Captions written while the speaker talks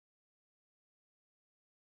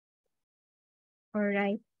All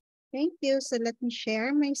right. Thank you. So let me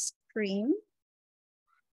share my screen.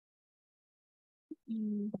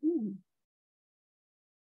 Mhm.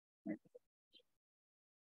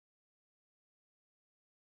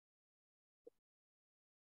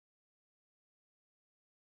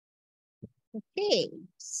 Okay.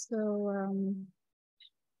 So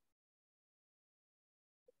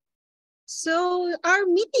our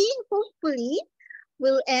meeting hopefully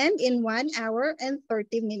will end in 1 hour and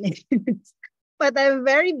 30 minutes. But I'm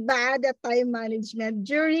very bad at time management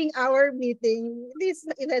during our meeting.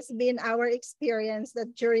 It has been our experience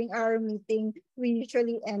that during our meeting we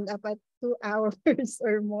usually end up at 2 hours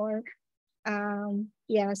or more.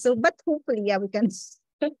 Yeah, so but hopefully, yeah, we can.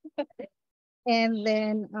 And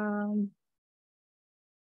then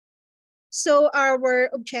so our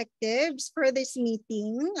objectives for this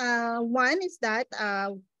meeting, one is that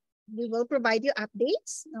we will provide you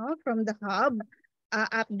updates, no, from the hub,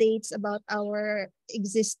 updates about our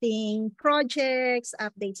existing projects,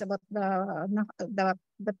 updates about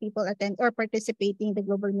the people attend or participating in the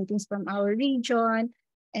global meetings from our region,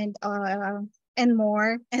 and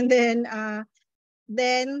more. And then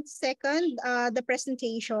second, the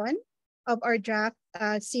presentation of our draft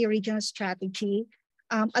sea regional strategy.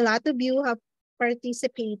 A lot of you have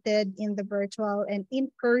participated in the virtual and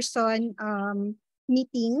in-person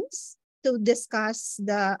meetings to discuss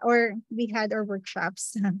or we had our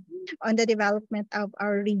workshops on the development of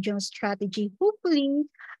our regional strategy. Hopefully,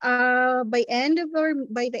 by the end of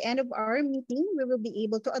our meeting, we will be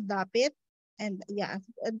able to adopt it, and yeah,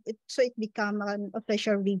 so it become an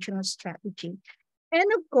official regional strategy.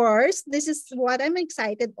 And of course, this is what I'm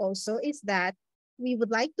excited also is that we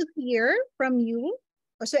would like to hear from you.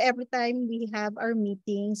 So every time we have our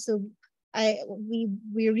meeting, so we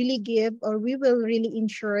really give, or we will really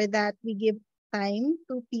ensure that we give time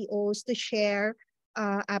to POs to share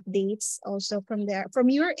updates also from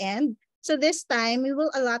your end. So this time we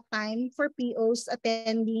will allot time for POs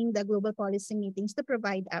attending the global policy meetings to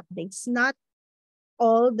provide updates. Not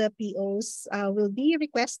all the POs will be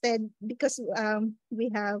requested because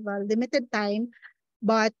we have a limited time,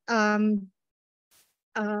 but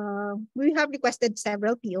we have requested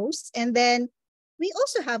several POs. And then we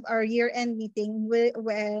also have our year-end meeting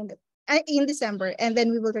in December, and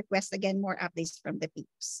then we will request again more updates from the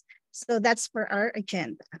POs. So that's for our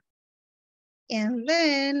agenda. And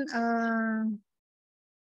then,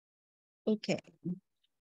 okay.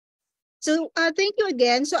 So thank you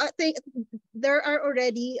again. So I think there are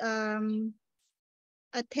already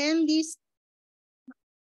attendees.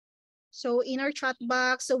 So in our chat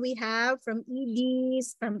box, so we have from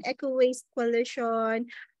EDs, from Eco Waste Coalition,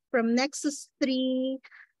 from Nexus 3,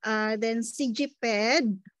 then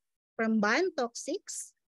CGPED, from Ban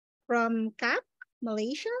Toxics, from CAP,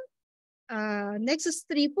 Malaysia, Nexus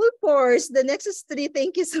 3 Full Force, the Nexus 3,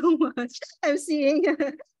 thank you so much. I'm seeing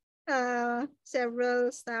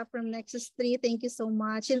several staff from Nexus 3, thank you so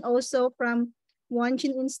much. And also from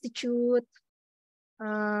Wanjin Institute,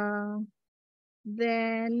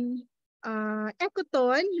 then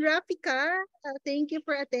Ekoton, Rafika, thank you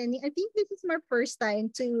for attending. I think this is my first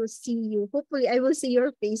time to see you. Hopefully, I will see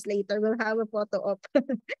your face later. We'll have a photo op.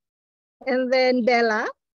 And then Bella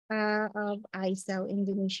of ISEL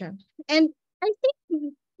Indonesia. And I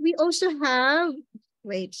think we also have,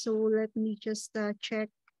 wait, so let me just check.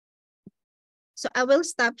 So I will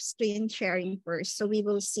stop screen sharing first. So we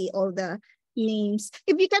will see all the names.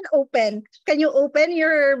 If you can you open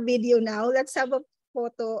your video now? Let's have a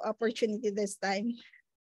photo opportunity this time.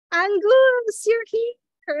 Angus, you're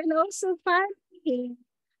here and also funny.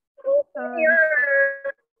 Your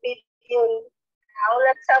video now.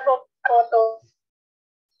 Let's have a photo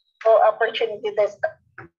opportunity this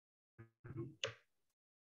time.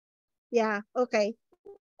 Yeah, okay.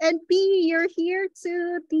 And P, you're here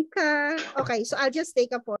too, Tika. Okay, so I'll just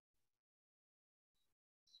take a photo.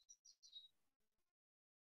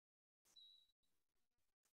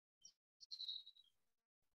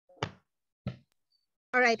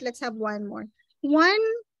 All right, let's have one more. One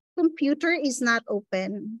computer is not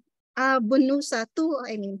open. Two Bunusa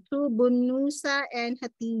and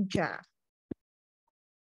Hatija.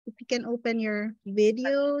 If you can open your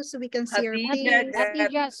video so we can see your face.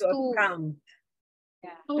 Hatija's too.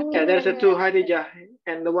 Yeah. Oh. Yeah, there's a two Hadija,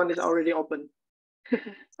 and the one is already open.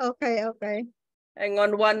 Okay. Hang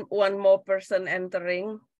on, one more person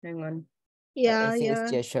entering. Hang on. Yeah, I think yeah.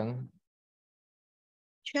 it's Jiasheng.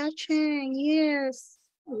 Cha-cheng, yes.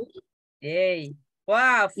 Yay.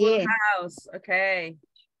 Wow, full Yeah. house. Okay.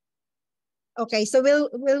 Okay, so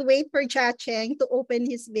we'll wait for Cha-cheng to open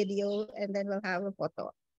his video and then we'll have a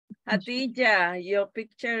photo. Hatija, your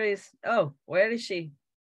picture is, oh, where is she?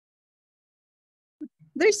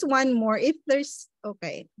 There's one more. If there's,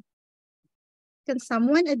 okay. Can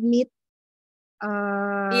someone admit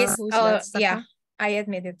who's that? Yeah, I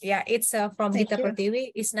admit it. Yeah, it's from Thank Dita you.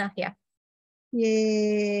 Pertiwi. Isna, yeah.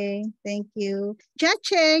 Yay, thank you.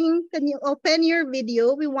 Jacheng, can you open your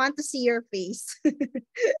video? We want to see your face.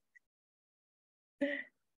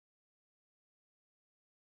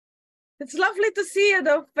 It's lovely to see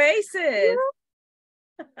the faces.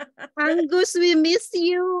 Angus, we miss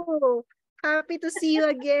you. Happy to see you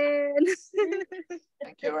again.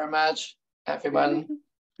 Thank you very much, everyone.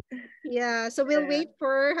 Yeah, so we'll Yeah. wait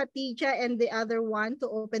for Hatija and the other one to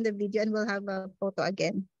open the video and we'll have a photo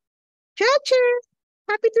again. Chacha,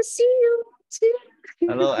 happy to see you too.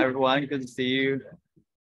 Hello, everyone. Good to see you.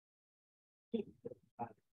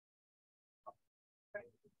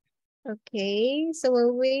 Okay, so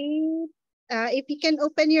we'll wait. If you can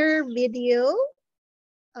open your video.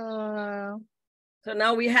 So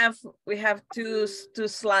now we have two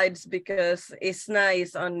slides because Isna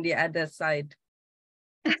is on the other side.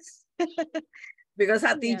 Because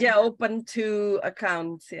Hatija opened 2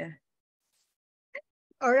 accounts. Yeah.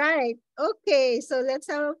 All right. Okay, so let's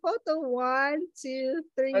have a photo. 1, 2,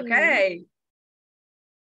 3. Okay.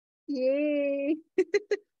 Yay.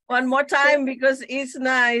 One more time because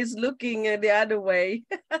Isna is looking the other way.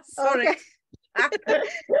 Sorry. Okay.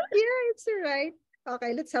 Yeah, it's all right.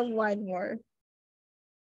 Okay, let's have one more.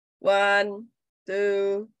 1,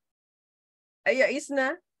 2. Ayo,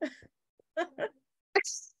 Isna.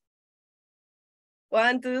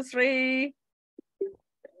 1, 2, 3.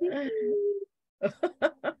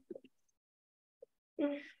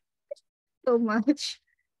 So much.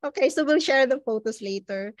 Okay, so we'll share the photos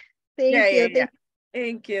later. Thank you.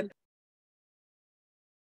 Thank you.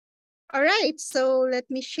 All right, so let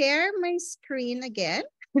me share my screen again.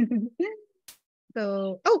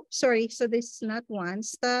 So, oh, sorry. So this is not one.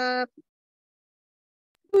 Stop.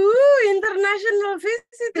 Ooh, international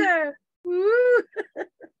visitor. Ooh.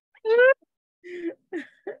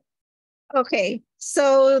 Okay,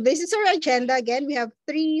 so this is our agenda again. We have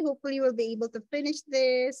 3. Hopefully we'll be able to finish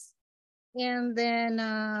this. And then,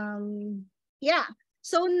 yeah.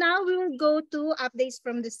 So now we will go to updates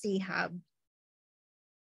from the C-Hub.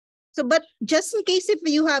 So, but just in case if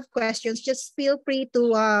you have questions, just feel free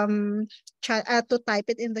to to type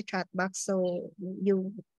it in the chat box so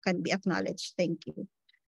you can be acknowledged. Thank you.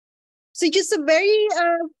 So just a very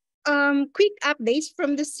quick updates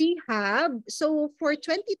from the C-Hub. So for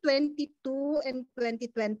 2022 and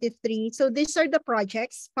 2023, so these are the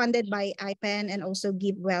projects funded by IPEN and also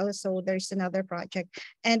GiveWell. So there's another project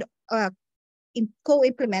and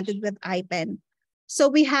co-implemented with IPEN. So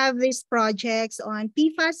we have these projects on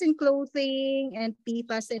PFAS in clothing and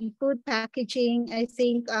PFAS in food packaging. I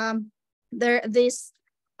think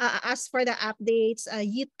as for the updates,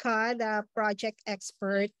 Yitka, the project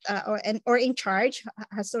expert or in charge,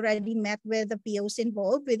 has already met with the POs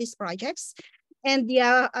involved with these projects. And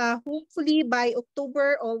yeah, hopefully by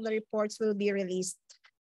October, all the reports will be released.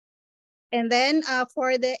 And then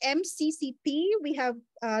for the MCCP, we have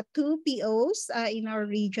 2 POs in our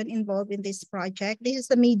region involved in this project. This is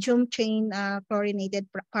the medium chain chlorinated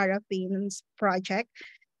paraffins project.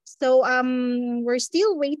 So we're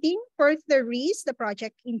still waiting for Therese, the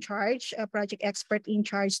project in charge, project expert in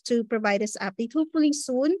charge, to provide us update. Hopefully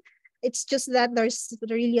soon. It's just that there's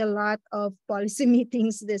really a lot of policy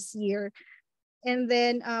meetings this year. And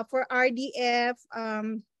then for RDF,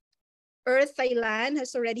 Earth Thailand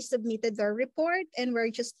has already submitted their report and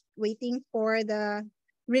we're just waiting for the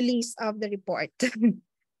release of the report.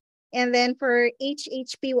 And then for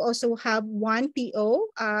HHP, we also have 1 PO.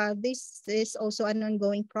 This is also an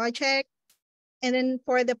ongoing project. And then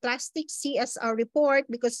for the plastic CSR report,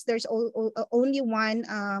 because there's only one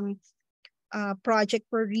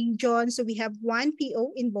project per region. So we have 1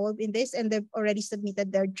 PO involved in this and they've already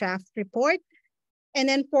submitted their draft report. And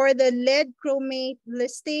then for the lead chromate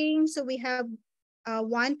listing, so we have 1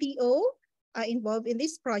 PO involved in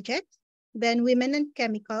this project. Then women and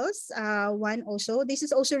chemicals, 1 also. This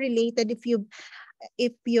is also related if you've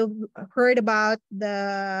heard about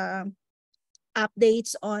the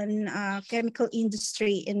updates on chemical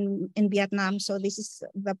industry in Vietnam. So this is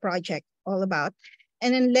the project all about.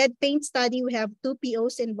 And then lead paint study, we have 2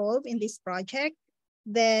 POs involved in this project.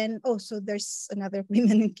 Then also there's another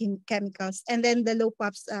women in chemicals, and then the low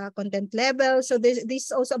POPs content level. So this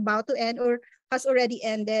is also about to end or has already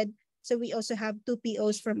ended. So we also have 2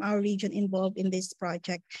 POs from our region involved in this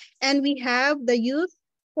project. And we have the Youth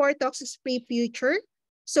for Toxic-Free Future.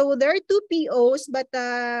 So there are 2 POs but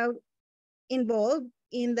involved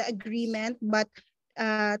in the agreement, but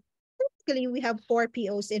technically we have 4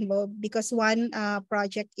 POs involved because one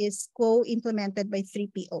project is co-implemented by 3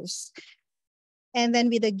 POs. And then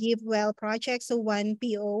with the Give Well project, so 1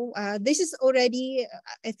 PO. This is already,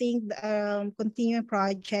 I think, continuing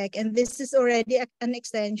project, and this is already an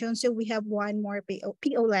extension. So we have 1 more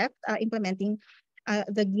PO left implementing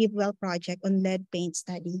the Give Well project on lead paint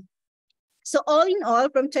study. So all in all,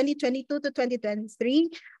 from 2022 to 2023,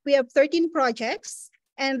 we have 13 projects,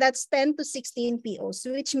 and that's 10 to 16 POs,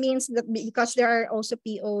 which means that because there are also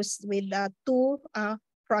POs with 2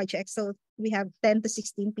 projects, so we have 10 to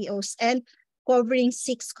 16 POs and covering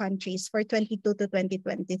 6 countries for 22 to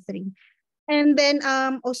 2023. And then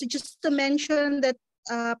also just to mention that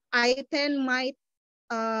IPEN might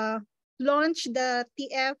launch the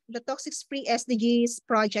TF, the toxic-free SDGs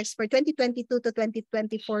projects for 2022 to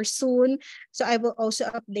 2024 soon. So I will also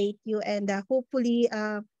update you, and hopefully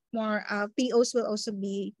more POs will also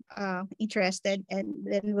be interested and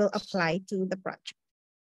then will apply to the project.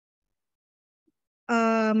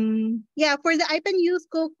 Yeah, for the IPEN Youth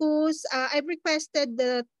Caucus, I've requested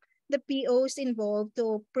the POs involved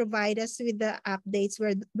to provide us with the updates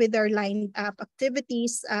with our lined up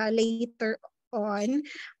activities later on.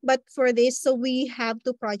 But for this, so we have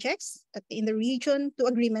 2 projects in the region, 2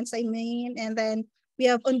 agreements I mean, and then we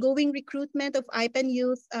have ongoing recruitment of IPEN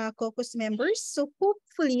Youth Caucus members. So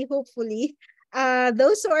hopefully,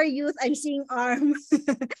 those who are youth, I'm seeing arms.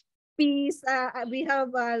 Please, we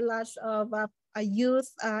have lots of a youth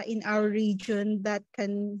in our region that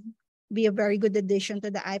can be a very good addition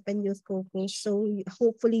to the IPEN Youth Caucus. So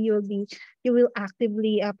hopefully you will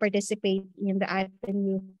actively participate in the IPEN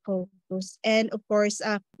Youth Caucus. And of course,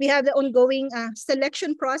 we have the ongoing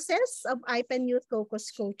selection process of IPEN Youth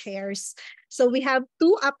Caucus co-chairs. So we have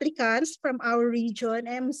 2 applicants from our region.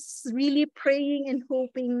 I'm really praying and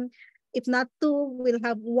hoping, if not 2, we'll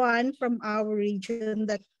have 1 from our region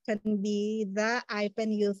that can be the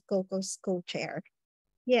IPEN Youth Caucus co-chair.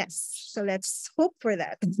 Yes, so let's hope for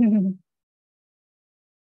that. And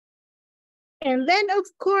then, of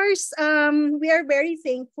course, we are very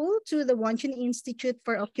thankful to the Wonchun Institute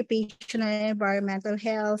for Occupational and Environmental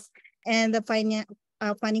Health and the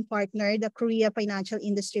funding partner, the Korea Financial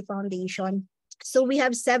Industry Foundation. So we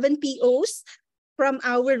have 7 POs from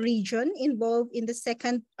our region involved in the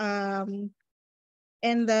second and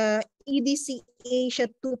the EDC Asia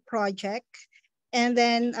 2 project, and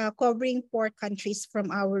then covering 4 countries from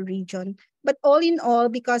our region. But all in all,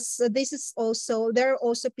 because this is also, there are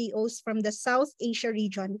also POs from the South Asia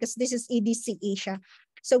region, because this is EDC Asia.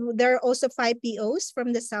 So there are also 5 POs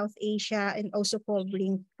from the South Asia and also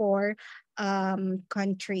covering 4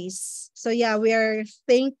 countries. So yeah, we are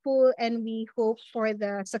thankful and we hope for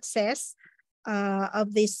the success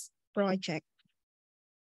of this project.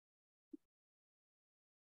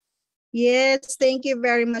 Yes, thank you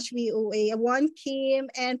very much, VOA. Won Kim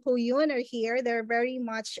and Po Yoon are here. They're very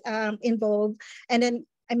much involved, and then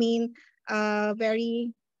I mean,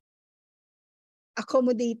 very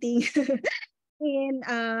accommodating in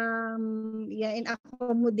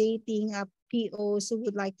accommodating POs who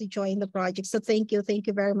would like to join the project. So thank you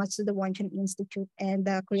very much to the Wonchun Institute and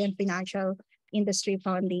the Korean Financial Industry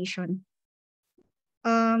Foundation.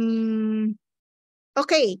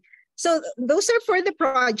 Okay. So those are for the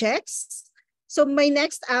projects. So my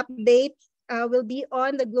next update will be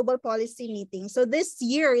on the global policy meeting. So this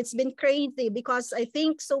year it's been crazy because I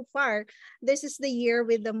think so far this is the year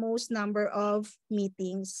with the most number of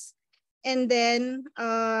meetings. And then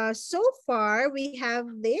so far we have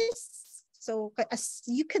this. So as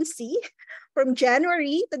you can see, from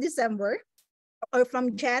January to December, or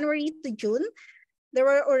from January to June, there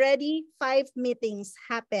were already 5 meetings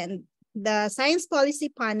happened. The Science Policy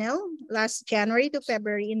Panel last January to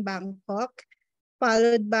February in Bangkok,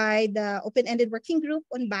 followed by the Open-Ended Working Group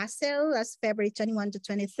on Basel last February 21 to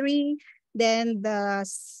 23. Then the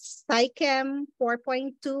SciChem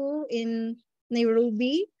 4.2 in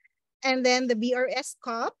Nairobi, and then the BRS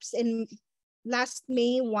COPs in last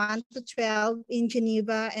May 1 to 12 in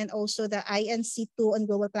Geneva, and also the INC2 on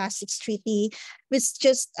Global Plastics Treaty, which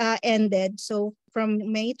just ended. So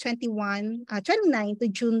from May 29 to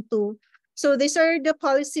June 2. So these are the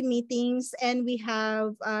policy meetings, and we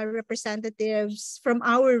have representatives from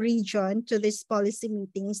our region to these policy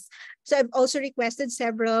meetings. So I've also requested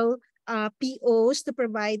several POs to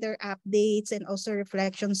provide their updates and also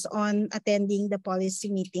reflections on attending the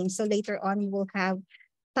policy meeting. So later on, we'll have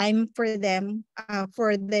time for them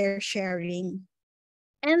for their sharing.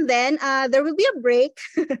 And then there will be a break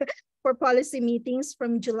for policy meetings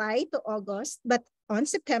from July to August, but on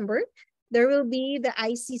September, there will be the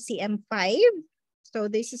ICCM5. So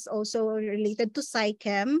this is also related to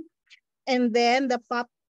SciChem. And then the POP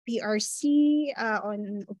PRC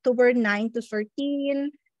on October 9 to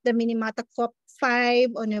 13, the Minamata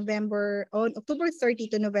COP5 on October 30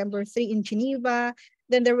 to November 3 in Geneva.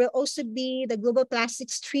 Then there will also be the Global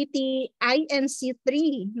Plastics Treaty,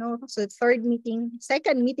 INC3, so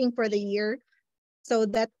second meeting for the year. So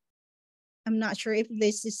that, I'm not sure if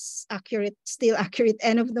this is still accurate,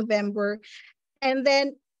 end of November. And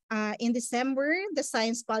then in December, the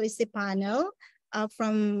Science Policy Panel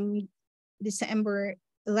from December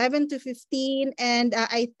 11 to 15. And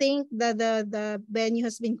I think that the venue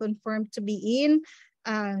has been confirmed to be in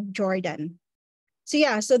Jordan. So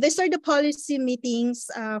yeah, so these are the policy meetings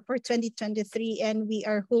for 2023, and we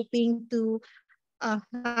are hoping to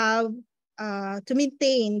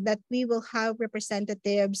maintain that we will have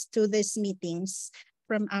representatives to these meetings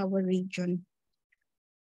from our region.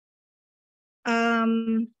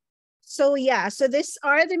 So yeah, so these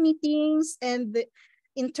are the meetings, and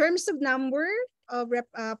in terms of number of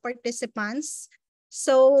participants,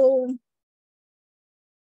 so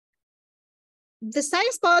the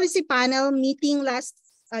Science Policy Panel meeting last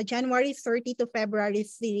January 30 to February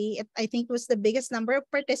 3, I think was the biggest number of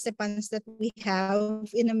participants that we have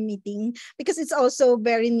in a meeting, because it's also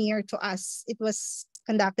very near to us. It was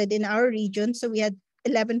conducted in our region, so we had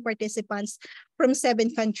 11 participants from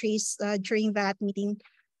 7 countries during that meeting.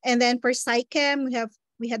 And then for SciChem,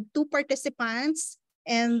 we had 2 participants.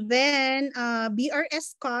 And then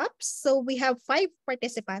BRS COPs, so we have 5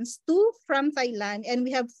 participants, 2 from Thailand, and we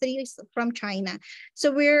have 3 from China.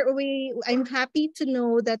 So I'm happy to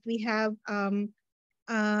know that we have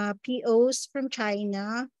POs from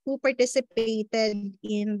China who participated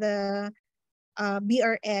in the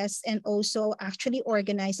BRS and also actually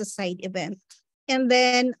organized a side event. And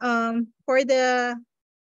then for the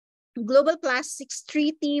Global Plastics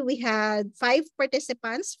Treaty, we had 5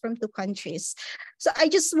 participants from 2 countries. So I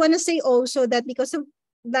just want to say also that because of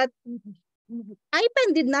that,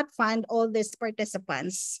 IPAN did not fund all these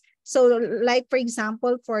participants. So like, for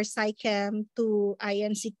example, for SciChem to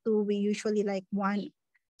INC2, we usually like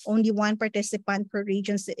only one participant per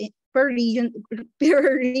region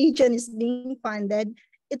is being funded.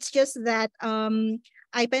 It's just that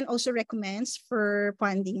IPAN also recommends for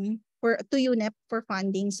funding to UNEP for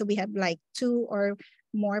funding. So we have like 2 or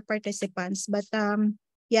more participants. But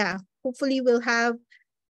yeah, hopefully we will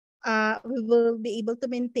be able to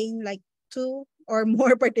maintain like 2 or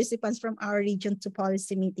more participants from our region to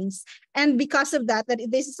policy meetings. And because of that,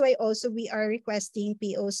 this is why also we are requesting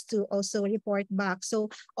POs to also report back. So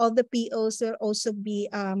all the POs will also be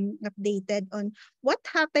updated on what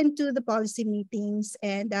happened to the policy meetings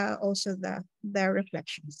and also their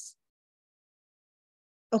reflections.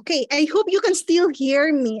 Okay, I hope you can still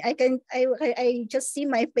hear me. I just see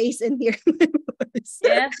my face and hear my voice.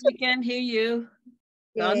 Yes, we can hear you.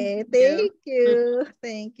 Okay, thank you.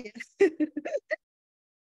 Thank you.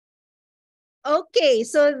 Okay,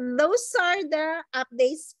 so those are the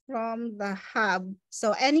updates from the hub.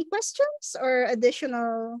 So any questions or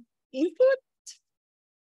additional input?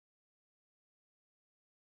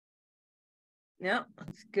 Yeah,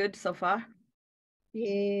 it's good so far.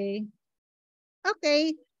 Yay.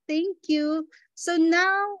 Okay, thank you. So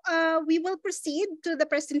now we will proceed to the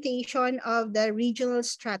presentation of the regional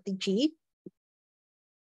strategy.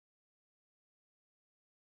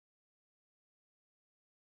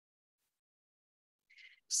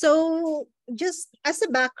 So just as a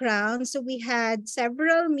background, so we had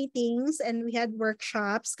several meetings and we had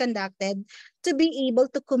workshops conducted to be able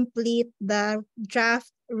to complete the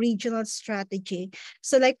draft regional strategy.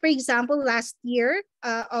 So like, for example, last year,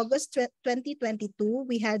 August 2022,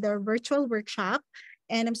 we had our virtual workshop.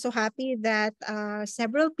 And I'm so happy that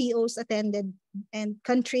several POs attended and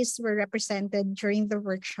countries were represented during the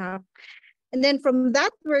workshop. And then from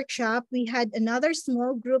that workshop, we had another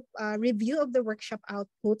small group review of the workshop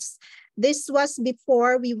outputs. This was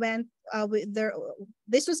before we went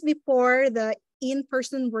this was before the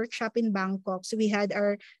in-person workshop in Bangkok. So we had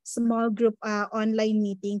our small group online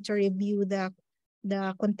meeting to review the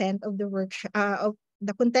content of the workshop,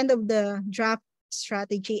 the content of the draft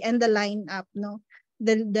strategy and the lineup,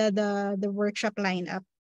 the workshop lineup.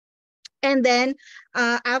 And then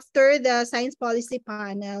after the science policy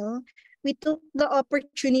panel, we took the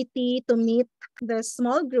opportunity to meet the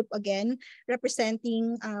small group again,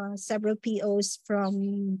 representing several POs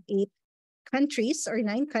from 8 countries or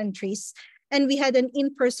 9 countries. And we had an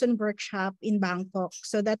in-person workshop in Bangkok.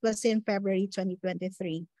 So that was in February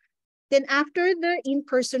 2023. Then after the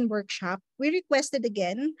in-person workshop, I requested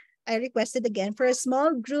again for a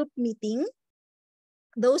small group meeting,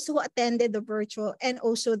 those who attended the virtual and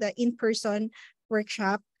also the in-person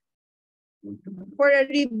workshop, for a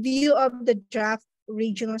review of the draft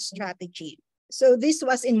regional strategy. So this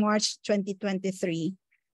was in March 2023.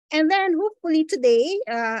 And then hopefully today,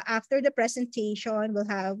 after the presentation, we'll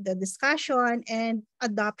have the discussion and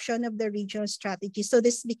adoption of the regional strategy. So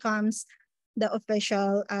this becomes the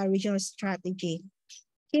official regional strategy.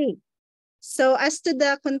 Okay. So as to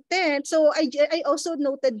the content, so I also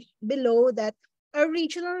noted below that a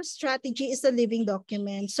regional strategy is a living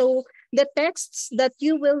document. So the texts that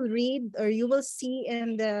you will read or you will see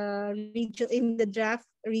in the draft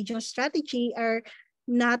regional strategy are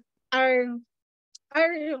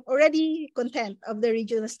already content of the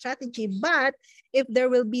regional strategy. But if there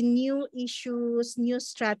will be new issues, new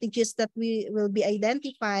strategies that will be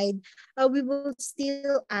identified,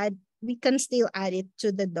 we can still add it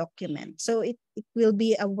to the document. So it will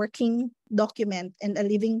be a working document and a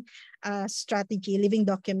living strategy, living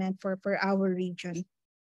document for our region.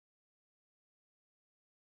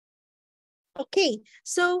 Okay,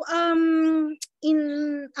 so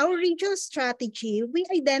in our regional strategy, we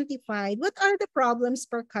identified what are the problems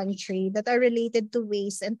per country that are related to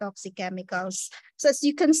waste and toxic chemicals. So as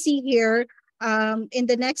you can see here, in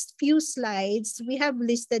the next few slides, we have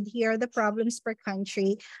listed here the problems per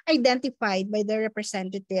country identified by the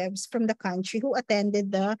representatives from the country who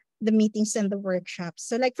attended the meetings and the workshops.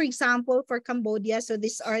 So like, for example, for Cambodia, so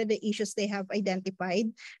these are the issues they have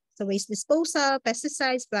identified. So waste disposal,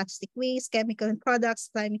 pesticides, plastic waste, chemical and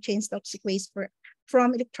products, climate change, toxic waste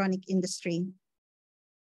from electronic industry.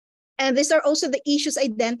 And these are also the issues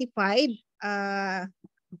identified by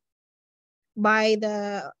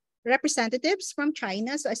the representatives from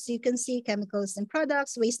China. So as you can see, chemicals and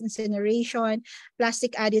products, waste incineration,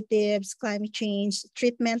 plastic additives, climate change,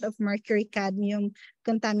 treatment of mercury, cadmium,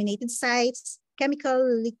 contaminated sites,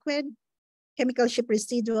 chemical liquid, chemical ship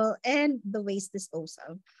residual, and the waste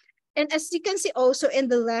disposal. And as you can see also in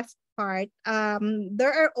the left part,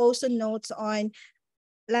 there are also notes on,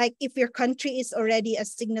 like, if your country is already a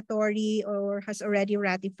signatory or has already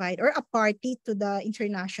ratified or a party to the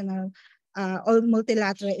international or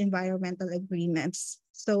multilateral environmental agreements.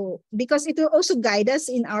 So because it will also guide us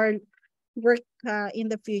in our work in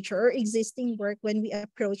the future or existing work when we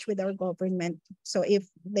approach with our government. So if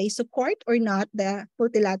they support or not the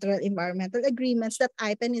multilateral environmental agreements that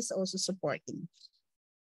IPEN is also supporting.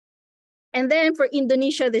 And then for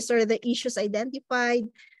Indonesia, these are the issues identified: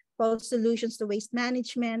 false solutions to waste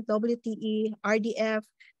management, WTE, RDF,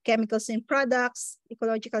 chemicals in products,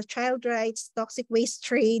 ecological child rights, toxic waste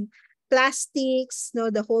trade, plastics,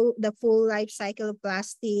 the full life cycle of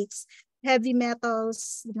plastics, heavy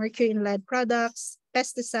metals, mercury and lead products,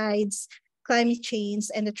 pesticides, climate change,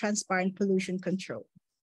 and the transparent pollution control.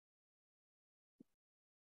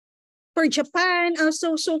 For Japan,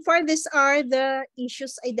 so far these are the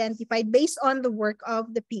issues identified based on the work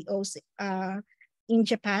of the POs in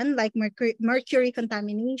Japan, like mercury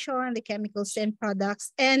contamination, the chemicals and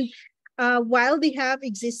products. And while they have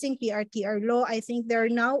existing PRTR law, I think they're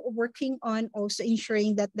now working on also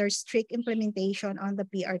ensuring that there's strict implementation on the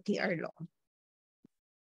PRTR law.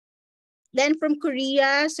 Then from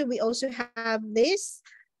Korea, so we also have this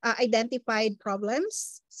identified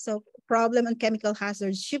problems. So problem on chemical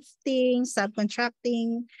hazards shifting,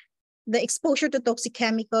 subcontracting, the exposure to toxic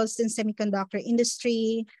chemicals in semiconductor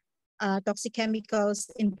industry, toxic chemicals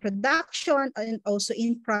in production and also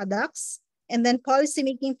in products, and then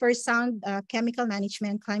policymaking for sound chemical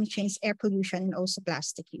management, climate change, air pollution, and also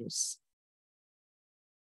plastic use.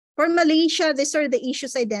 For Malaysia, these are the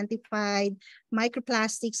issues identified: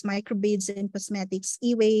 microplastics, microbeads in cosmetics,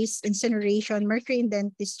 e-waste, incineration, mercury in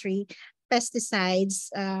dentistry,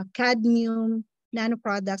 pesticides, cadmium,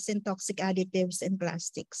 nanoproducts, and toxic additives in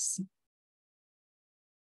plastics.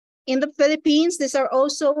 In the Philippines, these are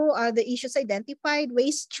also the issues identified: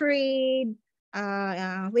 waste trade,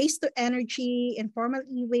 waste to energy, informal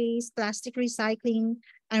e-waste, plastic recycling,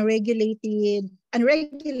 unregulated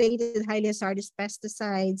highly hazardous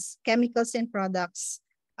pesticides, chemicals and products,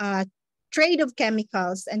 trade of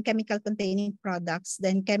chemicals and chemical containing products,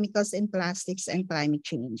 then chemicals in plastics and climate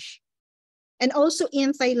change. And also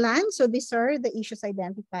in Thailand, so these are the issues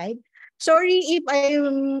identified. Sorry if I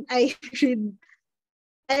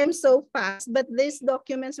am so fast, but these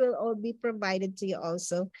documents will all be provided to you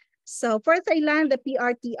also. So for Thailand, the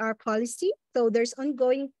PRTR policy. So there's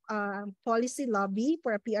ongoing policy lobby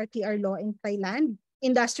for a PRTR law in Thailand: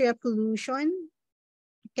 industrial pollution,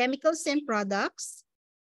 chemicals and products,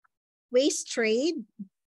 waste trade,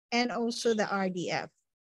 and also the RDF.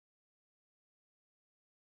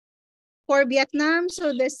 For Vietnam,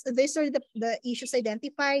 so these are the issues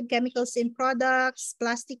identified: chemicals in products,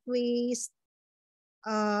 plastic waste,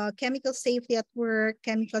 chemical safety at work,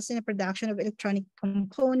 chemicals in the production of electronic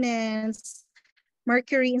components,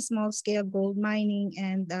 mercury in small-scale gold mining,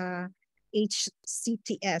 and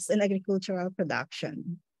HCTS in agricultural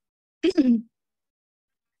production.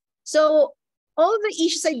 So all the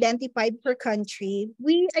issues identified per country,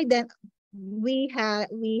 we had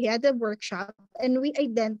a workshop and we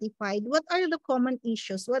identified what are the common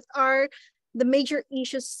issues, what are the major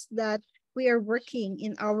issues that we are working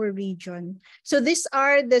in our region. So these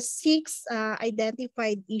are the 6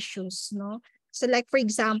 identified issues, no? So like, for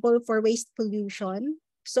example, for waste pollution,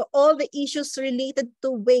 so all the issues related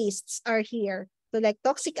to wastes are here. So like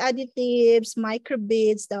toxic additives,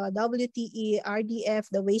 microbeads, the WTE, RDF,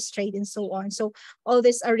 the waste trade, and so on. So all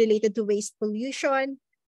these are related to waste pollution.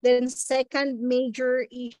 Then second major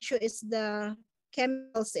issue is the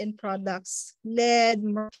chemicals in products, lead,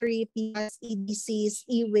 mercury, PFAS, EDCs,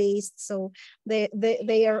 e-waste. So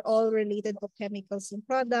they are all related to chemicals in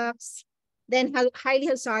products. Then highly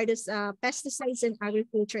hazardous pesticides in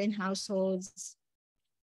agriculture and households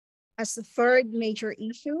as the third major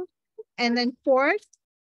issue. And then fourth,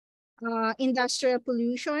 industrial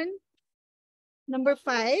pollution. Number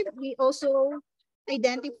 5, we also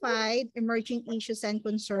identified emerging issues and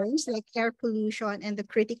concerns like air pollution and the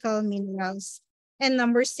critical minerals. And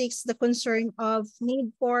number 6, the concern of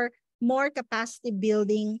need for more capacity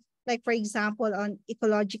building, like for example, on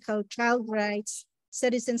ecological child rights,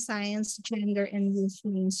 citizen science, gender, and youth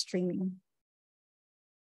mainstreaming.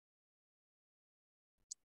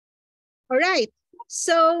 All right,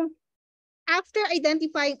 so after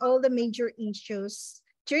identifying all the major issues,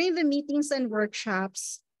 during the meetings and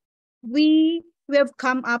workshops, we have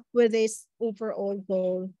come up with this overall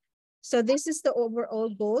goal. So this is the overall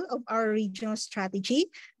goal of our regional strategy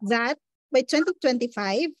that by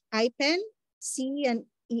 2025, IPEN, C, and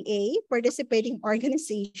EA participating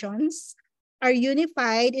organizations are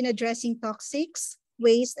unified in addressing toxics,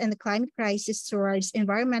 waste, and the climate crisis towards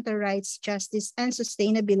environmental rights, justice, and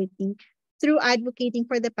sustainability through advocating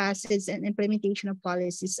for the passage and implementation of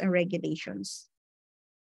policies and regulations.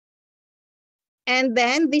 And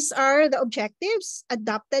then these are the objectives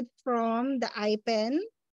adopted from the IPEN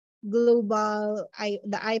global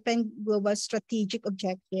strategic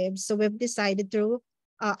objectives. So we've decided to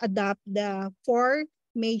adopt the 4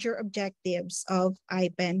 major objectives of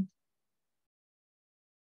IPEN.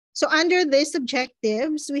 So under these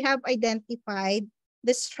objectives, we have identified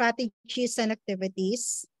the strategies and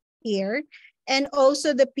activities here, and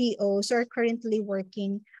also the POs are currently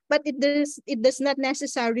working. But it does not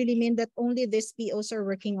necessarily mean that only these POs are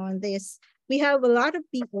working on this. We have a lot of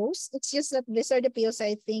POs. It's just that these are the POs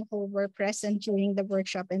I think who were present during the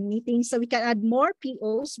workshop and meeting. So we can add more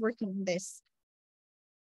POs working on this.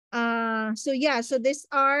 So these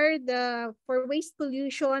are for waste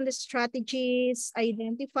pollution, the strategies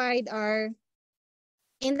identified are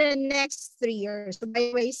in the next 3 years. So by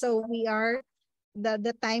the way, so we are,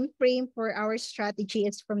 the time frame for our strategy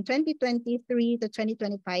is from 2023 to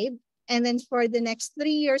 2025. And then for the next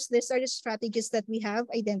 3 years, these are the strategies that we have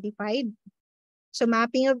identified. So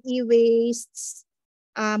mapping of e-wastes,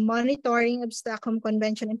 monitoring of Stockholm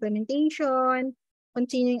Convention implementation,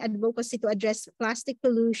 continuing advocacy to address plastic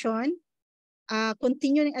pollution,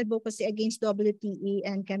 continuing advocacy against WTE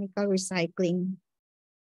and chemical recycling.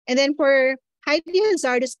 And then for highly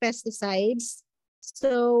hazardous pesticides,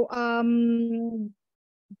 so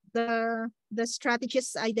the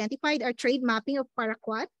strategies identified are trade mapping of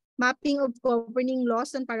paraquat, mapping of governing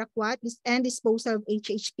laws on paraquat and disposal of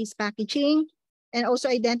HHP's packaging, and also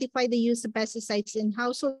identify the use of pesticides in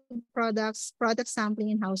household products, product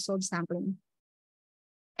sampling, and household sampling.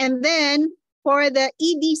 And then for the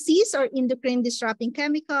EDCs, or endocrine disrupting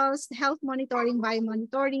chemicals, health monitoring,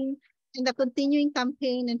 biomonitoring, and the continuing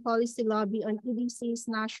campaign and policy lobby on EDCs,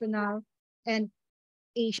 national and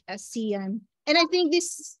ASEAN. And I think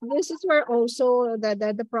this is where also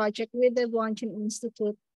the project with the Wonjin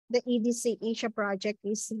Institute, the EDC Asia project,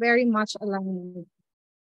 is very much aligned with.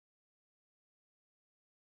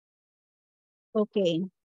 Okay.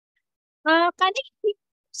 Can I keep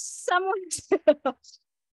someone?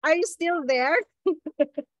 Are you still there?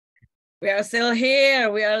 We are still here.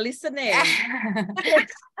 We are listening.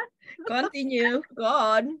 Continue. Go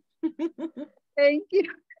on. Thank you.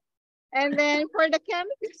 And then for the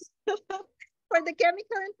chemicals, for the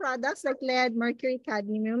chemical and products like lead, mercury,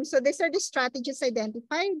 cadmium. So these are the strategies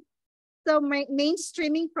identified. So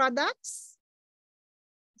mainstreaming products.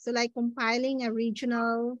 So like compiling a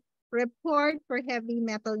regional report for heavy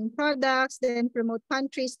metal in products, then promote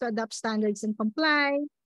countries to adopt standards and comply,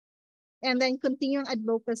 and then continuing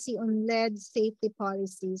advocacy on lead safety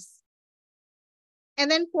policies.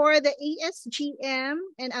 And then for the ASGM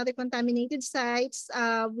and other contaminated sites,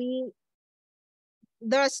 we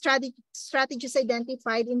the strategies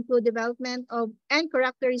identified include development of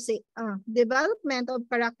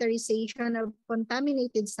characterization of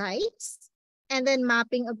contaminated sites, and then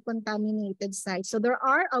mapping of contaminated sites. So there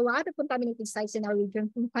are a lot of contaminated sites in our region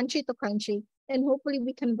from country to country, and hopefully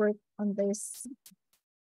we can work on this.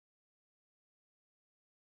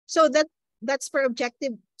 So that's for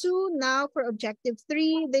objective 2. Now for objective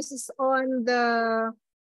 3, this is on the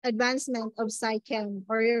advancement of SICAM,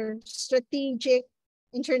 or strategic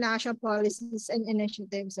international policies and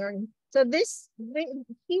initiatives. So this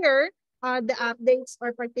here, the updates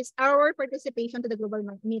or our participation to the global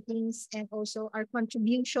meetings and also our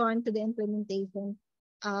contribution to the implementation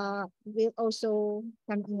will also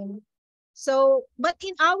come in. So, but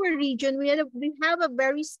in our region, we have a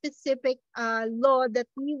very specific law that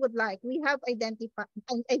we have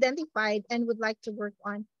identified and would like to work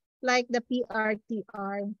on, like the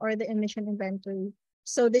PRTR, or the emission inventory.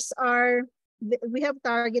 So we have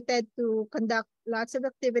targeted to conduct lots of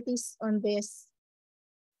activities on this,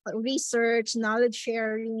 research, knowledge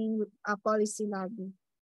sharing, policy lobby.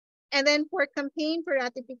 And then for campaign for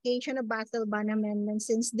ratification of Basel Ban Amendment,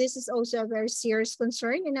 since this is also a very serious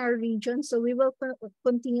concern in our region, so we will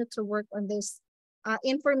continue to work on this.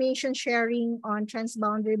 Information sharing on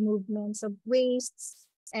transboundary movements of wastes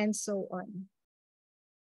and so on.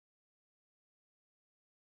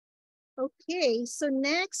 Okay, so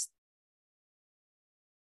next.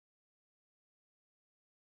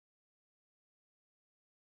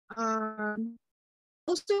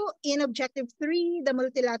 Also in objective 3, the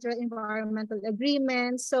multilateral environmental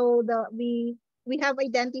agreement. So we have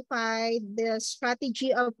identified the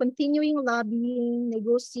strategy of continuing lobbying,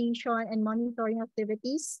 negotiation, and monitoring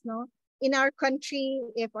activities. In our country,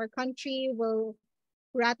 if our country will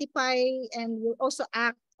ratify and will also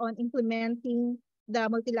act on implementing the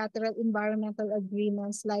multilateral environmental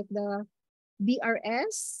agreements like the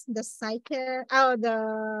BRS, the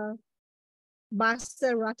the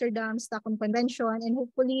Basel, Rotterdam, Stockholm Convention, and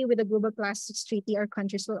hopefully with the Global Plastics Treaty, our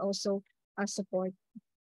countries will also support.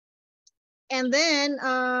 And then,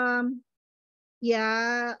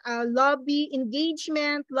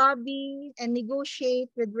 lobby and negotiate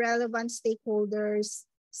with relevant stakeholders,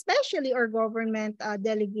 especially our government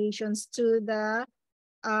delegations to the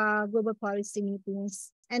global policy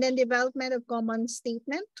meetings. And then development of common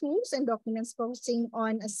statement, tools, and documents focusing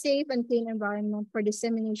on a safe and clean environment for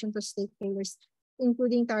dissemination to stakeholders,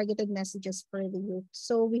 including targeted messages for the youth.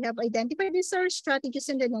 So we have identified these are strategies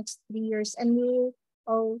in the next 3 years, and we will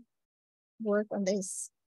all work on this.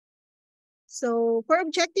 So for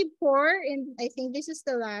objective 4, and I think this is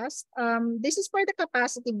the last, this is for the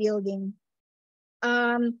capacity building.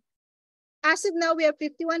 As of now, we have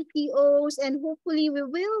 51 POs, and hopefully we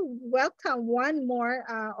will welcome one more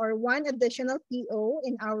or one additional PO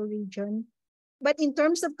in our region. But in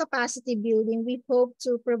terms of capacity building, we hope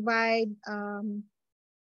to provide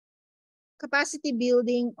capacity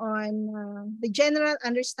building on the general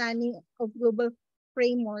understanding of global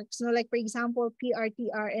frameworks, like for example,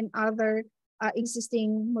 PRTR and other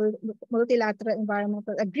existing multilateral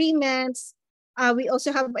environmental agreements. We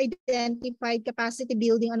also have identified capacity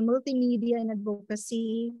building on multimedia and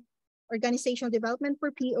advocacy, organizational development for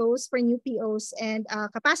POs, for new POs, and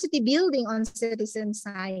capacity building on citizen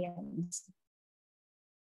science.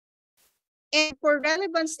 And for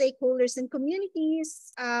relevant stakeholders and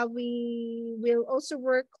communities, we will also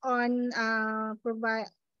work on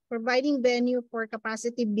providing venue for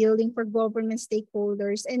capacity building for government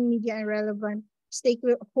stakeholders and media and relevant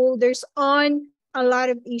stakeholders on a lot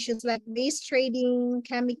of issues like waste trading,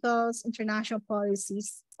 chemicals, international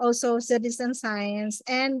policies, also citizen science,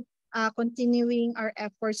 and continuing our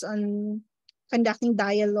efforts on conducting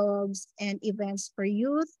dialogues and events for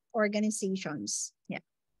youth organizations. Yeah.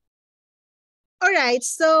 All right,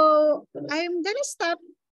 so I'm gonna stop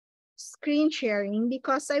screen sharing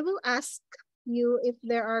because I will ask you if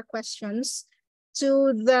there are questions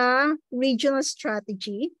to the regional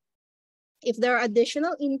strategy. If there are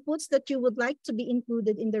additional inputs that you would like to be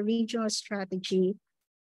included in the regional strategy.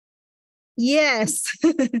 Yes.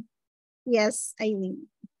 Yes, Eileen.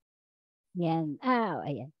 Yan.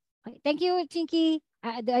 Ayan. Okay. Thank you, Chinky.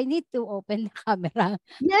 Do I need to open the camera?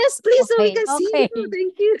 Yes, please, so we Okay, can see okay. you.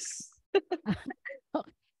 Thank you.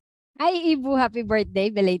 Hi, Ibu. Happy birthday,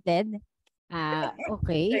 belated.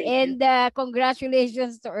 Okay. And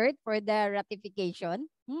congratulations to Earth for the ratification.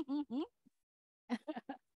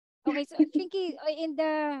 Okay, so Chinky,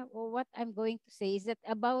 what I'm going to say is that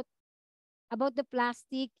about the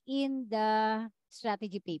plastic in the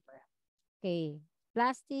strategy paper. Okay,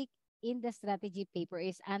 plastic in the strategy paper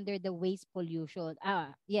is under the waste pollution.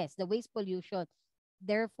 Yes, the waste pollution.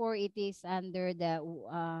 therefore it is under the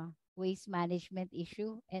waste management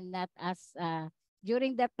issue, and not as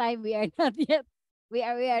during that time we are not yet, we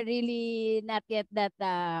are really not yet that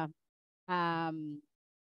um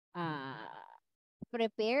uh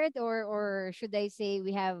prepared, or should I say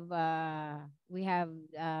we have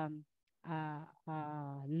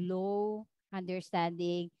low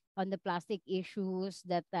understanding on the plastic issues,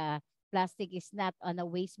 that plastic is not on a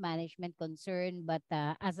waste management concern, but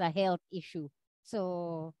as a health issue.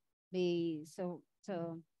 So so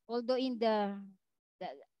although the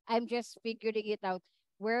I'm just figuring it out,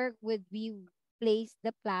 where would we place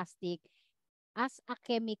the plastic as a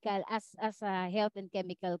chemical, as a health and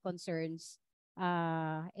chemical concerns,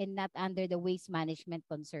 and not under the waste management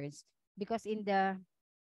concerns, because in the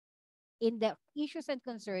issues and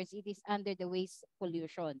concerns it is under the waste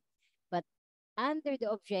pollution, but under the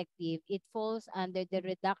objective it falls under the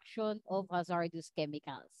reduction of hazardous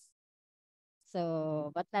chemicals.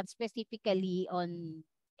 So, but not specifically on,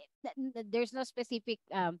 there's no specific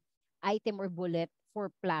item or bullet for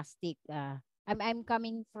plastic. I'm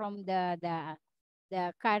coming from the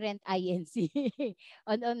current INC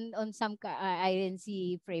on some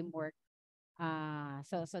INC framework.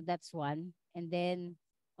 So that's one. And then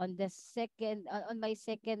on the second, on my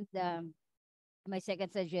second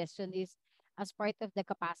suggestion is, as part of the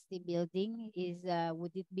capacity building, is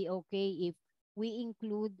would it be okay if we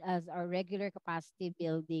include as our regular capacity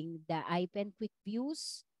building the IPEN quick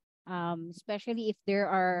views, especially if there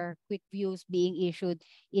are quick views being issued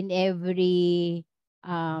in every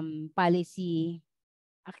policy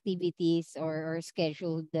activities, or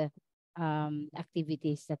scheduled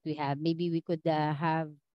activities that we have. Maybe we could have,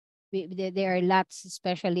 there are lots,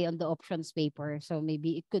 especially on the options paper. So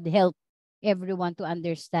maybe it could help everyone to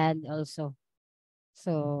understand also.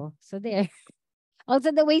 So there.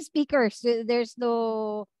 Also the waste speakers, there's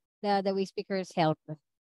no, the waste speakers help.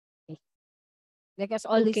 Okay. Because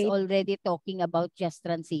all is Okay. already talking about just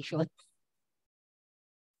transition.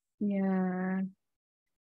 Yeah.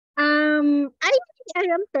 I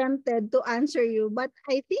am tempted to answer you, but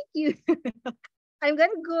I think you I'm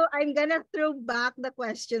gonna throw back the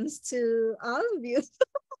questions to all of you.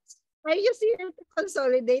 I just here to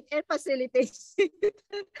consolidate and facilitate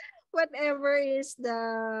whatever is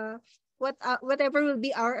whatever will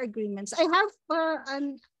be our agreements. I have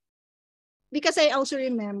because I also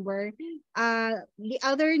remember the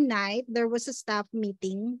other night there was a staff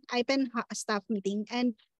meeting, staff meeting,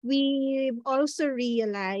 and we also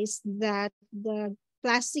realized that the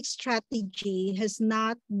plastic strategy has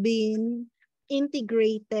not been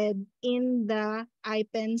integrated in the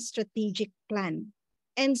IPEN strategic plan.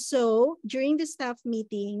 And so during the staff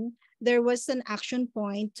meeting, there was an action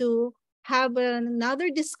point to have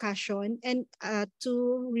another discussion and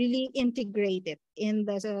to really integrate it in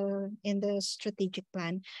the strategic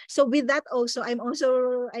plan. So with that also, I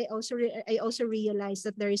also realized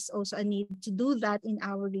that there is also a need to do that in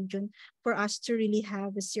our region for us to really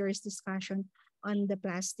have a serious discussion on the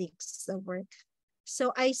plastics work.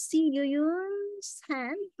 So I see Yuyun's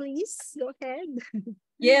hand. Please go ahead.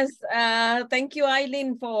 Yes, thank you,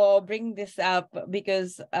 Eileen, for bringing this up,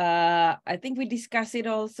 because I think we discussed it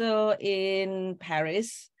also in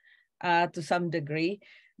Paris to some degree,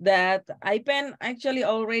 that IPEN actually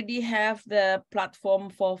already have the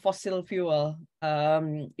platform for fossil fuel.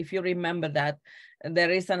 If you remember that,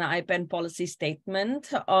 there is an IPEN policy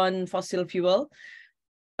statement on fossil fuel.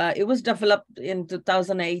 It was developed in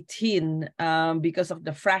 2018 because of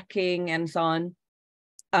the fracking and so on.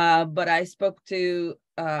 But I spoke to,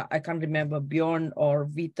 I can't remember, Bjorn or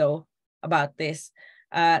Vito about this,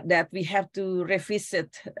 that we have to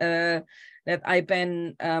revisit that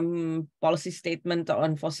IPEN policy statement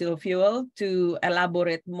on fossil fuel to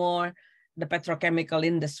elaborate more the petrochemical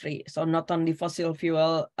industry. So not only fossil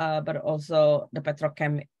fuel, but also the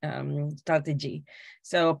petrochem strategy.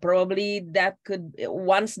 So probably that could,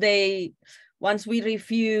 once we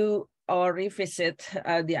review or revisit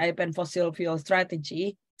the IPEN fossil fuel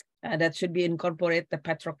strategy, that should be incorporate the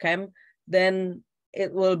petrochem, then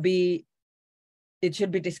it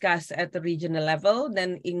should be discussed at the regional level,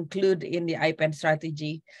 then include in the IPEN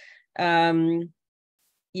strategy.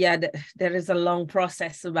 Yeah, there is a long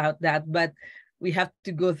process about that, but we have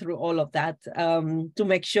to go through all of that to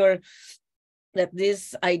make sure that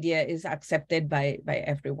this idea is accepted by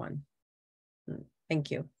everyone.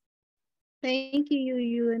 Thank you. Thank you,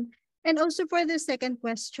 Yuyun. And also for the second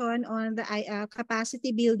question on the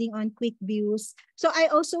capacity building on quick views. So I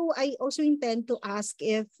also intend to ask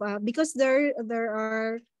if because there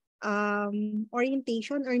are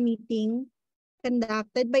orientation or meeting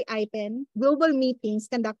conducted by IPEN, global meetings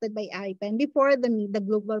conducted by IPEN before the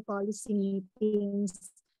global policy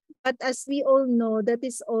meetings. But as we all know, that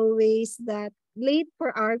is always that late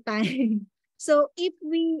for our time. So if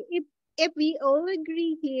we all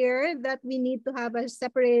agree here that we need to have a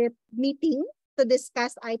separate meeting to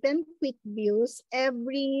discuss IPEN quick views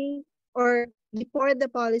every or before the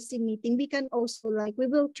policy meeting, we can also we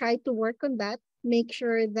will try to work on that, make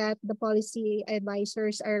sure that the policy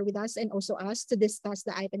advisors are with us and also us to discuss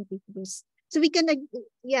the IPEN quick views. So we can,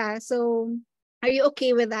 yeah, so are you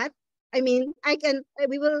okay with that? I mean,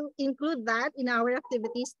 we will include that in our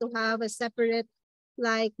activities to have a separate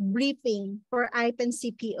briefing for IPEN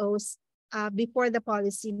CPOs before the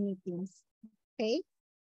policy meetings. Okay.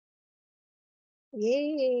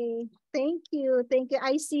 Yay. Thank you. Thank you.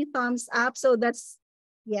 I see thumbs up. So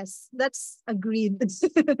yes, that's agreed.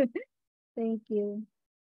 Thank you.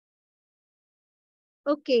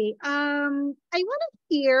 Okay. I want to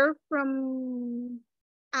hear from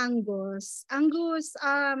Angus. Angus,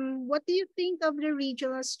 what do you think of the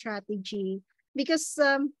regional strategy? Because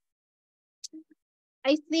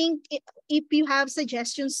I think if you have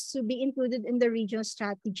suggestions to be included in the regional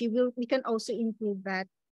strategy, we can also include that.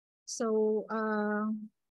 So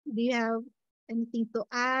do you have anything to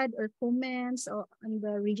add or comments on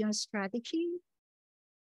the regional strategy?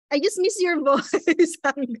 I just miss your voice,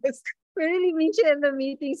 Angus. We really miss you in the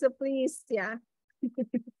meeting, so please, yeah.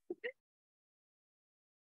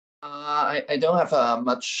 I don't have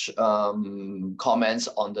much comments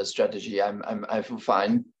on the strategy. I feel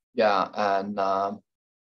fine. Yeah, and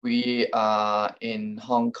we are in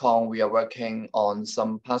Hong Kong. We are working on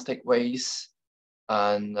some plastic waste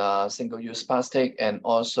and single-use plastic, and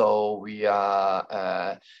also we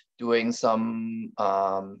are doing some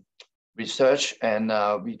research, and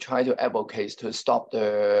we try to advocate to stop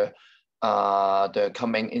the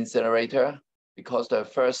coming incinerator, because the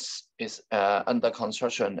first is under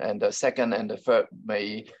construction and the second and the third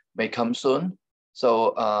may come soon.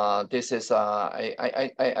 So this is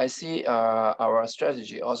I see our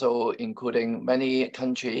strategy also including many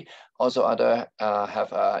countries, also other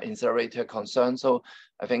have incinerator concern. So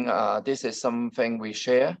I think this is something we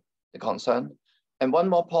share the concern. And one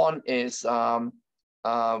more point is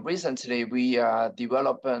recently we are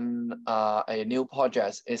developing a new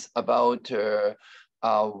project. It's about to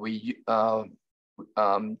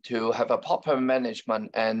have a proper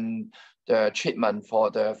management and the treatment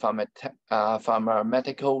for the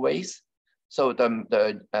pharmaceutical waste. So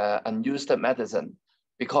the unused medicine,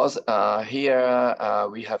 because here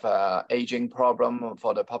we have an aging problem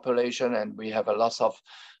for the population, and we have a lot of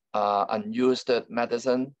unused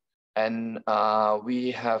medicine. And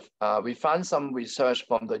we found some research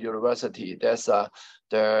from the university. There's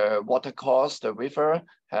the water course, the river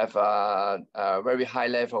have a very high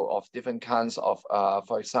level of different kinds of,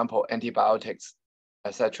 for example, antibiotics,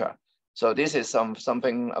 etc. So this is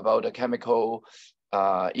something about the chemical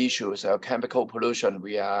issues, chemical pollution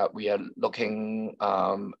we are looking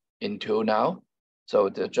into now. So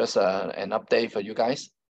just an update for you guys.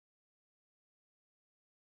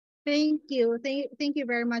 Thank you. Thank you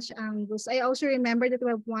very much, Angus. I also remember that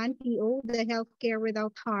we have one PO, the Healthcare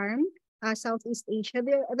Without Harm, Southeast Asia.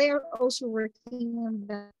 They are also working on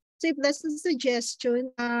that. So if that's a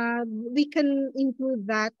suggestion, we can include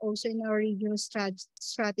that also in our regional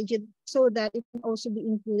strategy, so that it can also be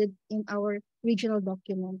included in our regional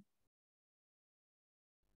document.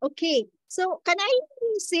 Okay, so can I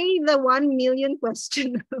say the 1 million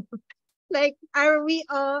question? Like, do we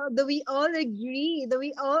all agree? Do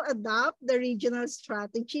we all adopt the regional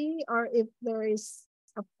strategy, or if there is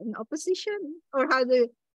an opposition, or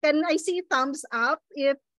can I see thumbs up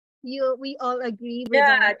if we all agree with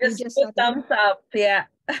that? Yeah, just put strategy? thumbs up. Yeah,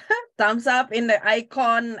 thumbs up in the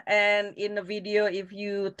icon and in the video if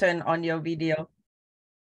you turn on your video.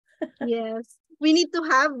 Yes. We need to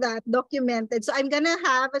have that documented. So I'm gonna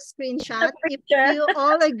have a screenshot if you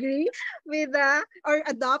all agree with or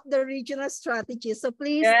adopt the regional strategy. So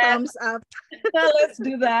please, thumbs up. Let's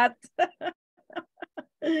do that.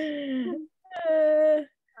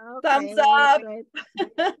 Thumbs up. Right.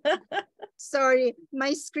 Sorry,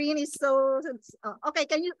 my screen is so. Okay,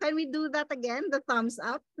 can we do that again? The thumbs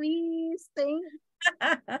up, please. Thanks.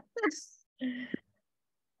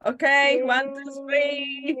 Okay, yay. 1, 2,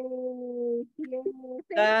 3.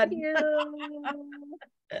 Thank you.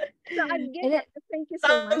 So again, thank you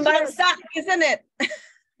so much. Sambagsak, isn't it?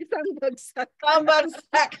 Sambagsak.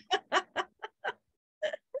 Sambagsak.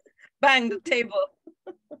 Bang the table.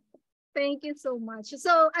 Thank you so much.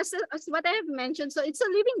 So as what I have mentioned, so it's a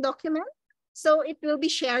living document. So it will be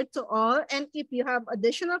shared to all. And if you have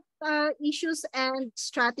additional issues and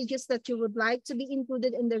strategies that you would like to be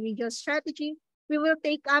included in the regional strategy, we will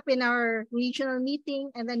take up in our regional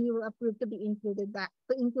meeting, and then you will approve to be include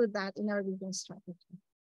that in our regional strategy.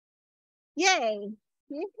 Yay!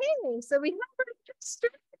 Yay! So we have our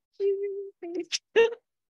strategy.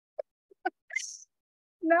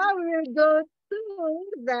 Now we'll go to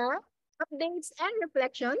the updates and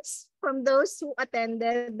reflections from those who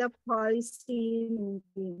attended the policy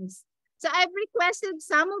meetings. So I've requested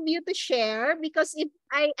some of you to share, because if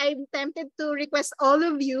I'm tempted to request all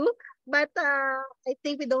of you, but I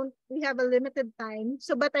think we have a limited time.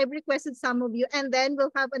 So, but I've requested some of you, and then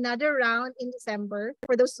we'll have another round in December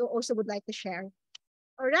for those who also would like to share.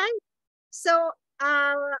 All right. So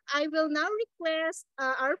I will now request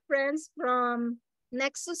our friends from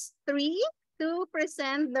Nexus 3 to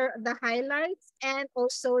present the highlights and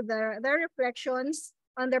also the reflections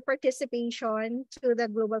on their participation to the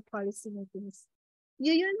global policy meetings.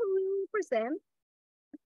 Yuyun, who will present?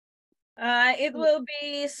 It will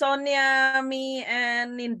be Sonia, me,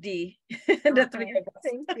 and Nindy. The three of us.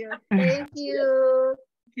 Thank you. Thank you.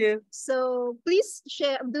 Thank you. So please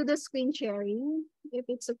do the screen sharing if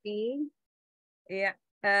it's okay. Yeah.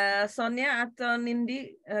 Sonia atau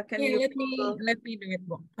Nindy, can you let me do it.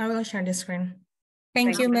 I will share the screen.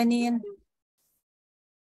 Thank you, Manin.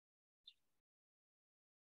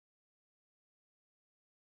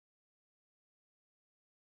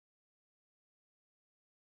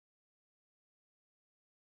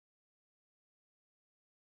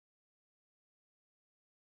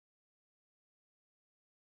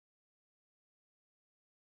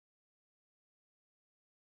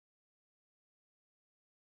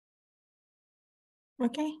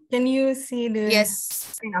 Okay, can you see the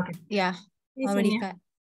Yes. Okay. Yeah. Please, Already Sonia. cut.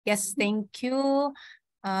 Yes, thank you.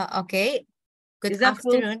 Okay. Good Is that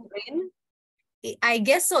full afternoon. screen? I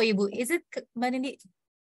guess so, Ibu. Is it, Mbak Nindi?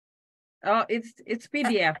 Oh, it's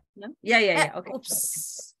PDF. No? Yeah. Okay.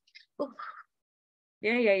 Oops.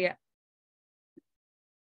 Yeah. Yeah.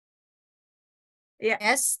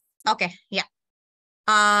 Yes. Okay. Yeah.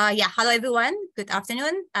 Hello everyone. Good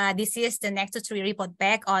afternoon. This is the Nexus 3 report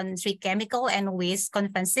back on 3 chemical and waste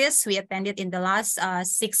conferences we attended in the last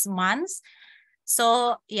 6 months.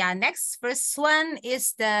 So first one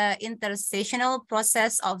is the intersessional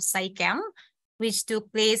process of SciChem, which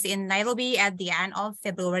took place in Nairobi at the end of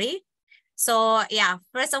February. So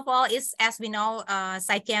first of all, as we know,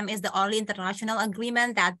 SciChem is the only international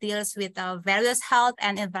agreement that deals with various health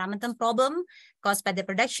and environmental problems caused by the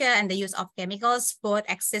production and the use of chemicals, both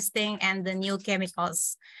existing and the new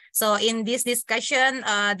chemicals. So in this discussion,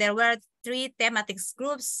 there were 3 thematic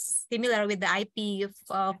groups similar with the IP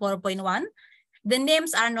 4.1. The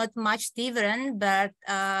names are not much different, but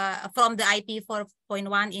from the IP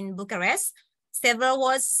 4.1 in Bucharest, several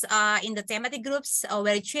words in the thematic groups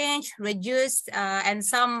were changed, reduced, and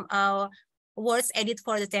some words added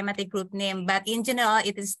for the thematic group name. But in general,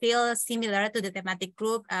 it is still similar to the thematic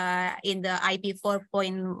group in the IP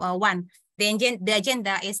 4.1. The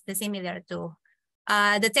agenda is similar too.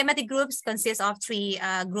 The thematic groups consist of 3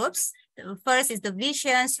 groups. The first is the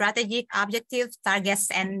vision, strategic, objective, targets,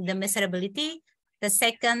 and the measurability. The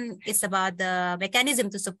second is about the mechanism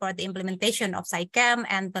to support the implementation of SciChem.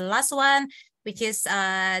 And the last one, which is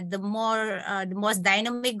the most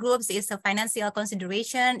dynamic groups, is a financial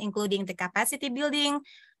consideration, including the capacity building.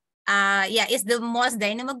 It's the most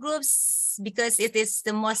dynamic groups because it is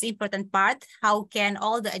the most important part. How can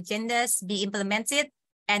all the agendas be implemented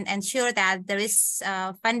and ensure that there is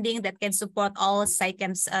funding that can support all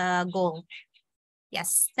SciChem's goal?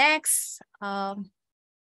 Yes, next.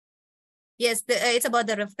 Yes, it's about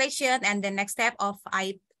the reflection and the next step of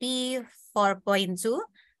IP 4.2.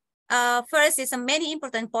 First is many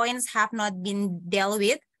important points have not been dealt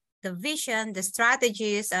with. The vision, the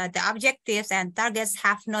strategies, the objectives and targets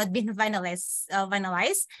have not been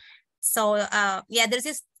finalized. So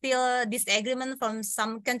there's still disagreement from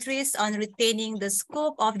some countries on retaining the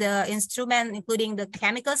scope of the instrument, including the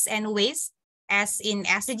chemicals and waste, as in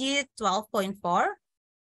SDG 12.4.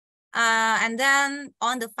 And then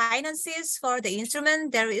on the finances for the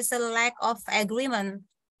instrument, there is a lack of agreement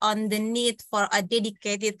on the need for a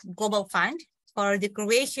dedicated global fund for the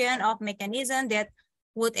creation of mechanism that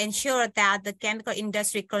would ensure that the chemical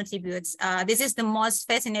industry contributes. This is the most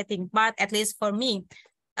fascinating part, at least for me.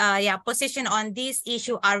 Position on this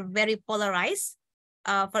issue are very polarized.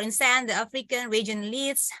 For instance, the African region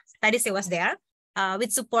leads, Tadise was there,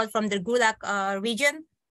 with support from the GULAG region,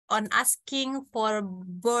 on asking for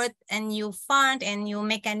both a new fund and new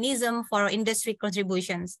mechanism for industry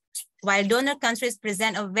contributions. While donor countries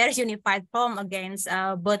present a very unified form against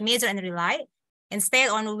both measure and rely, instead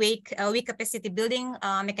on weak capacity building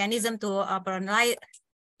mechanism to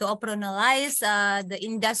operationalize the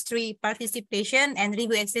industry participation and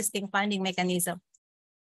review existing funding mechanism.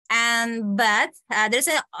 But there's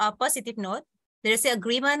a positive note. There is an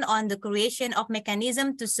agreement on the creation of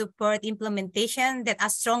mechanism to support implementation that are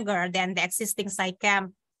stronger than the existing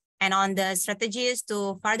SciChem, and on the strategies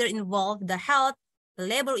to further involve the health, the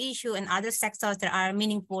labor issue, and other sectors that are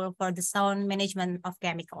meaningful for the sound management of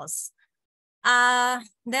chemicals.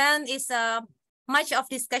 Then is much of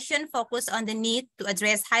discussion focused on the need to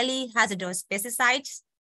address highly hazardous pesticides.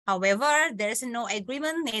 However, there is no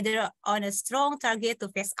agreement neither on a strong target to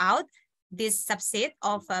phase out this subset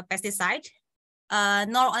of pesticides,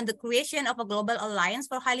 nor on the creation of a global alliance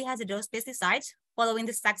for highly hazardous pesticides, following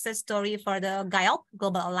the success story for the GAIOP,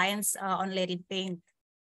 Global Alliance on Lead in Paint.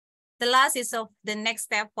 The last is of the next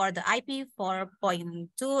step for the IP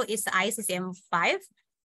 4.2 is the ICCM 5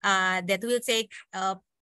 that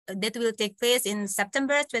will take place in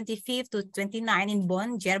September 25th to 29 in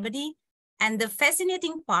Bonn, Germany. And the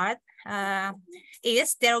fascinating part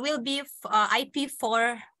is there will be IP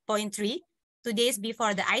 4.3 2 days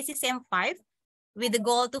before the ICCM 5, with the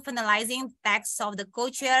goal to finalizing text of the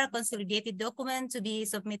co-chair consolidated document to be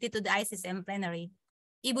submitted to the ICCM plenary.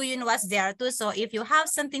 Ibu Yun was there too, so if you have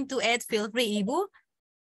something to add, feel free, Ibu.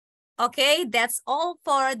 Okay, that's all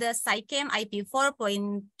for the SciChem IP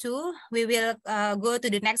 4.2. We will go to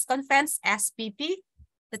the next conference, SPP.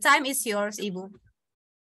 The time is yours, Ibu.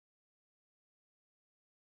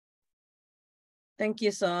 Thank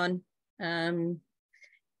you, Son.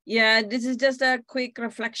 Yeah, this is just a quick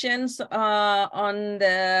reflections on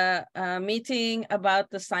the meeting about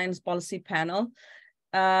the Science Policy Panel.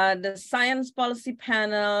 The Science Policy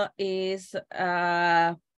Panel is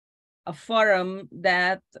a forum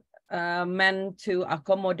that meant to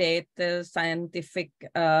accommodate the scientific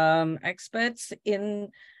experts in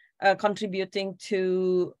contributing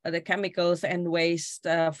to the Chemicals and Waste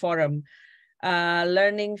Forum.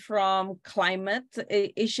 Learning from climate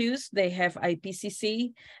issues, they have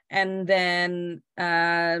IPCC, and then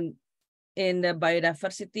in the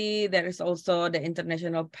biodiversity, there is also the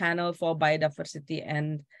International Panel for Biodiversity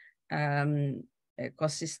and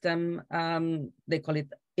Ecosystem. They call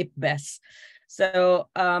it IPBES. So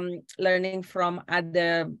learning from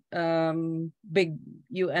other big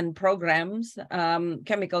UN programs,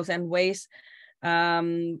 Chemicals and Waste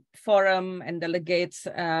Forum and delegates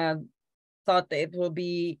thought that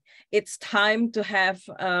it's time to have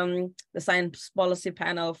the Science Policy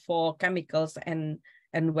Panel for Chemicals and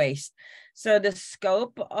Waste. So the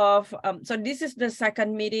scope of, so this is the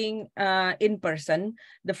second meeting in person.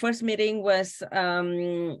 The first meeting was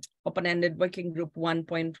Open-Ended Working Group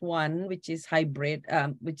 1.1, which is hybrid,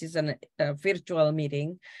 which is a virtual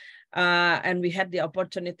meeting. And we had the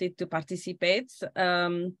opportunity to participate.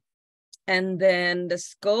 And then the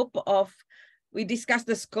scope of, we discussed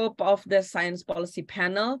the scope of the Science Policy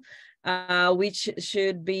Panel, which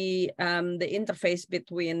should be the interface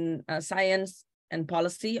between science and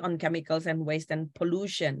policy on chemicals and waste and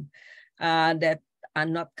pollution that are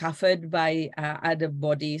not covered by other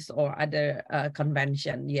bodies or other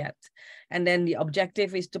convention yet. And then the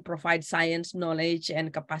objective is to provide science, knowledge,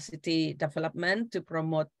 and capacity development to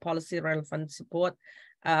promote policy relevant support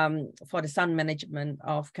for the sound management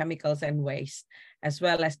of chemicals and waste, as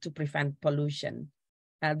well as to prevent pollution.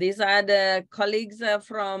 These are the colleagues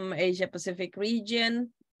from Asia Pacific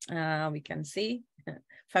region. We can see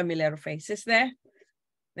familiar faces there.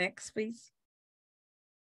 Next, please.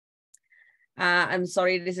 I'm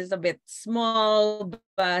sorry, this is a bit small,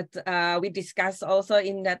 but we discussed also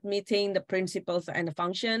in that meeting the principles and the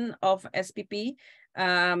function of SPP.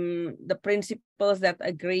 The principles that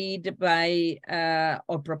agreed by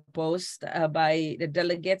or proposed by the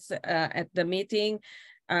delegates at the meeting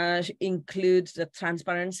includes the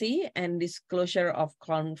transparency and disclosure of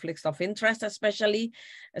conflicts of interest, especially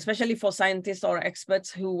for scientists or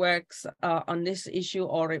experts who works on this issue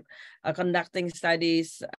or conducting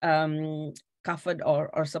studies covered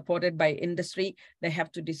or supported by industry. They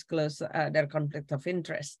have to disclose their conflict of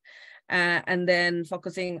interest. And then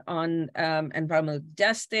focusing on environmental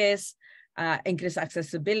justice, increased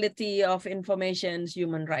accessibility of information,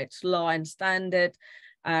 human rights law and standard,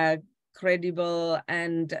 credible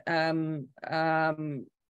and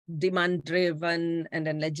demand-driven and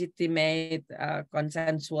then legitimate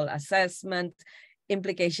consensual assessment,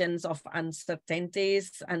 implications of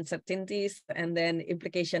uncertainties, and then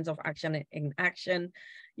implications of action in action,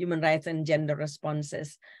 human rights and gender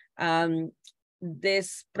responses.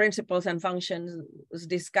 These principles and functions was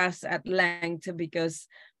discussed at length because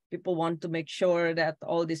people want to make sure that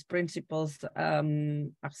all these principles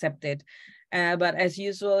accepted. But as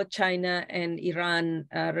usual, China and Iran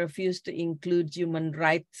refused to include human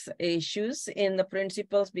rights issues in the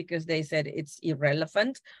principles because they said it's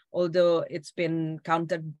irrelevant, although it's been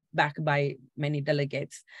countered back by many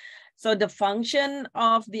delegates. So the function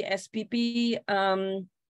of the SPP,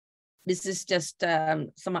 this is just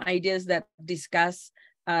some ideas that discuss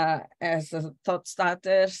as thought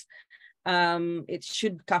starters. It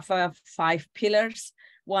should cover 5 pillars.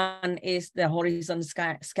 One is the horizon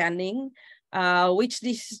scanning, which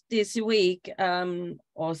this week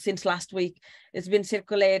or since last week, it's been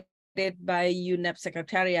circulated by UNEP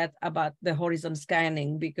Secretariat about the horizon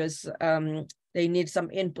scanning because they need some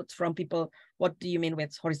input from people. What do you mean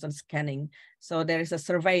with horizon scanning? So there is a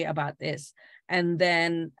survey about this. And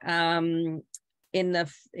then in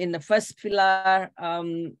the first pillar,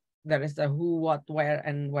 there is the who, what, where,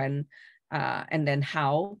 and when, and then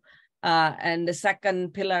how. And the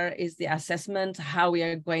second pillar is the assessment, how we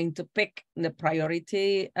are going to pick the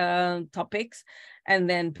priority topics. And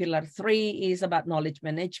then pillar 3 is about knowledge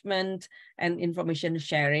management and information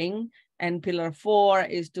sharing. And pillar 4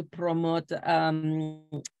 is to promote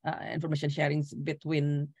information sharing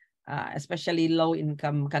between especially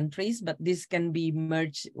low-income countries, but this can be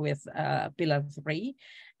merged with pillar 3.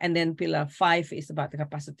 And then pillar 5 is about the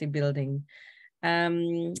capacity building.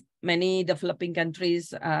 Many developing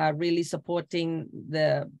countries are really supporting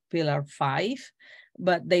the pillar 5,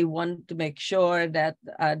 but they want to make sure that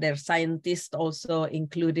their scientists also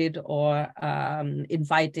included or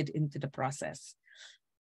invited into the process.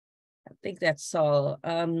 I think that's all.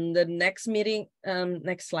 The next meeting,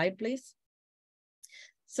 next slide, please.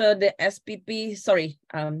 So the SPP, sorry,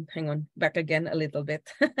 hang on, back again a little bit.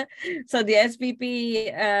 So the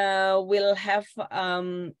SPP will have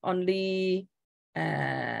only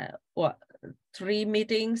 3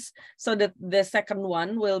 meetings. So the second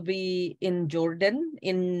one will be in Jordan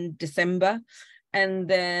in December. And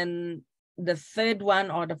then the third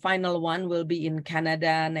one or the final one will be in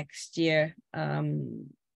Canada next year. Can't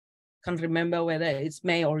remember whether it's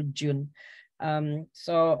May or June.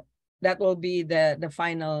 So that will be the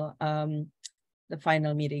final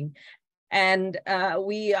meeting. And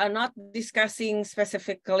we are not discussing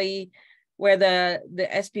specifically whether the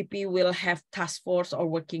SPP will have task force or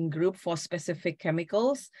working group for specific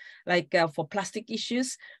chemicals, like for plastic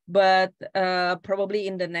issues, but probably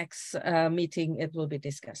in the next meeting it will be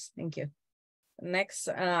discussed. Thank you. Next,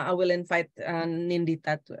 I will invite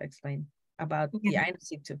Nindita to explain about the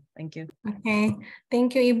INC too. Thank you. Okay,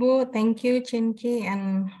 thank you, Ibu. Thank you, Chinky,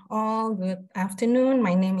 and all. Good afternoon.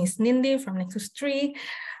 My name is Nindi from Nexus 3.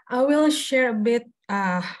 I will share a bit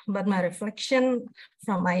about my reflection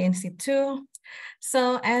from INC2.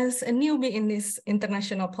 So as a newbie in this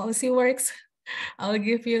international policy works, I'll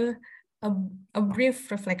give you a brief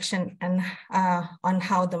reflection and on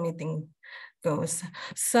how the meeting goes.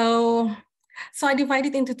 So I divide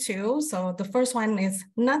it into 2. So the first one is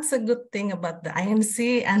not so good thing about the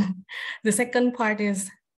INC, and the second part is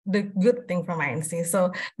the good thing from INC.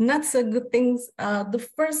 So not so good things, the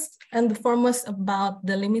first and the foremost about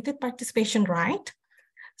the limited participation right.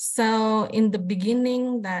 So in the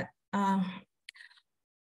beginning that,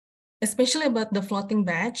 especially about the floating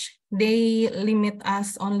badge, they limit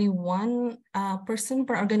us only 1 person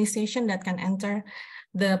per organization that can enter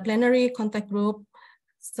the plenary contact group.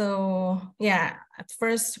 So yeah, at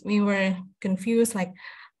first we were confused, like,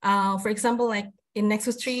 for example, like in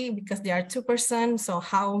Nexus 3, because there are 2 persons, so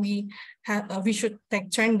how we should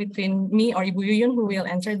take turn between me or Ibu Yuyun who will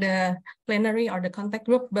enter the plenary or the contact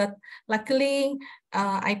group. But luckily,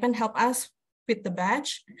 IPAN helped us with the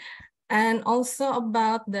badge. And also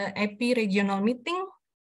about the EP regional meeting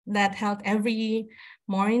that held every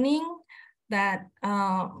morning, that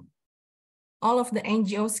all of the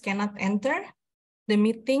NGOs cannot enter the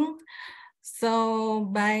meeting. So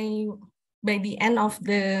by the end of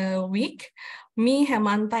the week, me,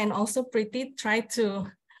 Hemanta, and also Priti tried to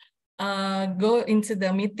go into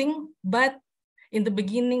the meeting, but in the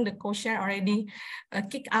beginning, the co-chair already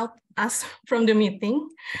kicked out us from the meeting,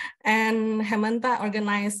 and Hemanta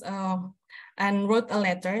organized and wrote a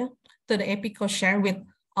letter to the AP co-chair with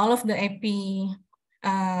all of the AP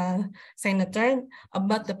senator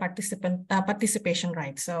about the participation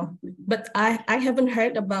right. So, but I haven't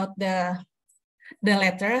heard about the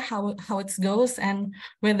letter, how it goes, and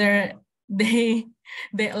whether they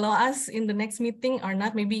allow us in the next meeting or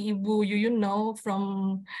not. Maybe Ibu Yuyun know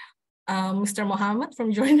from Mr. Muhammad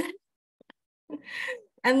from Jordan.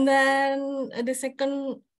 And then the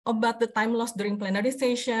second about the time lost during plenary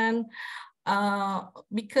session,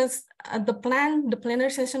 because the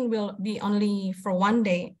plenary session will be only for 1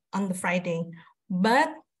 day on the Friday, but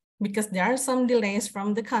because there are some delays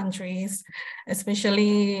from the countries,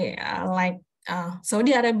 especially like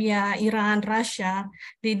Saudi Arabia, Iran, Russia,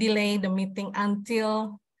 they delay the meeting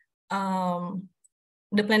until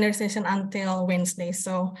the plenary session until Wednesday.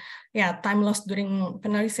 So yeah, time lost during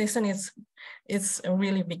plenary session is a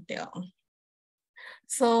really big deal.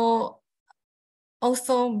 So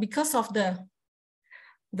also because of the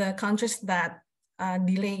countries that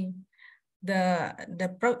delay the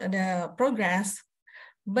progress,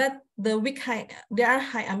 but there are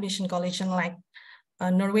high ambition coalition like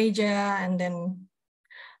Norwegia and then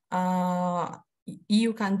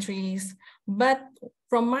EU countries. But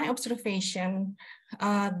from my observation,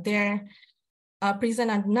 their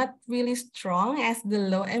present are not really strong as the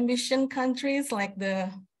low ambition countries like the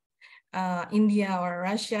India or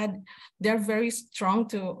Russia. They're very strong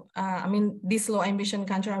to, I mean, these low ambition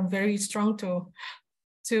countries are very strong to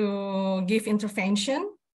give intervention.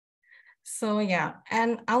 So yeah,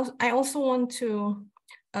 and I also want to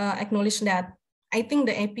acknowledge that I think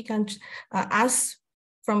the AP countries, us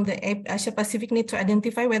from the Asia Pacific need to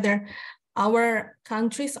identify whether our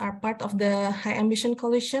countries are part of the high ambition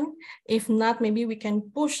coalition. If not, maybe we can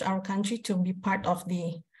push our country to be part of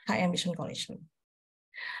the high ambition coalition.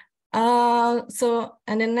 So,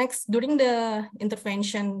 and then next, during the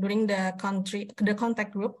intervention, during the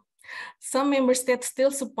contact group, some member states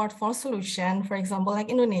still support for solution. For example, like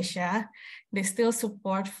Indonesia, they still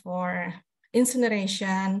support for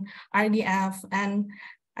incineration, RDF, and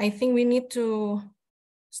I think we need to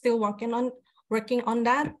still working on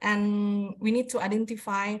that, and we need to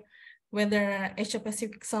identify whether Asia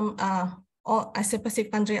Pacific, all Asia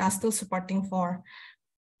Pacific countries are still supporting for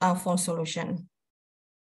solution.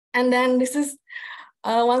 And then this is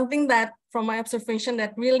one thing that from my observation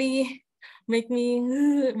that really make me,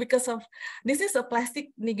 because of this is a plastic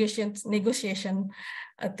negotiation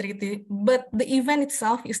treaty, but the event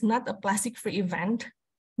itself is not a plastic-free event,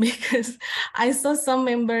 because I saw some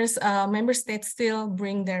member states still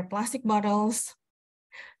bring their plastic bottles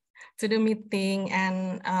to the meeting,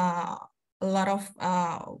 and a lot of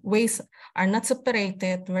waste are not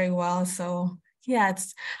separated very well. So yeah,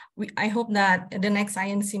 I hope that the next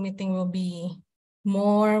INC meeting will be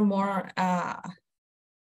more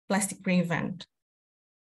plastic-free event.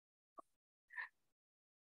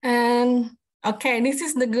 And okay, this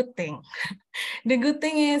is the good thing. The good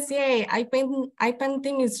thing is, yay,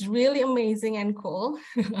 iPainting is really amazing and cool.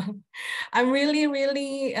 I'm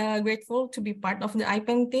really grateful to be part of the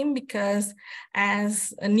iPaint team, because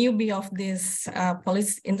as a newbie of this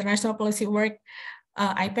international policy work,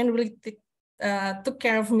 iPaint really took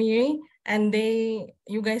care of me, and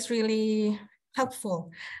you guys really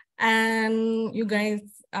helpful, and you guys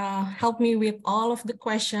helped me with all of the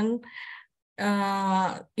question,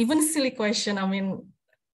 even silly question. I mean,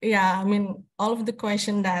 yeah, I mean, all of the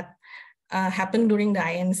question that happened during the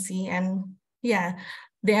INC, and yeah,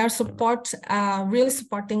 they are really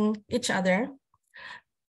supporting each other.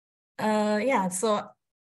 Yeah, so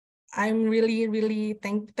I'm really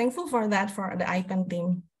thankful for that, for the iPaint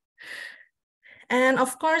team. And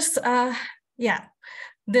of course, yeah,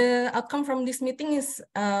 the outcome from this meeting is,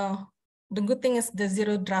 the good thing is the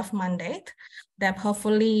zero draft mandate that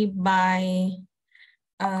hopefully by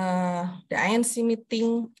the INC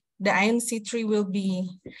meeting, the INC 3 will be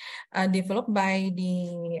developed by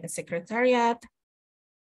the Secretariat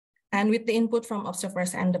and with the input from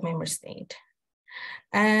observers and the member state.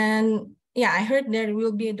 And yeah, I heard there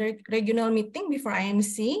will be a regional meeting before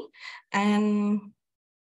INC, and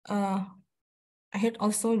I heard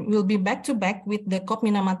also will be back-to-back with the COP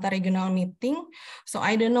Minamata regional meeting. So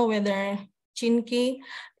I don't know whether Chinky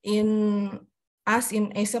in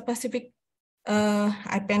Asia Pacific,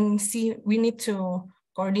 I can see we need to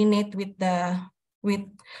coordinate with the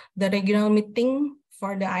regional meeting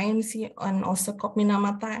for the INC and also COP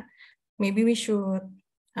Minamata. Maybe we should,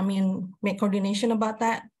 I mean, make coordination about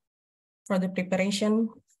that for the preparation.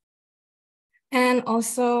 And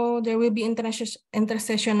also there will be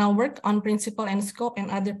intersessional work on principle and scope and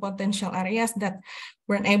other potential areas that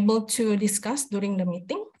we're able to discuss during the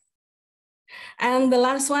meeting. And the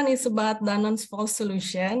last one is about Danone's false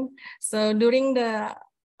solution. So during I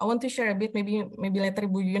want to share a bit, maybe later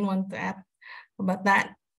Bu Yun want to add about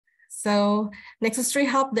that. So Nexus 3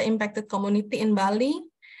 helped the impacted community in Bali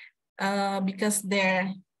because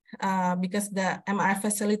the MR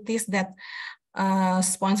facilities that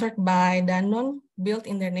sponsored by Danone built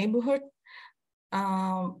in their neighborhood,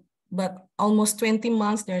 but almost 20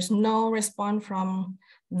 months there's no response from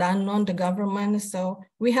Danone, the government. So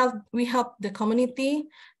we help the community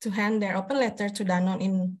to hand their open letter to Danone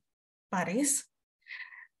in Paris.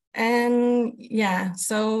 And yeah,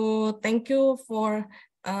 so thank you for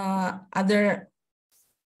other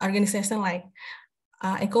organizations like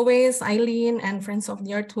EcoWaste, Eileen, and Friends of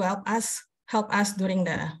the Earth to help us during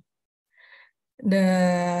the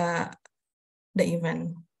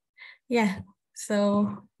event. Yeah,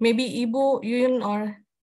 so maybe Ibu, Yun, or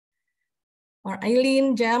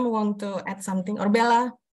Eileen, Jam want to add something, or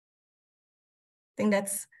Bella? I think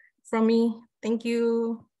that's from me. Thank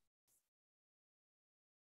you.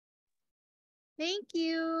 Thank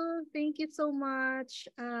you. Thank you so much.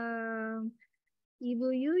 Ibu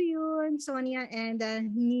Yuyun, Sonia, and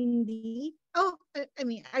Mindy. Oh, I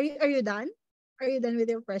mean, are you done? Are you done with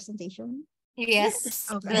your presentation? Yes.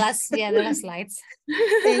 Okay. The last slides.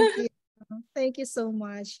 Thank you. Thank you so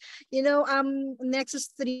much. You know,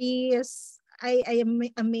 Nexus 3 is I am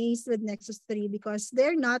amazed with Nexus 3 because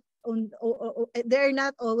they're not they're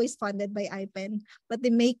not always funded by IPEN, but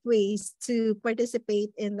they make ways to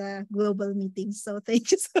participate in the global meetings. So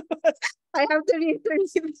thank you so much. I have to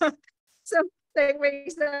reiterate that. So, like for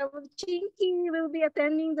example, Chinky will be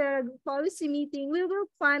attending the policy meeting. We will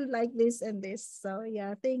fund like this and this. So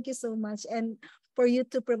yeah, thank you so much. And for you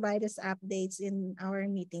to provide us updates in our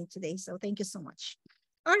meeting today. So thank you so much.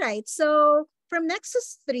 All right. So from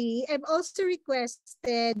Nexus 3, I've also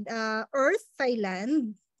requested Earth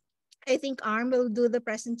Thailand. I think ARM will do the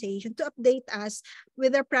presentation to update us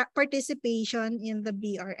with their participation in the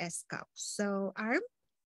BRS Cup. So ARM?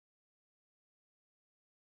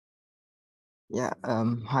 Yeah,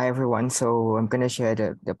 hi everyone. So I'm gonna share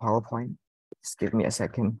the PowerPoint. Just give me a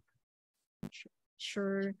second.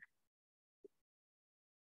 Sure.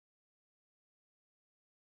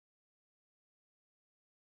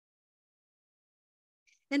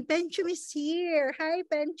 And Pencho is here. Hi,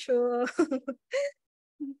 Pencho.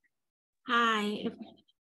 Hi.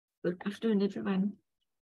 Good afternoon, everyone.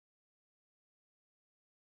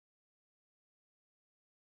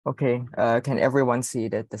 Okay, can everyone see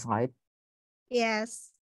the slide?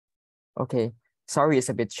 Yes. Okay, sorry, it's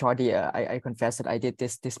a bit shoddy. I confess that I did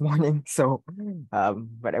this morning. So,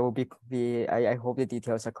 but I will I hope the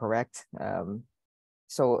details are correct.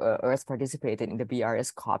 So Earth participated in the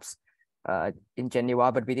BRS COPs in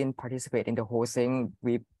Geneva, but we didn't participate in the whole thing.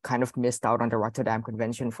 We kind of missed out on the Rotterdam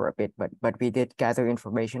Convention for a bit, but we did gather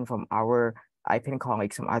information from our IPEN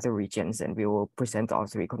colleagues from other regions, and we will present all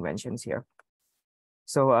 3 conventions here.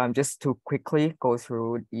 So just to quickly go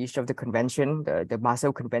through each of the convention, the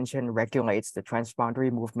Basel Convention regulates the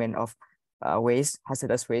transboundary movement of waste,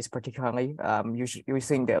 hazardous waste particularly,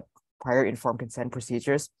 using the prior informed consent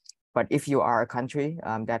procedures. But if you are a country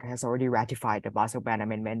that has already ratified the Basel Ban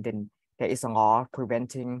Amendment, then there is a law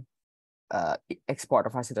preventing export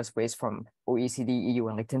of hazardous waste from OECD, EU,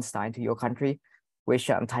 and Liechtenstein to your country, which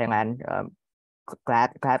Thailand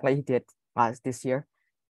gladly did this year.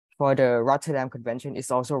 For the Rotterdam Convention,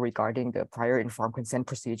 it's also regarding the prior informed consent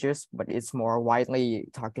procedures, but it's more widely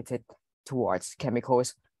targeted towards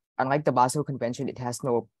chemicals. Unlike the Basel Convention, it has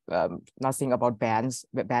nothing about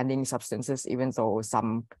banning substances, even though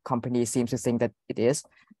some companies seem to think that it is.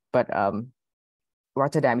 But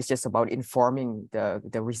Rotterdam is just about informing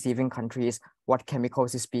the receiving countries what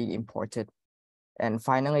chemicals is being imported. And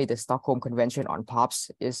finally, the Stockholm Convention on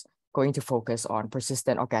POPs is going to focus on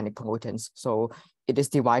persistent organic pollutants. So it is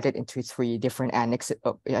divided into 3 different annexes,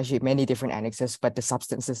 actually many different annexes, but the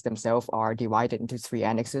substances themselves are divided into 3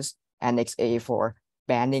 annexes. Annex A for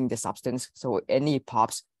banning the substance. So any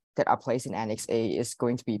POPs that are placed in Annex A is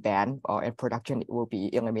going to be banned, or in production it will be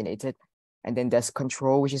eliminated. And then there's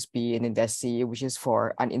control, which is B, and then there's C, which is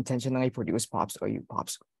for unintentionally produced POPs or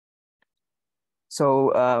UPOPs.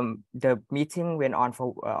 So the meeting went on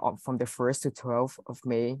from the 1st to 12th of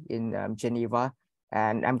May in Geneva,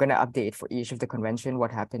 and I'm gonna update for each of the convention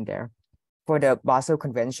what happened there. For the Basel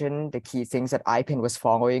Convention, the key things that IPEN was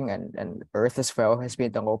following and Earth as well has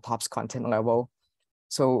been the low POPs content level.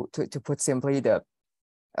 So to put simply,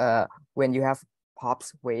 when you have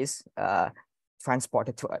POPs waste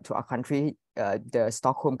transported to a country, the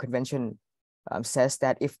Stockholm Convention says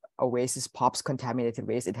that if a waste is POPs contaminated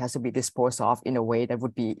waste, it has to be disposed of in a way that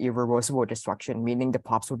would be irreversible destruction, meaning the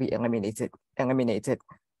POPs will be eliminated.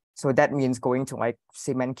 So that means going to like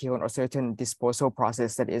cement kiln or certain disposal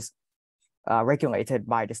process that is regulated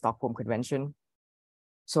by the Stockholm Convention.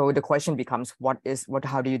 So the question becomes,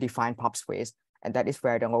 how do you define POPs waste? And that is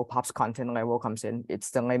where the low POPs content level comes in.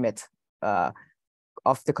 It's the limit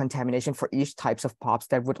of the contamination for each types of POPs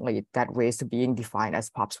that would lead that waste to being defined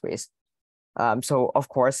as POPs waste. So of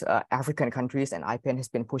course, African countries and IPEN has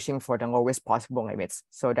been pushing for the lowest possible limits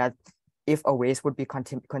so that if a waste would be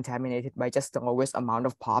contaminated by just the lowest amount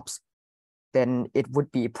of POPs, then it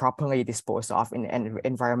would be properly disposed of in an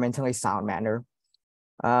environmentally sound manner.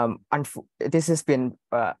 This has been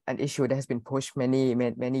an issue that has been pushed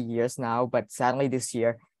many years now, but sadly this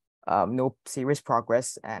year, no serious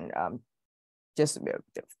progress. And just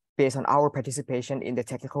based on our participation in the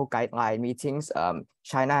technical guideline meetings,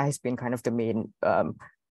 China has been kind of the main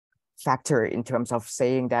factor in terms of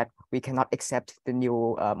saying that we cannot accept the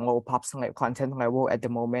new low POPs content level at the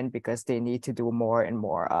moment because they need to do more and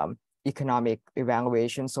more economic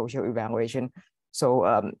evaluation, social evaluation.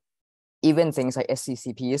 So even things like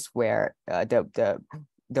SCCPs where it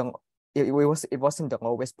wasn't the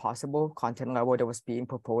lowest possible content level that was being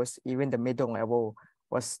proposed. Even the middle level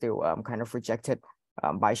was still kind of rejected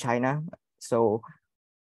by China. So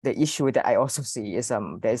the issue that I also see is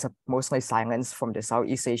there is a mostly silence from the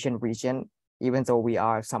Southeast Asian region, even though we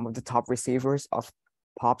are some of the top receivers of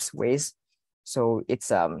POPs waste. So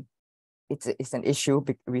it's an issue.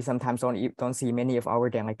 We sometimes don't see many of our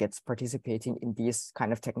delegates participating in these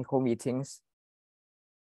kind of technical meetings.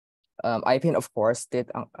 IPEN, of course, did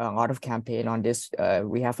a lot of campaign on this.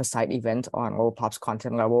 We have a side event on low POPs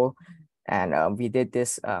content level, and we did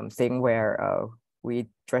this thing where we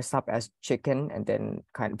dressed up as chicken, and then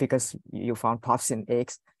because you found POPs in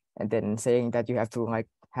eggs, and then saying that you have to like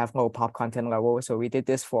have low POP content level. So we did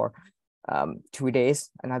this for 2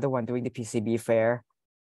 days. Another one during the PCB fair.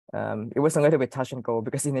 It was a little bit touch and go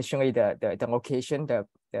because initially the location,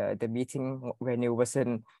 the meeting venue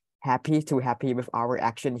wasn't too happy with our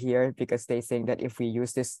action here because they think that if we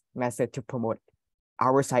use this method to promote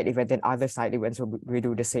our side event, then other side events will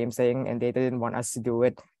do the same thing, and they didn't want us to do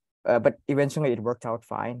it. But eventually it worked out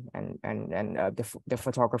fine, and the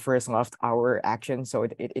photographers loved our action, so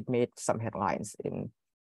it made some headlines in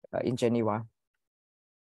Geneva.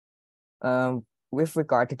 With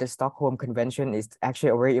regard to the Stockholm Convention, it's actually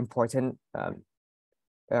a very important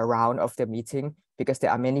round of the meeting because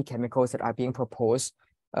there are many chemicals that are being proposed,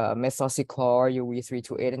 methoxychlor,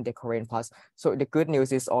 UV328, and Decoraine Plus. So the good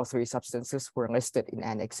news is all three substances were listed in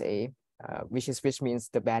Annex A, which means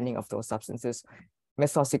the banning of those substances.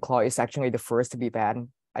 Methoxychlor is actually the first to be banned.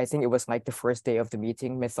 I think it was like the first day of the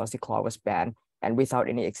meeting, methoxychlor was banned and without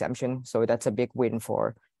any exemption. So that's a big win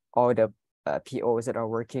for all the POs that are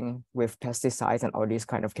working with pesticides and all these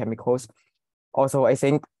kind of chemicals. Also, I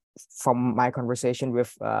think from my conversation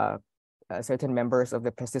with certain members of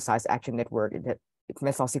the Pesticides Action Network, that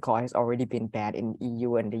methoxychlor has already been banned in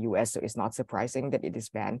EU and the US, so it's not surprising that it is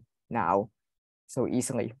banned now so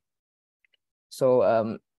easily.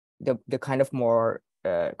 So the kind of more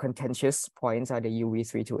contentious points are the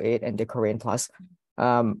UV328 and the Decoraine Plus.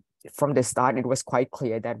 From the start, it was quite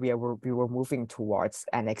clear that we were moving towards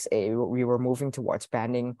Annex A. We were moving towards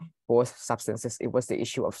banning both substances. It was the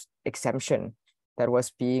issue of exemption that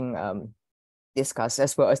was being discussed,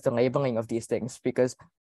 as well as the labeling of these things. Because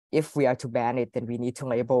if we are to ban it, then we need to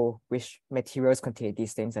label which materials contain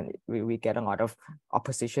these things, and we get a lot of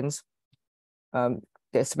oppositions.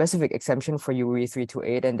 The specific exemption for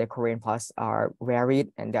UV328 and the Decoraine Plus are varied,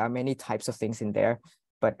 and there are many types of things in there.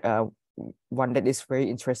 But one that is very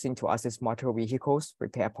interesting to us is motor vehicles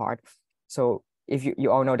repair part. So if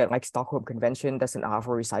you all know that like Stockholm Convention doesn't allow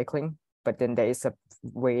for recycling, but then there is a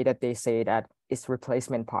way that they say that it's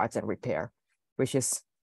replacement parts and repair, which is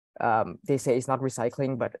they say it's not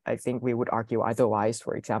recycling, but I think we would argue otherwise,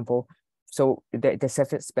 for example. So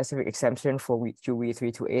the specific exemption for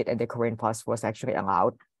UV328 and the Decoraine Plus was actually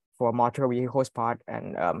allowed for motor vehicles part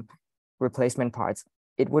and replacement parts.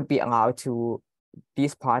 It would be allowed to,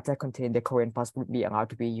 these parts that contain the Decoraine Plus would be allowed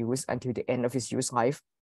to be used until the end of its use life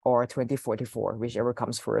or 2044, whichever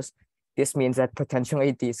comes first. This means that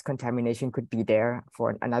potentially this contamination could be there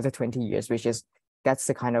for another 20 years, that's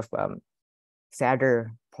the kind of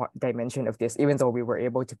sadder dimension of this, even though we were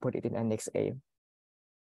able to put it in Annex A.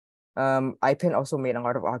 IPEN also made a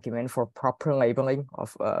lot of argument for proper labeling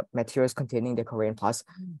of materials containing the Decoraine Plus.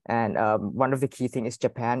 And one of the key things is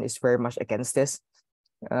Japan is very much against this.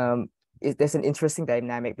 There's an interesting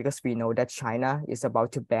dynamic because we know that China is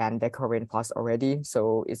about to ban the Decoraine Plus already.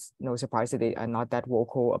 So it's no surprise that they are not that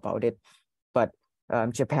vocal about it. But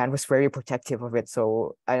Japan was very protective of it.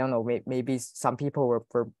 So I don't know, maybe some people were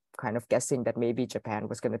kind of guessing that maybe Japan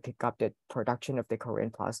was going to pick up the production of the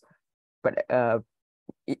Decoraine Plus. But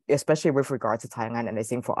especially with regard to Thailand, and I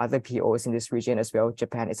think for other POs in this region as well,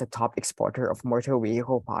 Japan is a top exporter of motor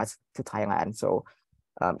vehicle parts to Thailand. So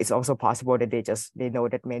it's also possible that they know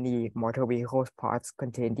that many motor vehicle parts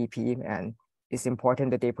contain DP, and it's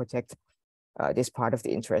important that they protect this part of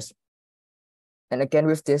the interest. And again,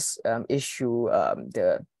 with this issue,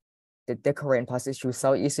 the Korean Plus issue,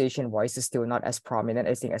 Southeast Asian voice is still not as prominent,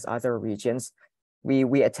 I think, as other regions.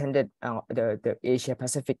 We attended the Asia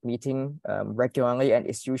Pacific meeting regularly, and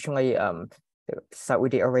it's usually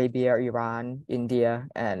Saudi Arabia, Iran, India,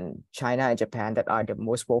 and China and Japan that are the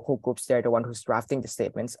most vocal groups. They're the one who's drafting the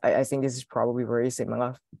statements. I think this is probably very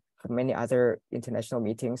similar for many other international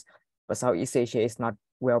meetings, but Southeast Asia is not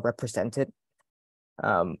well represented.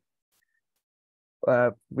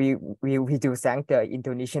 We do thank the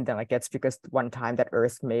Indonesian delegates, because one time that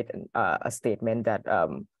Earth made a statement that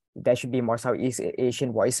there should be more Southeast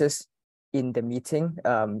Asian voices in the meeting.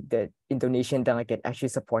 The Indonesian delegate actually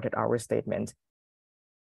supported our statement.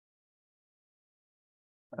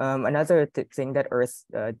 Another thing that Earth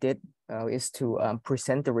did is to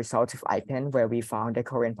present the results of IPEN, where we found the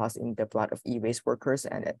Korean Plus in the blood of e-waste workers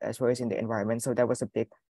and as well as in the environment. So that was a big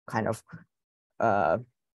kind of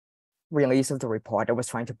release of the report that was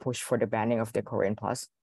trying to push for the banning of the Korean Plus.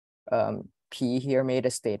 P here made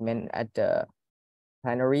a statement at the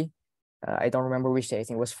plenary. I don't remember which day. I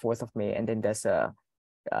think it was 4th of May, and then there's a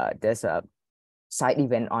side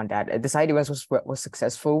event on that. The side event was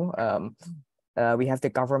successful. We have the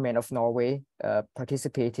government of Norway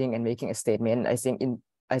participating and making a statement. I think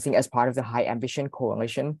as part of the High Ambition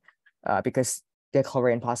Coalition, because the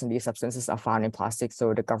Korean Plus and these substances are found in plastic.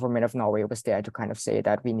 So the government of Norway was there to kind of say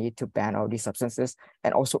that we need to ban all these substances,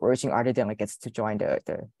 and also urging other delegates to join the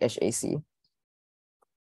HAC.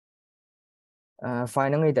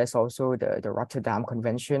 Finally, there's also the Rotterdam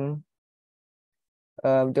Convention.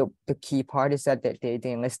 The key part is that they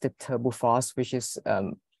enlisted turbophos, which is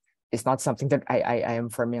it's not something that I am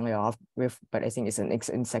familiar with, but I think it's an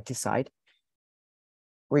insecticide.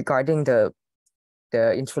 Regarding the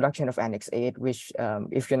introduction of Annex 8, which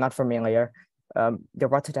if you're not familiar, the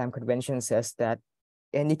Rotterdam Convention says that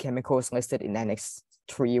any chemicals listed in Annex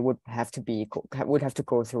 3 would have to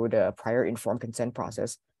go through the prior informed consent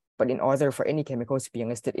process. But in order for any chemicals to be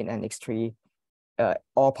listed in Annex 3,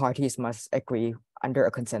 all parties must agree under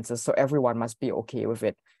a consensus. So everyone must be okay with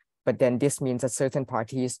it. But then this means that certain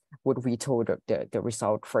parties would veto the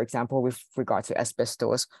result. For example, with regard to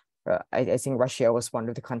asbestos, I think Russia was one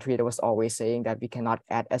of the countries that was always saying that we cannot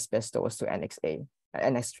add asbestos to Annex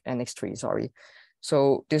 3, sorry.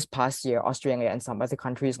 So this past year, Australia and some other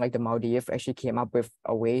countries like the Maldives actually came up with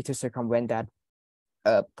a way to circumvent that,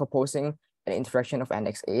 proposing an introduction of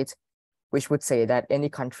Annex 8, which would say that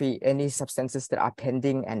any substances that are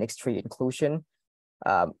pending Annex 3 inclusion,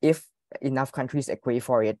 if enough countries agree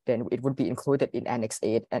for it, then it would be included in Annex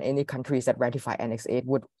 8, and any countries that ratify Annex 8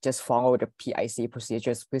 would just follow the PIC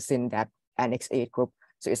procedures within that Annex 8 group.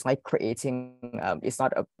 So it's like creating, it's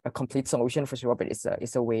not a complete solution for sure, but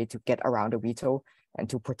it's a way to get around the veto and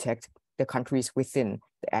to protect the countries within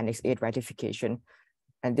the Annex 8 ratification.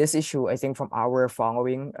 And this issue, I think from our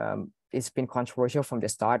following, it's been controversial from the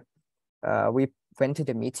start. We went to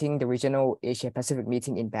the meeting, the regional Asia Pacific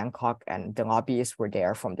meeting in Bangkok, and the lobbyists were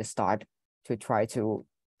there from the start to try to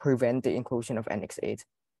prevent the inclusion of Annex 8.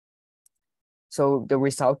 So the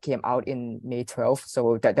result came out in May 12th.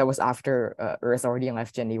 So that was after Earth already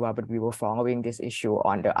left Geneva, but we were following this issue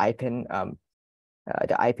on the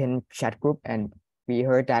IPEN chat group. And we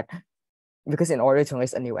heard that because in order to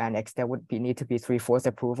list a new annex, there would need to be 3/4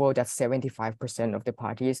 approval. That's 75% of the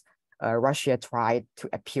parties. Russia tried to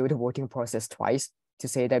appeal the voting process twice to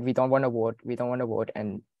say that we don't want to vote,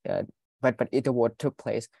 and but the vote took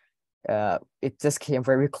place. It just came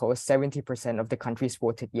very close. 70% of the countries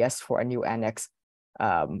voted yes for a new annex,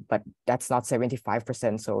 but that's not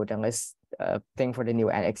 75%. So the list thing for the new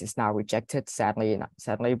annex is now rejected, sadly.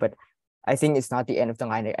 But I think it's not the end of the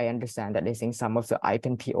line. I understand that I think some of the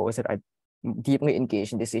IPEN POs that are deeply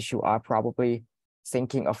engaged in this issue are probably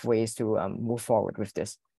thinking of ways to move forward with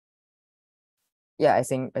this. Yeah, I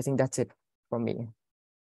think that's it from me.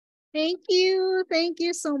 Thank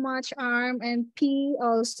you so much, Arm, and P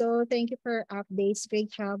also. Thank you for updates.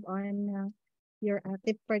 Great job on your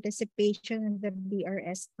active participation in the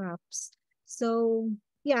BRS COPs. So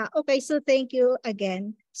yeah, okay, so thank you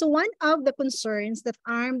again. So one of the concerns that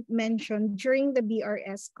Arm mentioned during the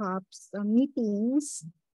BRS COPs meetings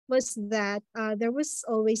was that there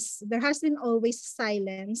has been always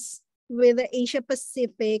silence with the Asia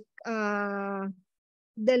Pacific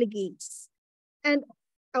delegates, and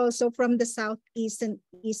also from the Southeast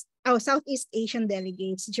Asian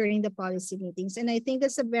delegates during the policy meetings. And I think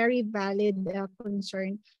that's a very valid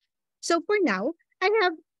concern. So for now, I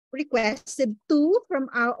have requested two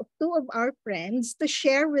of our friends to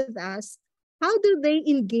share with us how do they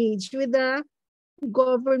engage with the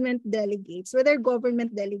government delegates, whether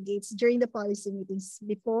government delegates during the policy meetings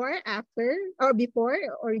before, after, or before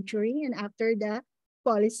or during and after the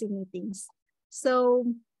policy meetings. So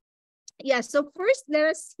yeah, so first let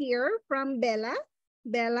us hear from Bella.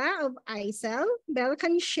 Bella of ISEL. Bella,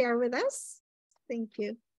 can you share with us? Thank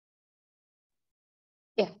you.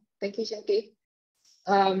 Yeah, thank you, Jackie.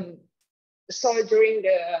 So during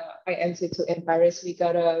the INC2 in Paris, we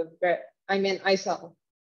got ISEL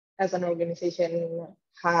as an organization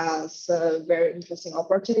has a very interesting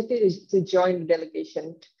opportunity to join the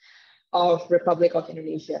delegation of Republic of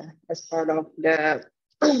Indonesia as part of the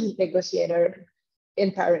negotiator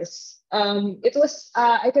in Paris. It was,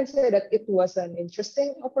 I can say that it was an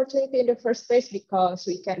interesting opportunity in the first place because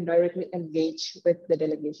we can directly engage with the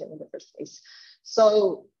delegation in the first place.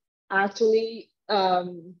 So actually,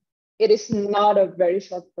 it is not a very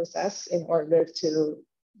short process in order to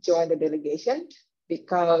join the delegation,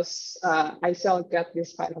 because ISEL got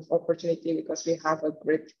this kind of opportunity because we have a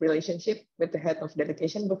great relationship with the head of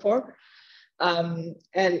delegation before. And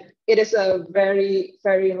it is a very,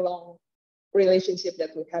 very long relationship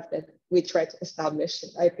that we try to establish,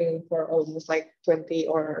 I think, for almost like 20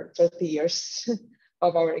 or 30 years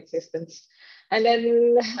of our existence. And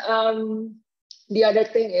then the other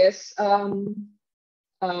thing is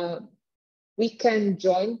we can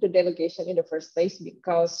join the delegation in the first place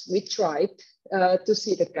because we tried to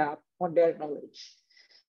see the gap on their knowledge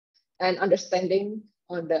and understanding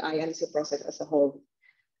on the INC process as a whole.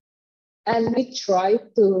 And we try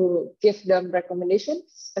to give them recommendations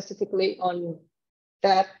specifically on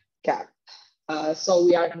that gap. So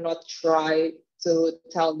we are not trying to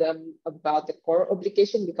tell them about the core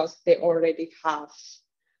obligation because they already have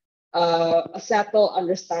a settled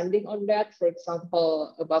understanding on that. For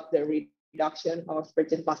example, about the reduction of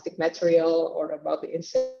virgin plastic material, or about the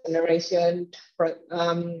incineration,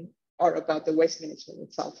 or about the waste management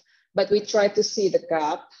itself. But we try to see the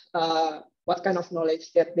gap, what kind of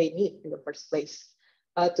knowledge that they need in the first place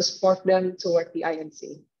to support them toward the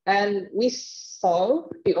INC. And we saw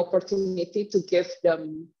the opportunity to give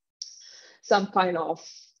them some kind of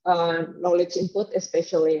knowledge input,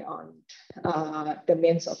 especially on the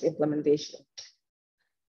means of implementation.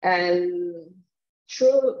 And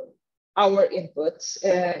through our inputs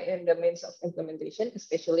in the means of implementation,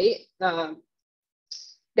 especially,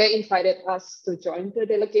 they invited us to join the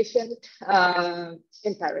delegation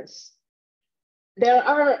in Paris. There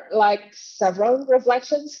are like several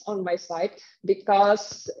reflections on my side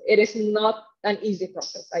because it is not an easy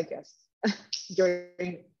process, I guess,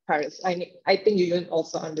 during Paris. I think you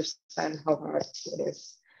also understand how hard it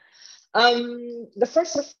is. The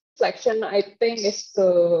first reflection, I think, is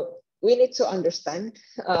we need to understand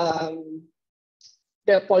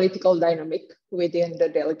the political dynamic within the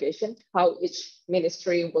delegation, how each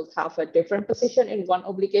ministry will have a different position in one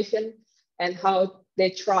obligation, and how they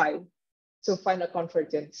try to find a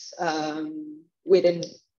convergence within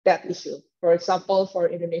that issue. For example, for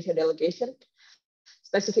Indonesia delegation,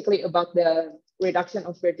 specifically about the reduction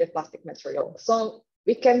of virgin plastic material. So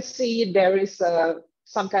we can see there is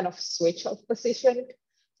some kind of switch of position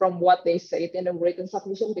from what they said in the written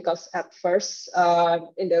submission, because at first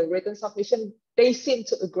in the written submission, they seem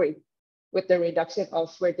to agree with the reduction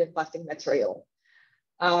of virgin plastic material.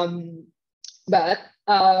 But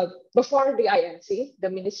before the INC, the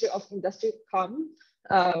Ministry of Industry come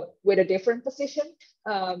with a different position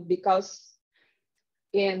because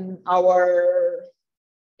in our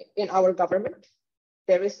government,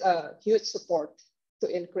 there is a huge support to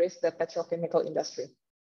increase the petrochemical industry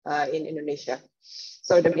in Indonesia.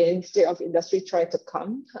 So the Ministry of Industry tried to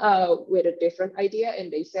come with a different idea,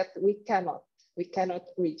 and they said we cannot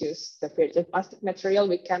reduce the virgin plastic material.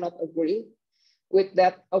 We cannot agree with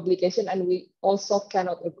that obligation, and we also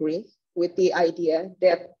cannot agree with the idea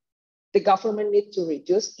that the government needs to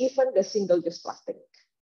reduce even the single-use plastic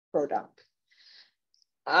product.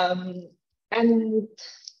 And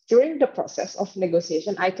during the process of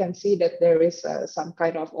negotiation, I can see that there is some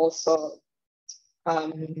kind of also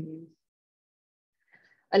a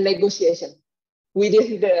negotiation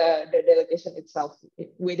within the delegation itself,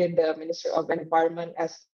 within the Ministry of Environment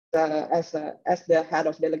as the head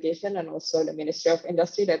of delegation, and also the Ministry of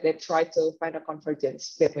Industry, that they try to find a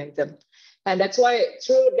convergence between them. And that's why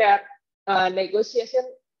through that negotiation,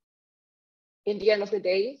 in the end of the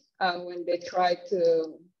day, when they try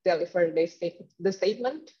to deliver the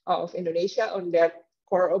statement of Indonesia on their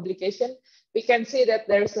core obligation, we can see that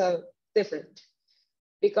there's a difference.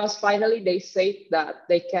 Because finally they say that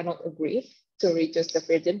they cannot agree to reduce the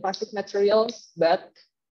virgin plastic materials, but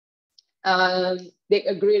they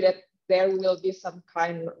agree that there will be some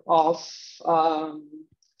kind of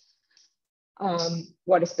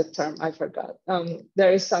what is the term? I forgot.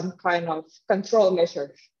 There is some kind of control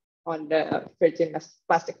measure on the virgin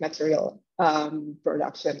plastic material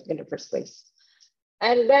production in the first place.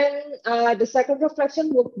 And then the second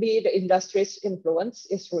reflection would be the industry's influence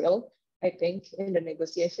is real, I think, in the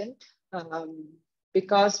negotiation.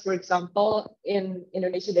 Because, for example, in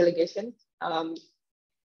Indonesia delegation,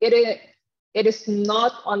 it is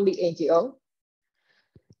not only NGO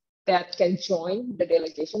that can join the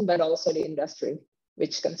delegation, but also the industry,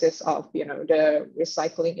 which consists of, the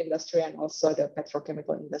recycling industry and also the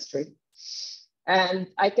petrochemical industry. And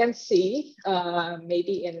I can see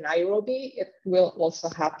maybe in Nairobi, it will also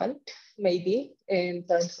happen, maybe in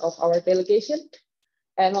terms of our delegation.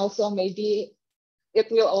 And also maybe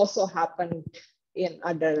it will also happen in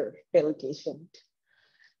other delegations.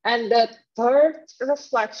 And the third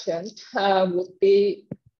reflection would be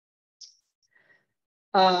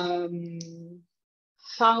how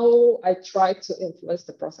I try to influence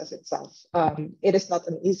the process itself. It is not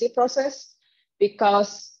an easy process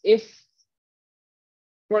because if,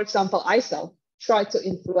 for example, ISEL try to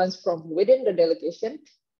influence from within the delegation,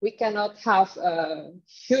 we cannot have a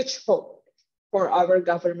huge hope for our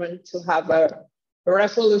government to have a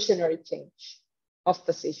revolutionary change of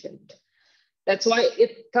position. That's why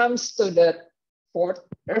it comes to the fourth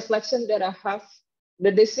reflection that I have.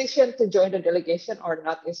 The decision to join the delegation or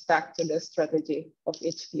not is back to the strategy of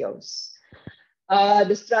each POs.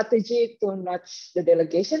 The strategy to nudge the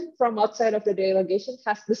delegation from outside of the delegation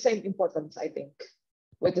has the same importance, I think,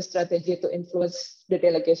 with the strategy to influence the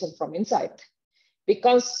delegation from inside.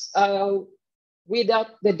 Because without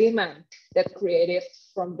the demand that created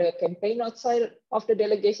from the campaign outside of the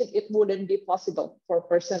delegation, it wouldn't be possible for a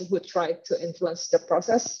person who tried to influence the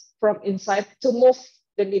process from inside to move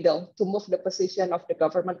the needle, to move the position of the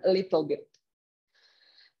government a little bit.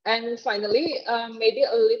 And finally, maybe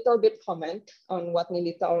a little bit comment on what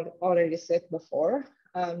Nilita already said before.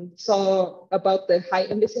 So about the high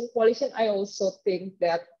ambition coalition, I also think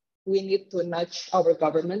that we need to nudge our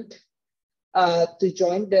government to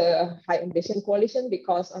join the high ambition coalition,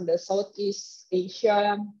 because on the Southeast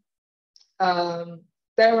Asia,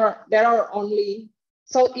 there are only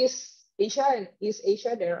Southeast Asia and East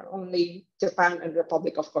Asia, there are only Japan and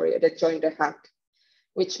Republic of Korea that joined the HAC,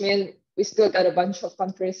 which means we still got a bunch of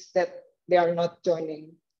countries that they are not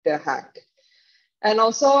joining the HAC. And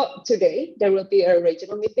also today, there will be a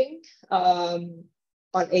regional meeting on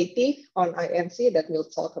 80 on INC that will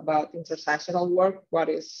talk about international work, what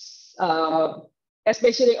is,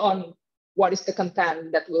 especially on what is the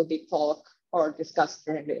content that will be talked or discussed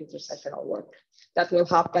during the intersessional work. That will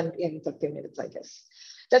happen in 30 minutes, I guess.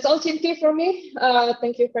 That's all, Chinky, for me.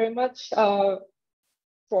 Thank you very much for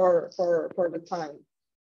the time.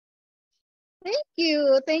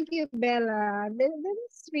 Thank you, Bella. That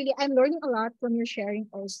is really, I'm learning a lot from your sharing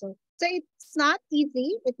also. So it's not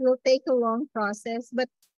easy. It will take a long process, but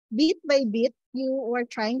bit by bit, you are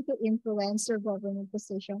trying to influence your government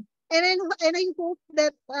position. And I hope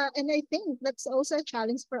that, and I think that's also a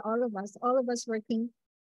challenge for all of us working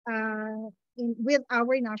with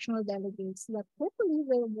our national delegates, that hopefully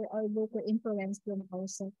we'll be able to influence them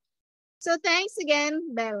also. So thanks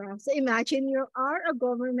again, Bella. So imagine you are a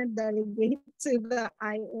government delegate to the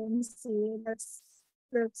INC. That's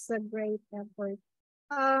a great effort.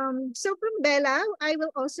 So from Bella, I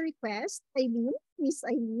will also request Miss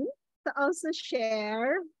Eileen, to also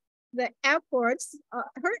share the efforts,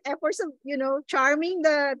 her efforts of, charming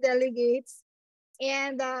the delegates.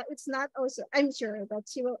 And it's not also, I'm sure that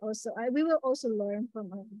she will also, we will also learn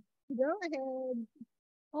from her. Go ahead.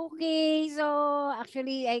 Okay, so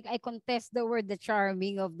actually I contest the word the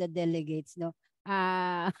charming of the delegates, no.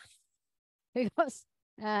 Because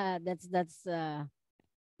that's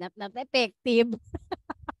not effective.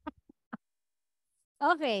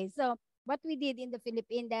 Okay, so what we did in the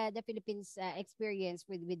Philippines experience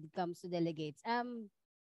with comes to delegates.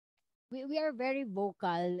 We are very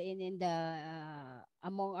vocal in the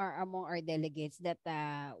among our delegates that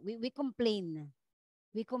we complain.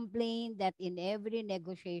 We complain that in every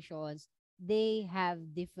negotiations, they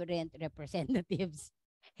have different representatives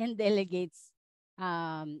and delegates.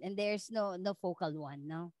 And there's no focal one,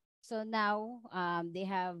 no? So now they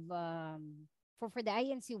have for the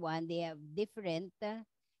INC one, they have different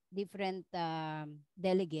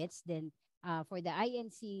delegates. Then for the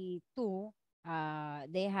INC two,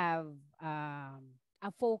 they have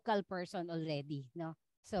a focal person already, no?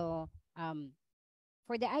 So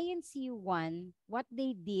for the INC one, what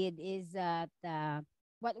they did is that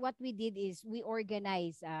what we did is we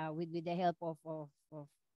organize with the help of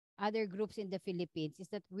other groups in the Philippines, is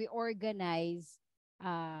that we organize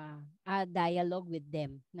a dialogue with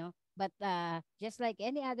them, no? But just like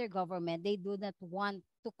any other government, they do not want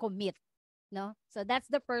to commit, no? So that's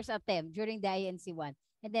the first attempt during the INC 1.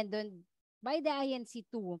 And then by the INC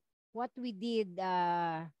 2, what we did,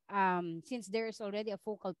 since there's already a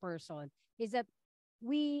focal person, is that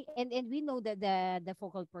and we know that the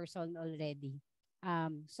focal person already.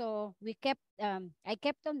 So I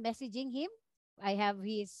kept on messaging him. I have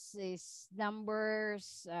his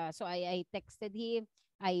numbers. So I texted him.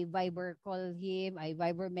 I Viber called him. I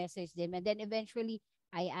Viber messaged him, and then eventually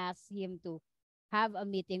I asked him to have a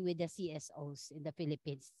meeting with the CSOs in the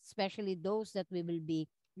Philippines, especially those that we will be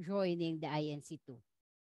joining the INC2.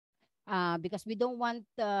 Because we don't want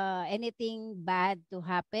anything bad to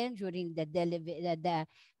happen during the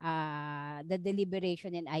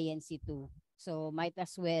deliberation in INC2. So might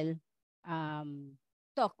as well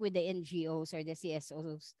talk with the NGOs or the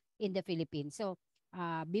CSOs in the Philippines. So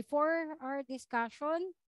before our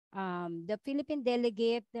discussion, the Philippine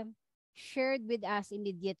delegate shared with us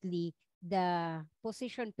immediately the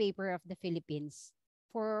position paper of the Philippines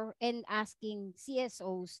and asking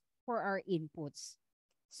CSOs for our inputs.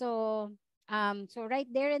 So so right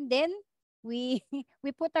there and then we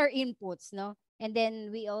we put our inputs, no? And then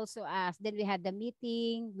we also asked, then we had the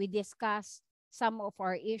meeting, we discussed some of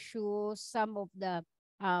our issues,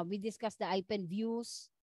 we discussed the IPEN views,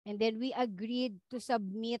 and then we agreed to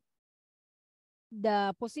submit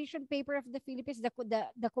the position paper of the Philippines,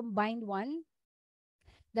 the combined one,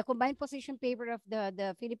 the combined position paper of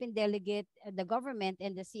the Philippine delegate, the government,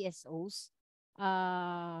 and the CSOs,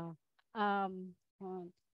 uh, um,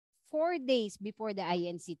 4 days before the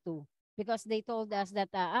INC2, because they told us that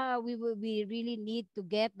we really need to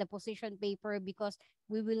get the position paper because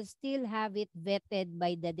we will still have it vetted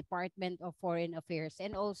by the Department of Foreign Affairs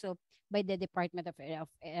and also by the Department of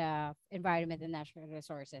Environment and Natural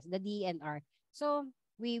Resources, the DNR. So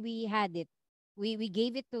we had it. We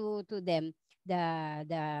gave it to them,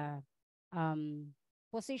 the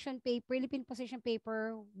position paper, Philippine position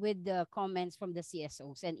paper with the comments from the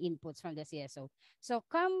CSOs and inputs from the CSO. So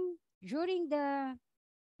come during the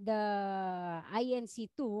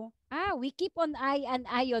INC2, we keep an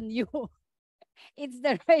eye on you. It's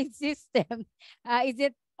the right system. Is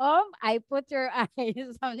it I put your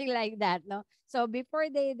eyes, something like that, no? So before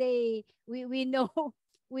we know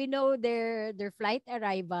we know their flight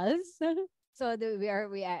arrivals. So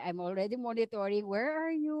I'm already monitoring, where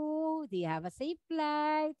are you? Do you have a safe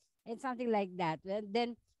flight? And something like that. And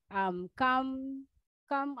then come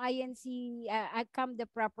INC, come the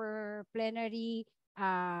proper plenary,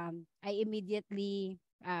 I immediately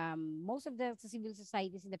most of the civil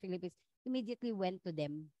societies in the Philippines immediately went to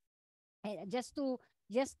them, just to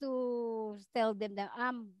tell them that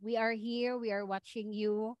we are here, we are watching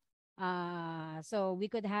you, so we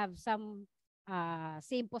could have some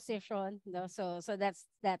same position, no? So that's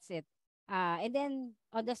it. And then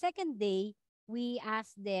on the second day, we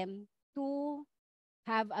asked them to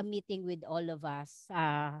have a meeting with all of us,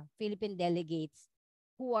 Philippine delegates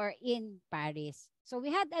who are in Paris. So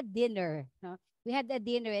we had a dinner, no? We had a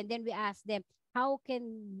dinner, and then we asked them, how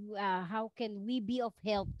can we be of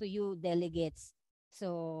help to you delegates?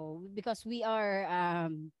 So because we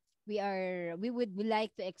would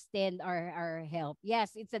like to extend our help.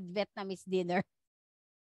 Yes, it's a Vietnamese dinner.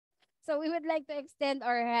 So we would like to extend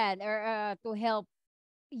our hand or to help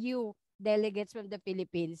you delegates from the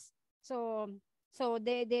Philippines. So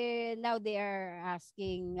they now they are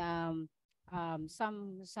asking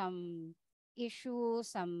some issues,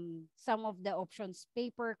 some of the options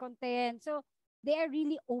paper content. So they are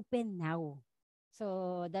really open now.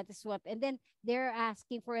 So that is what, and then they're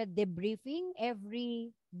asking for a debriefing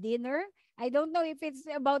every dinner. I don't know if it's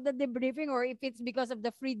about the debriefing or if it's because of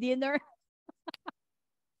the free dinner.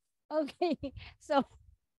 Okay. So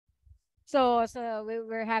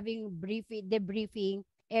we're having debriefing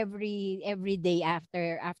every day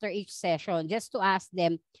after each session, just to ask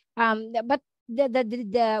them. But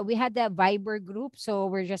we had the Viber group, so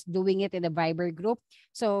we're just doing it in the Viber group.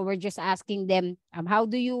 So we're just asking them, how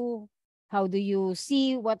do you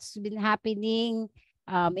see what's been happening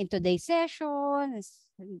in today's session,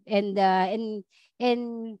 and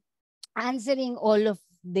answering all of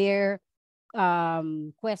their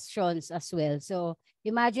questions as well. So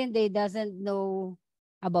imagine they doesn't know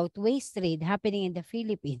about waste trade happening in the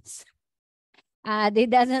Philippines. They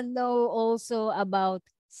doesn't know also about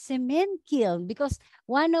cement kiln, because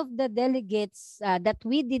one of the delegates that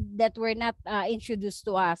were not introduced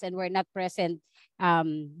to us and were not present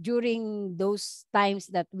during those times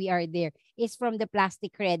that we are there is from the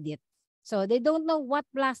plastic credit. So they don't know what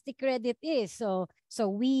plastic credit is. So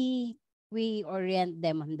we orient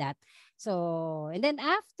them on that. So, and then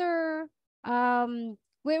after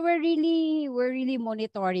we're really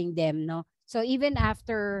monitoring them, no? So even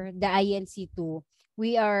after the INC2,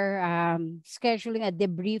 we are scheduling a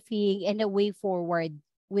debriefing and a way forward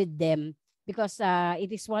with them, because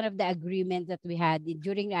it is one of the agreements that we had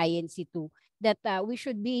during the INC2 that we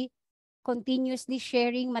should be continuously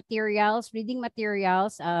sharing materials, reading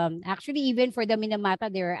materials. Actually, even for the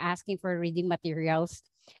Minamata, they're asking for reading materials.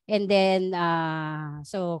 And then,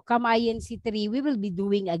 so come INC3, we will be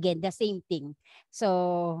doing again the same thing.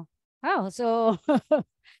 So, oh, so,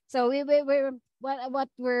 so what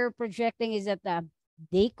we're projecting is that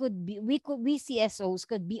they could be, we CSOs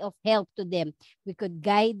could be of help to them. We could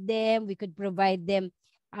guide them, we could provide them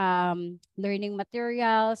learning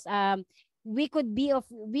materials. We could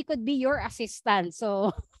be your assistant.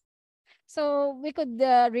 So so we could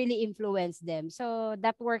really influence them. So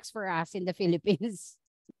that works for us in the Philippines.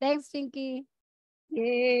 Thanks, Pinky.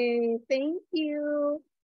 Yay, thank you.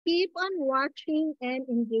 Keep on watching and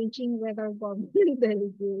engaging with our government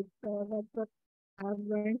delegates. So that's what I've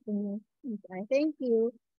learned from you. Thank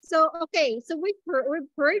you. So, okay, so we've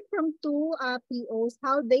heard from two POs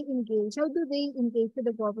how they engage. How do they engage with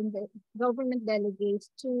the government delegates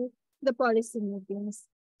to the policy meetings?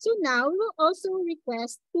 So now we'll also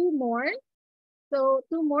request two more. So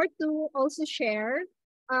two more to also share.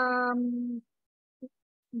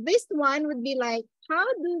 This one would be like, how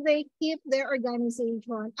do they keep their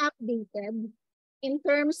organization updated in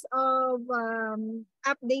terms of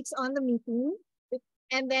updates on the meeting?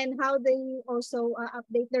 And then how they also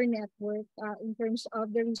update their network in terms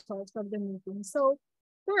of the results of the meeting. So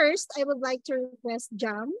first, I would like to request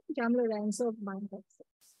Jam Lorenzo of Bantex.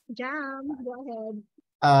 Jam, go ahead.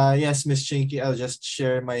 Yes, Miss Chinky, I'll just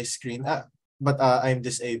share my screen. But I'm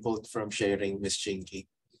disabled from sharing, Miss Chinky.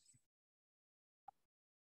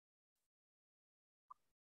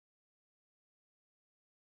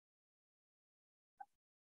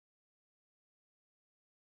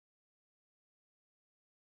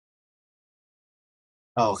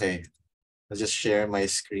 Okay, I'll just share my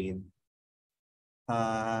screen.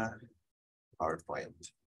 PowerPoint.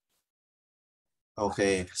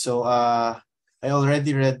 Okay, so I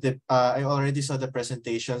already saw the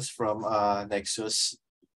presentations from Nexus.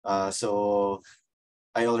 So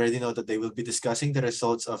I already know that they will be discussing the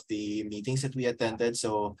results of the meetings that we attended.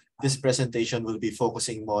 So this presentation will be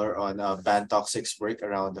focusing more on ban toxics work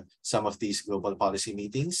around some of these global policy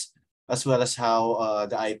meetings, as well as how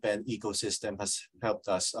the IPEN ecosystem has helped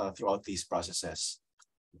us throughout these processes.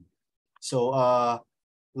 So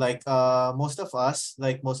like most of us,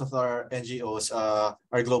 like most of our NGOs,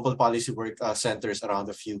 our global policy work centers around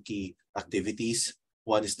a few key activities.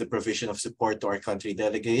 One is the provision of support to our country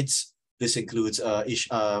delegates. This includes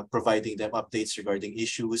providing them updates regarding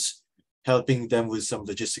issues, helping them with some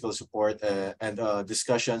logistical support and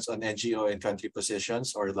discussions on NGO and country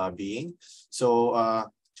positions or lobbying. So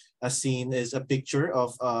as seen is a picture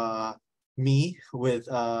of me with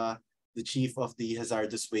the chief of the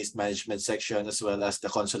Hazardous Waste Management section, as well as the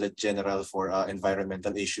Consulate General for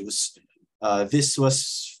environmental issues. This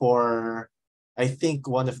was for, I think,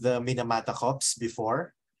 one of the Minamata COPs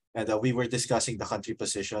before, and we were discussing the country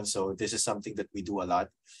position. So this is something that we do a lot.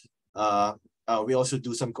 We also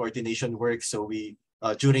do some coordination work. So we,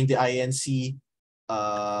 during the INC,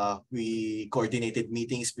 we coordinated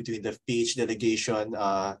meetings between the PH delegation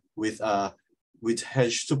with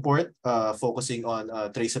hedge support, focusing on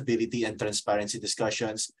traceability and transparency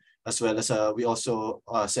discussions, as well as we also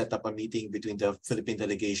set up a meeting between the Philippine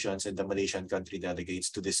delegations and the Malaysian country delegates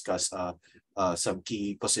to discuss some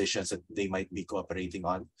key positions that they might be cooperating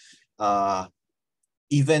on.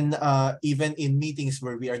 Even in meetings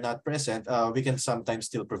where we are not present, we can sometimes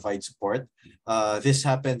still provide support. This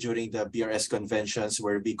happened during the BRS conventions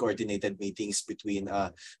where we coordinated meetings between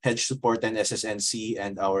hedge support and SSNC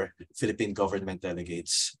and our Philippine government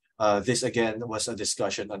delegates. This again was a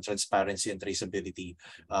discussion on transparency and traceability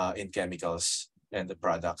in chemicals and the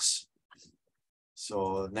products.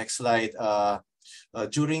 So next slide.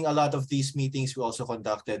 During a lot of these meetings, we also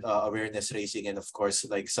conducted awareness raising, and of course,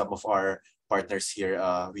 like some of our partners here,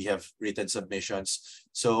 we have written submissions.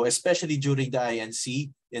 So especially during the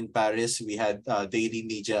INC in Paris, we had daily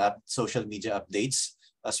social media updates,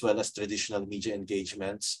 as well as traditional media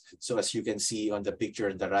engagements. So as you can see on the picture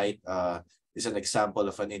on the right, is an example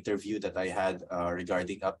of an interview that I had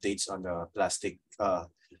regarding updates on the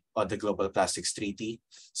on the Global Plastics Treaty.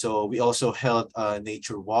 So we also held a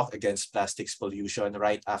nature walk against plastics pollution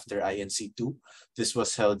right after INC2. This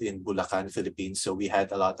was held in Bulacan, Philippines. So we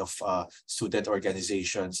had a lot of student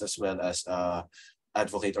organizations as well as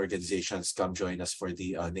advocate organizations come join us for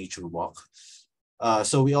the nature walk.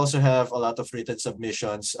 So we also have a lot of written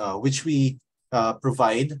submissions, which we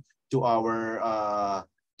provide to our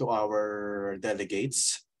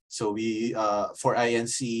delegates. So we for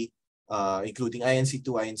INC, including INC2,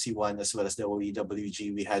 INC1, as well as the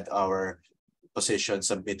OEWG, we had our position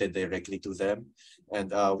submitted directly to them.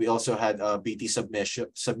 And we also had a BT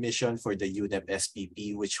submission for the UNEP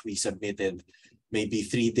SPP, which we submitted maybe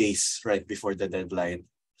 3 days right before the deadline.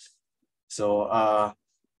 So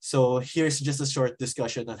so here's just a short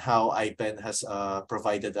discussion on how IPEN has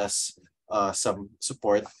provided us some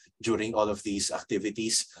support during all of these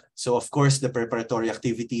activities. So of course, the preparatory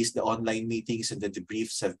activities, the online meetings, and the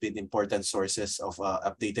debriefs have been important sources of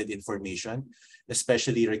updated information,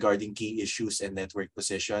 especially regarding key issues and network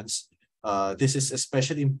positions. This is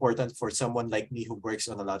especially important for someone like me who works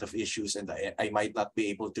on a lot of issues, and I might not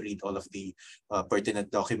be able to read all of the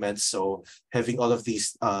pertinent documents. So having all of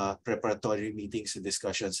these preparatory meetings and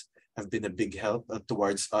discussions have been a big help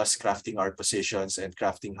towards us crafting our positions and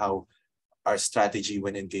crafting our strategy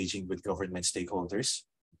when engaging with government stakeholders.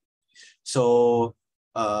 So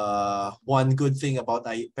one good thing about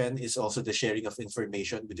IPEN is also the sharing of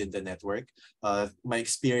information within the network. My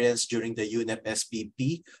experience during the UNEP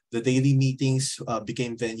SPP, the daily meetings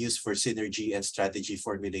became venues for synergy and strategy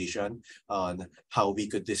formulation on how we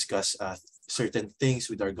could discuss certain things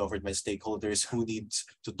with our government stakeholders, who needs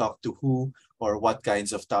to talk to who, or what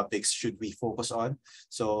kinds of topics should we focus on.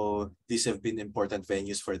 So these have been important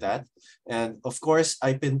venues for that. And of course,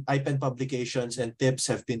 IPEN publications and tips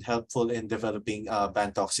have been helpful in developing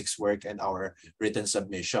Bantoxics work and our written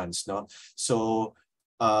submissions. No? So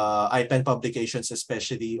IPEN publications,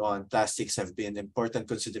 especially on plastics, have been important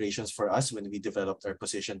considerations for us when we developed our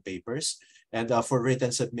position papers. And for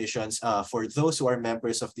written submissions, for those who are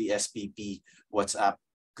members of the SPP WhatsApp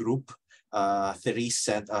group, Therese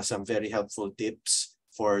sent some very helpful tips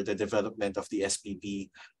for the development of the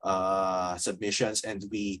SPP submissions, and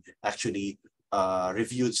we actually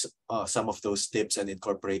reviewed some of those tips and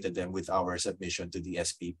incorporated them with our submission to the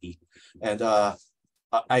SPP. And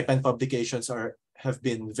IPEN publications have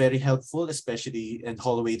been very helpful, especially in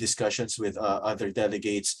hallway discussions with other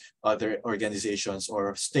delegates, other organizations,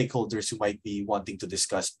 or stakeholders who might be wanting to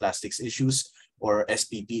discuss plastics issues or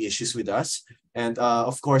SPP issues with us. And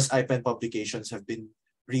of course, IPEN publications have been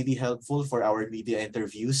really helpful for our media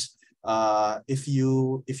interviews. If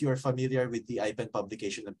you are familiar with the IPEN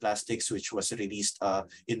publication on plastics, which was released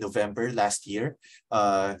in November last year,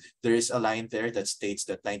 there is a line there that states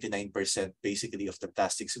that 99% basically of the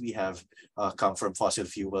plastics we have come from fossil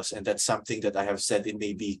fuels. And that's something that I have said in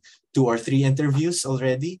maybe 2 or 3 interviews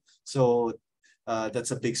already. So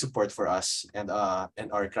that's a big support for us and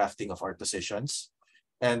our crafting of our positions.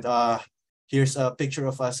 And here's a picture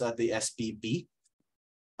of us at the SPP.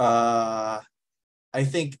 I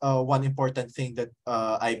think one important thing that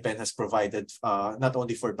IPEN has provided, not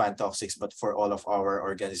only for Bantoxics, but for all of our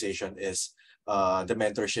organization, is the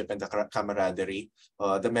mentorship and the camaraderie.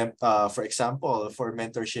 For example, for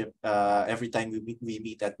mentorship, every time we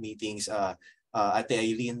meet at meetings, Ate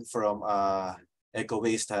Aileen from Eco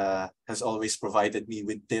Waste has always provided me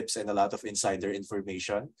with tips and a lot of insider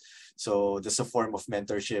information. So that's a form of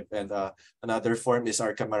mentorship. And another form is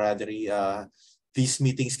our camaraderie. These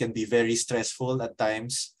meetings can be very stressful at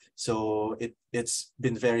times. So it's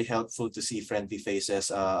been very helpful to see friendly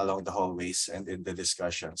faces along the hallways and in the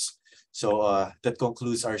discussions. So that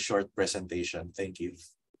concludes our short presentation. Thank you.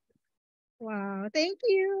 Wow, thank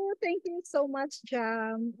you. Thank you so much,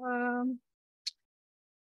 Jam.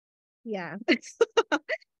 Yeah,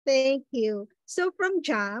 thank you. So from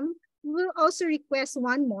Jam, we'll also request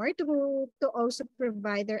one more to also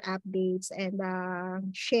provide their updates and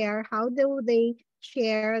share how do they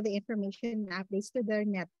share the information and updates to their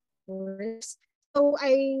networks. So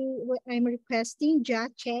I'm requesting Jia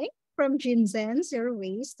Cheng from Jinzen Zero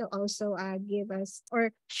Waste to also give us or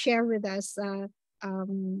share with us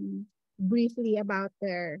briefly about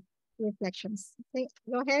their reflections.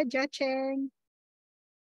 Go ahead, Jia Cheng.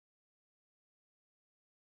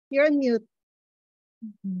 You're on mute.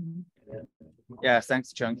 Yeah,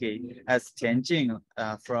 thanks, Chunky. As Tianjing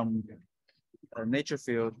from Nature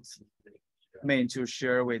Field meant to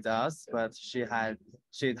share with us, but she's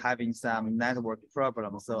having some network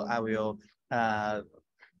problems, so I will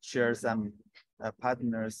share some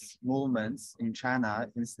partners movements in China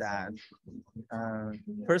instead.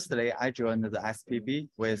 Firstly, I joined the SPP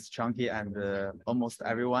with Chunky and almost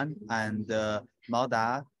everyone, and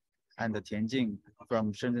Maoda and Tianjing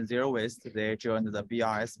from Shenzhen Zero Waste, they joined the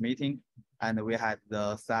BRS meeting, and we had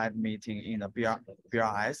the side meeting in the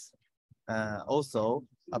BRS. Also,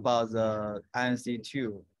 about the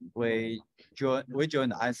INC2, we joined the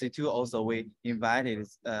INC2. Also, we invited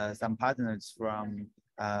some partners from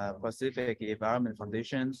Pacific Environment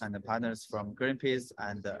Foundation and the partners from Greenpeace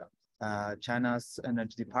and China's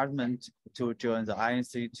Energy Department to join the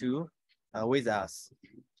INC2 with us.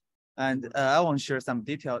 And I want to share some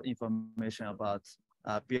detailed information about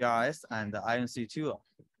BRS and the INC2.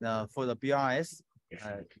 For the BRS,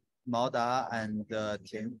 Mao Da and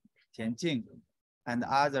Tianjing and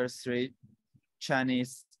other 3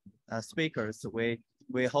 Chinese speakers, we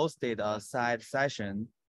hosted a side session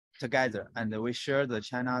together, and we shared the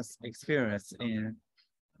China's experience in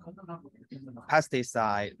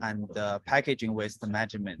pesticide and packaging waste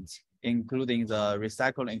management, including the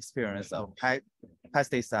recycling experience of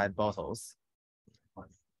pesticide bottles.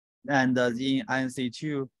 And in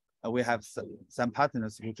INC2, we have some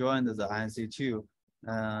partners who joined the INC2.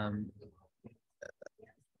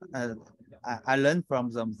 I learned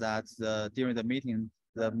from them that during the meeting,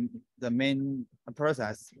 the main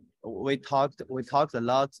process, we talked a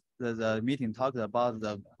lot. The meeting talked about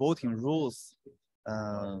the voting rules.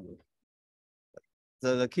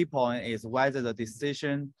 The key point is whether the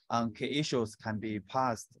decision on key issues can be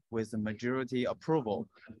passed with majority approval.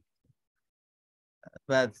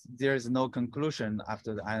 But there is no conclusion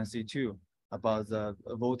after the INC2 about the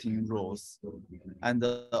voting rules. And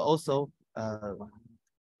also,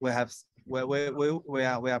 we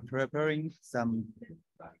are preparing some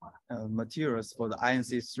materials for the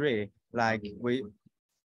INC3. Like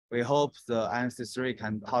we hope the INC3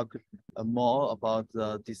 can talk more about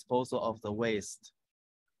the disposal of the waste.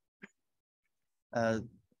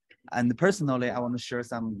 And personally, I want to share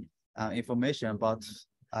some information about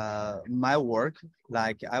my work.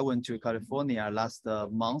 Like I went to California last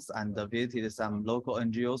month and visited some local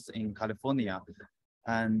NGOs in California.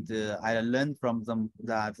 And I learned from them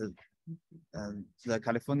that the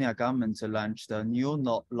California government launched a new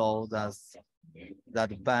law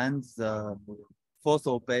that bans the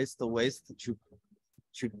fossil-based waste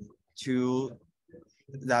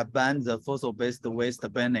that bans the fossil-based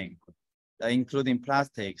waste burning, including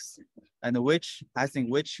plastics, and which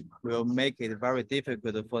will make it very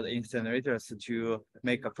difficult for the incinerators to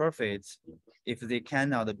make a profit if they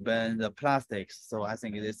cannot burn the plastics. So I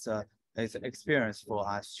think it's an experience for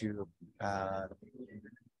us to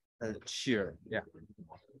share. Yeah.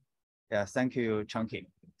 Thank you, Chunky.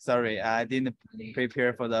 Sorry, I didn't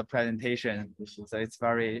prepare for the presentation, so it's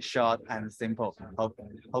very short and simple.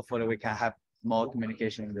 Hopefully we can have more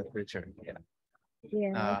communication in the future.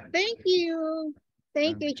 Thank you.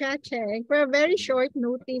 Thank you, Cha-Cheng. For a very short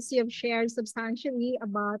notice, you have shared substantially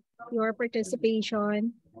about your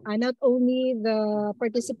participation, not only the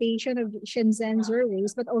participation of Shenzhen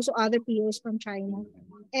Zerwaste, but also other POs from China.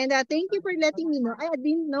 And thank you for letting me know. I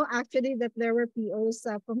didn't know actually that there were POs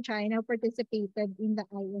from China who participated in the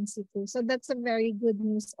INC2. So that's a very good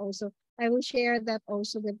news also. I will share that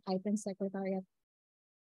also with IPEN Secretariat.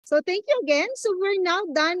 So thank you again. So we're now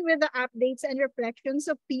done with the updates and reflections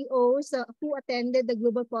of POs who attended the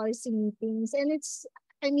global policy meetings. And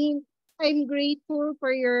I'm grateful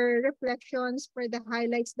for your reflections, for the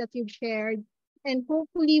highlights that you've shared. And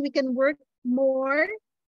hopefully we can work more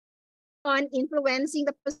on influencing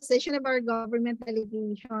the position of our government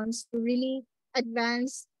delegations to really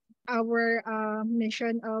advance our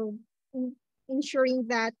mission of ensuring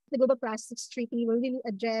that the Global Plastics Treaty will really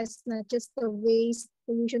address not just the waste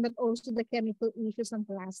pollution, but also the chemical issues on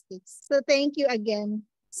plastics. So thank you again.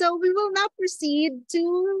 So we will now proceed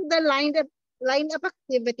to the lined up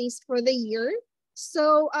activities for the year.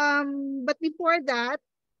 So, but before that,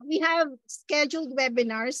 we have scheduled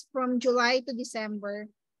webinars from July to December,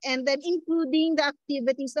 and then including the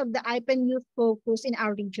activities of the IPEN Youth Focus in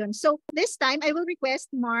our region. So this time, I will request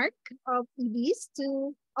Mark of EDs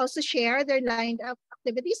to also share their lined up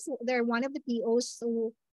activities. They're one of the POs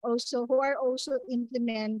who are also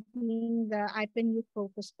implementing the IPEN Youth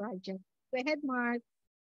Focus project. Go ahead, Mark.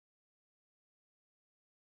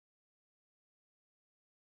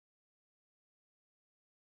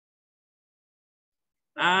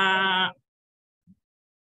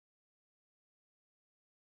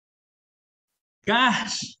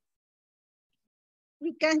 Gosh.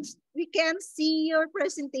 We can't see your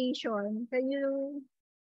presentation. Can you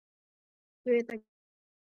do it again?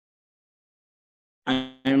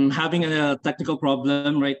 I'm having a technical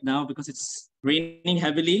problem right now because it's raining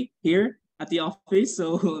heavily here at the office.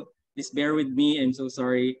 So please bear with me. I'm so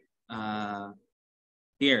sorry.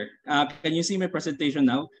 Here, can you see my presentation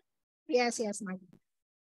now? Yes, Mark.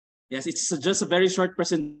 Yes, it's just a very short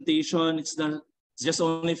presentation. It's just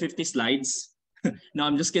only 50 slides. No,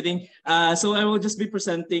 I'm just kidding. So I will just be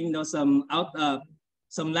presenting some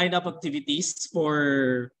lined-up activities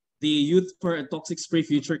for the Youth for a Toxic-Free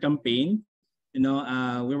Future campaign. We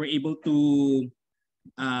were able to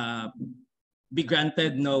be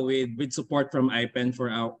granted with support from IPEN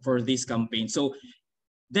for this campaign. So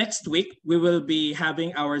next week, we will be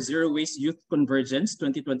having our Zero Waste Youth Convergence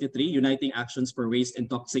 2023, Uniting Actions for Waste and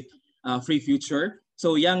Toxic Free Future.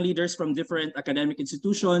 So young leaders from different academic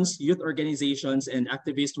institutions, youth organizations, and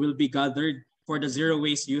activists will be gathered for the Zero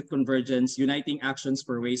Waste Youth Convergence, Uniting Actions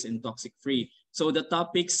for Waste and Toxic Free. So the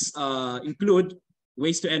topics include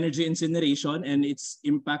waste to energy incineration and its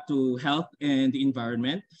impact to health and the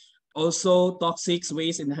environment. Also, toxic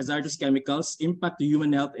waste and hazardous chemicals impact to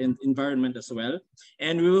human health and environment as well.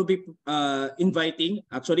 And we will be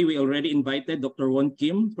actually we already invited Dr. Won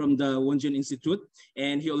Kim from the Wonjun Institute,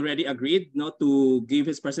 and he already agreed to give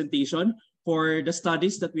his presentation for the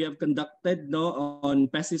studies that we have conducted on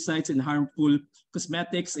pesticides and harmful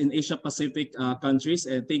cosmetics in Asia Pacific countries.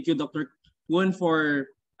 And thank you, Dr. Won, for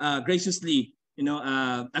graciously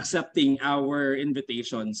accepting our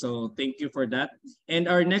invitation. So thank you for that. And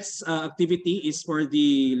our next activity is for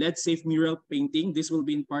the Let's Safe mural painting. This will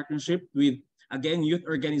be in partnership with, again, youth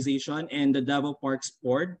organization and the Davao Parks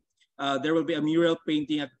Board. There will be a mural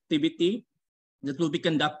painting activity that will be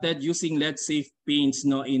conducted using Let's Safe paints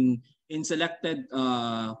in selected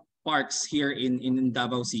parks here in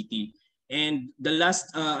Davao City. And the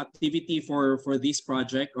last activity for this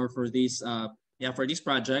project, or for this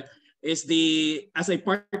project, is as a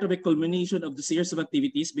part of a culmination of the series of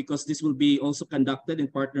activities, because this will be also conducted in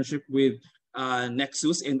partnership with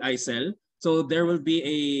Nexus and ICEL. So there will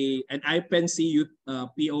be an IPEN-C Youth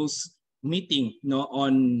POs meeting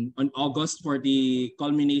on August for the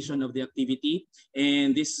culmination of the activity.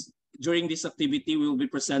 And during this activity, we will be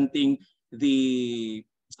presenting the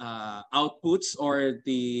outputs or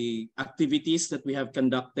the activities that we have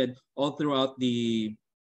conducted all throughout the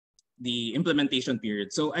implementation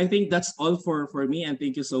period. So I think that's all for me, and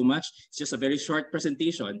thank you so much. It's just a very short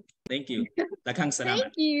presentation. Thank you. Daghang salamat.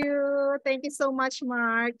 Thank you. Thank you so much,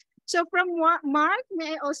 Mark. So from Mark,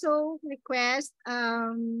 may I also request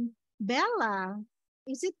Bella?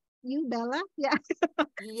 Is it you, Bella? Yeah.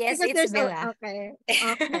 Yes, it's Bella. Okay.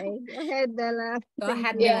 Go ahead, Bella. Go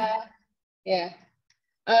ahead, Bella. Yeah.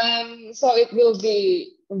 So it will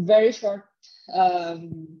be a very short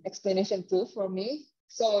explanation too for me.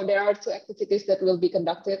 So there are two activities that will be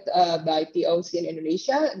conducted by POC in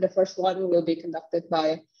Indonesia. The first one will be conducted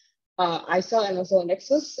by ICEL and also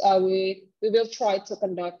Nexus. We will try to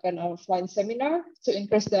conduct an offline seminar to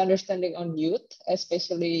increase the understanding on youth,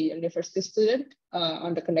 especially university students,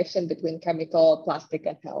 on the connection between chemical, plastic,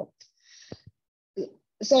 and health.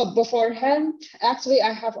 So beforehand, actually,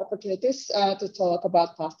 I have opportunities to talk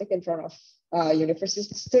about plastic in front of university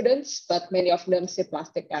students, but many of them see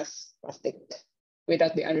plastic as plastic,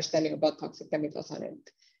 without the understanding about toxic chemicals on it.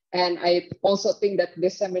 And I also think that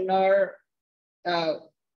this seminar,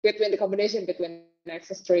 between the combination between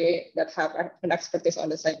Nexus 3 that have an expertise on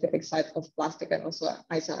the scientific side of plastic and also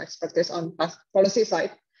ICEL expertise on policy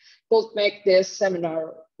side, will make this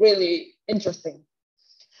seminar really interesting.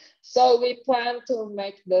 So we plan to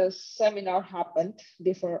make the seminar happen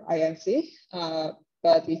before INC,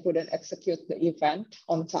 but we couldn't execute the event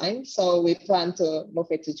on time. So we plan to move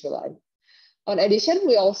it to July. In addition,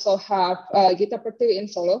 we also have Gita Pertiwi in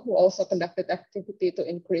Solo, who also conducted activity to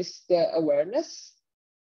increase the awareness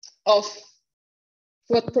of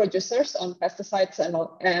food producers on pesticides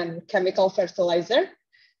and chemical fertilizer,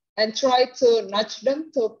 and try to nudge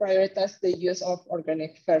them to prioritize the use of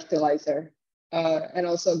organic fertilizer. And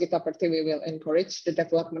also Gita Pertiwi will encourage the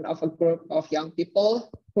development of a group of young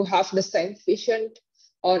people who have the same vision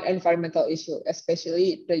on environmental issues,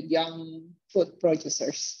 especially the young food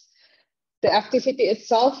producers. The activity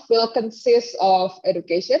itself will consist of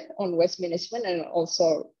education on waste management and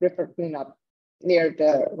also river cleanup near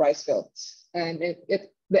the rice fields. And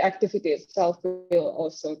the activity itself will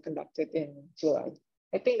also conducted in July.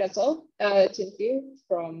 I think that's all. Chinti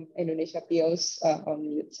from Indonesia POs on the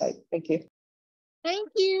youth side. Thank you. Thank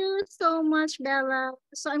you so much, Bella.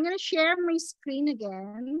 So I'm going to share my screen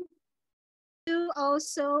again to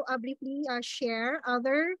also briefly share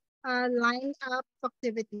other lineup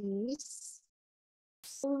activities.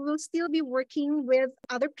 So we'll still be working with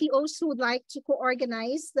other POs who would like to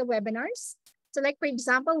co-organize the webinars. So like, for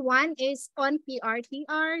example, one is on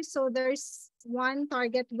PRTR. So there's one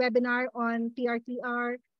target webinar on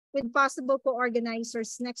PRTR with possible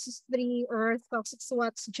co-organizers, Nexus 3 or Toxic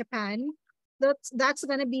SWATs Japan. That's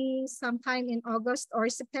going to be sometime in August or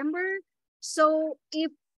September. So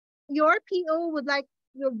if your PO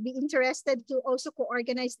will be interested to also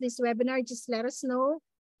co-organize this webinar, just let us know.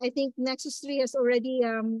 I think Nexus 3 has already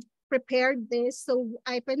prepared this. So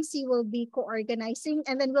IPEN-C will be co-organizing,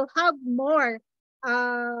 and then we'll have more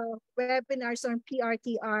webinars on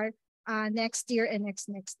PRTR next year and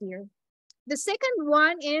next year. The second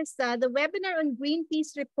one is the webinar on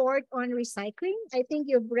Greenpeace report on recycling. I think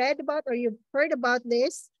you've read about or you've heard about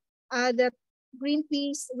this, the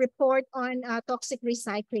Greenpeace report on toxic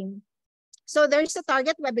recycling. So there's a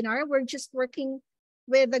target webinar. We're just working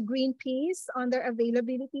with the Greenpeace on their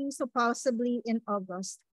availability, so possibly in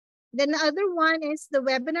August. Then the other one is the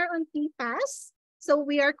webinar on PFAS. So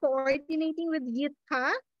we are coordinating with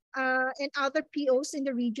YITCA and other POs in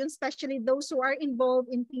the region, especially those who are involved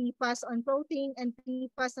in PFAS on protein and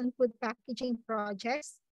PFAS on food packaging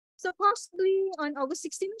projects. So possibly on August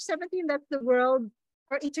 16 or 17, that's the World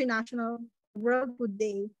or International World Food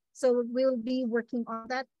Day. So we'll be working on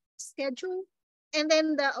that schedule. And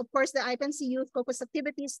then, of course, the IPNC Youth Focus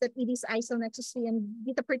Activities that ED's ISO Nexus 3 and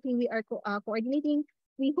Gita Pertiwi are coordinating.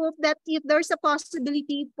 We hope that if there's a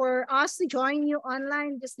possibility for us to join you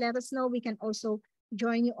online, just let us know. We can also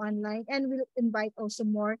join you online, and we'll invite also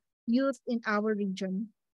more youth in our region.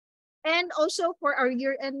 And also for our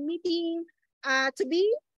year-end meeting to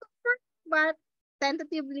be, but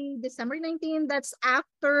tentatively December 19, that's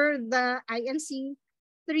after the INC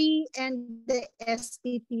 3 and the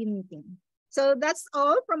SPP meeting. So that's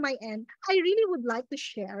all from my end. I really would like to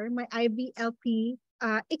share my IBLP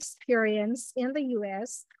experience in the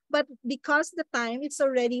US, but because the time it's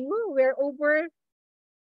already, we're over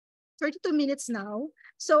 32 minutes now.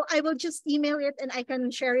 So I will just email it and I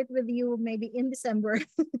can share it with you maybe in December.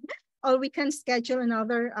 Or we can schedule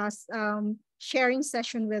another sharing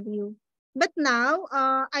session with you. But now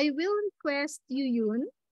I will request Ibu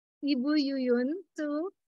Yuyun, to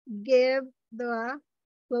give the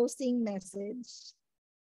closing message.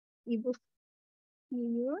 Ibu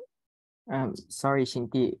Yuyun? Sorry,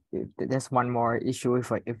 Shinki, there's one more issue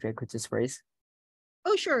if I could just raise.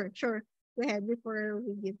 Oh, sure. Go ahead before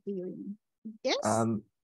we give to you. Yes?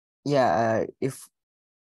 Yeah, if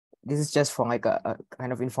this is just for like a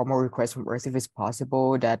kind of informal request from us, if it's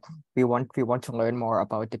possible that we want to learn more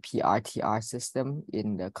about the PRTR system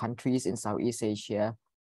in the countries in Southeast Asia,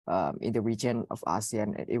 in the region of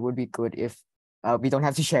ASEAN. It would be good if we don't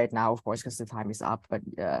have to share it now, of course, because the time is up, but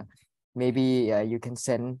maybe you can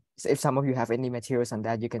send, if some of you have any materials on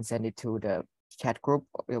that, you can send it to the chat group,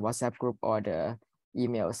 the WhatsApp group, or the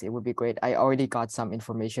emails. It would be great. I already got some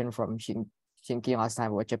information from Shinki last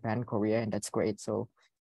time about Japan, Korea, and that's great. So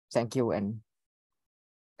thank you. And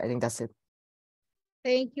I think that's it.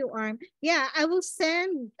 Thank you, Arm. Yeah, I will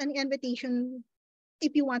send an invitation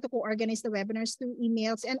if you want to co-organize the webinars through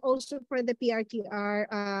emails, and also for the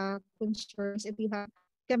PRTR concerns, if you have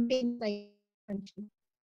campaigns like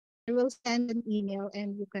I will send an email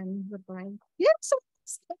and you can reply. Yeah, so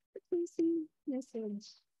message.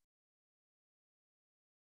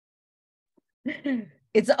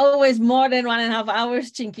 It's always more than 1.5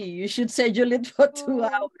 hours, Chinky. You should schedule it for 2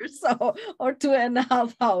 hours or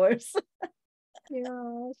 2.5 hours.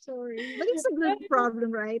 Yeah, sorry. But it's a good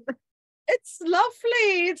problem, right? It's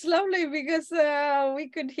lovely. It's lovely because we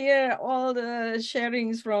could hear all the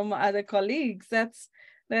sharings from other colleagues. That's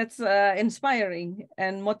inspiring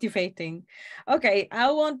and motivating. Okay,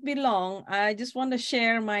 I won't be long. I just want to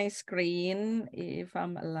share my screen if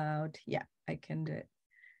I'm allowed. Yeah, I can do it.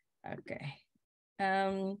 Okay.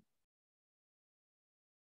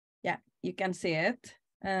 Yeah, you can see it.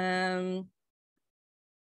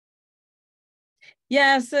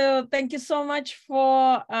 Yeah, so thank you so much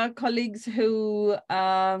for colleagues who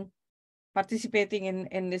are participating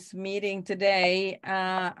in this meeting today.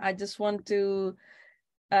 I just want to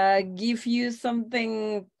give you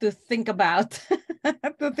something to think about.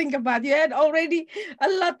 You had already a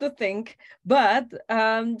lot to think, but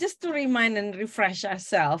just to remind and refresh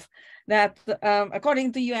ourselves that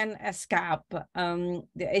according to UNESCAP,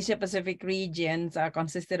 the Asia Pacific regions are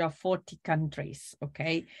consisted of 40 countries,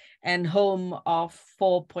 okay, and home of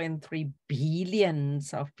 4.3 billion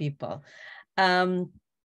of people. And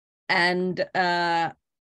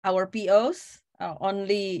our POs are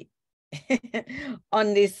only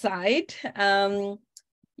on this side.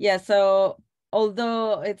 Yeah, so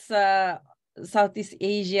although it's Southeast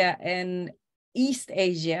Asia and East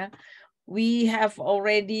Asia, we have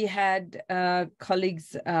already had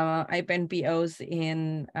colleagues, IPN POs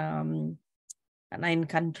in 9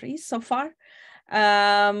 countries so far.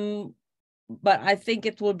 But I think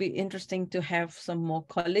it will be interesting to have some more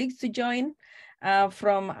colleagues to join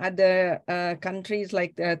from other countries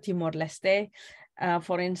like Timor-Leste,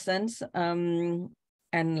 for instance, and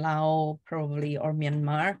Laos probably, or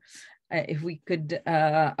Myanmar, if we could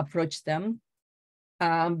approach them.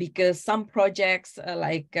 Because some projects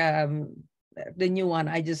like the new one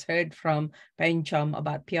I just heard from Pen Chom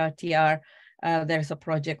about PRTR There's a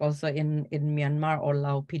project also in Myanmar, or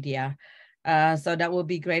Laupedia. So that would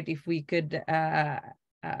be great if we could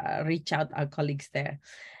reach out our colleagues there.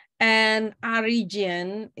 And our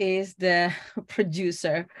region is the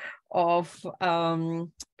producer of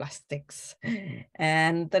plastics,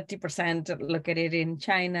 and 30% located in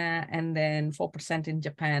China, and then 4% in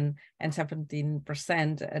Japan, and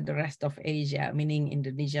 17% the rest of Asia, meaning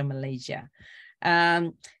Indonesia, Malaysia.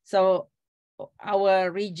 So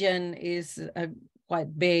our region is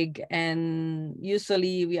quite big, and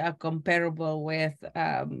usually we are comparable with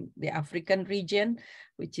the African region,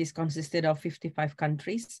 which is consisted of 55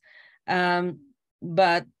 countries.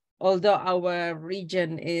 But although our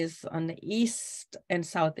region is on the east and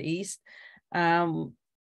southeast,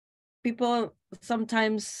 people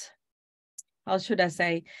sometimes, how should I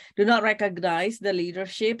say, do not recognize the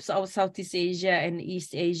leaderships of Southeast Asia and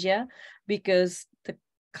East Asia because the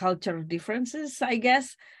cultural differences, I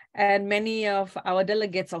guess. And many of our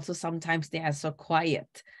delegates also sometimes they are so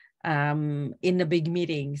quiet in the big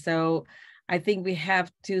meeting. So I think we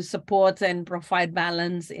have to support and provide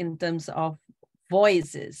balance in terms of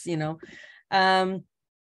voices, you know. In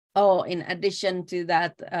addition to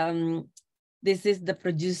that, this is the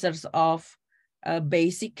producers of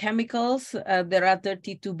basic chemicals. There are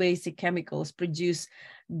 32 basic chemicals produced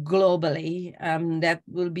globally that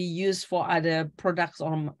will be used for other products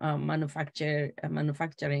or manufacturing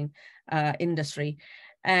industry.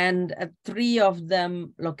 And 3 of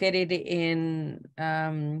them located in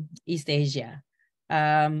East Asia.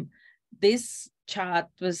 This chart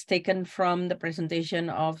was taken from the presentation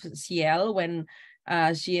of CL when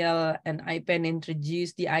CL and IPEN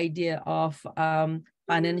introduced the idea of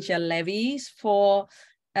financial levies for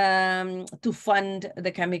to fund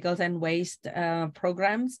the chemicals and waste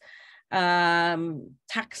programs,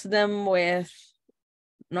 tax them with,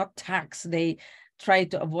 not tax, they try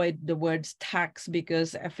to avoid the words tax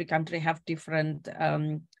because every country have different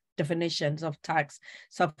definitions of tax.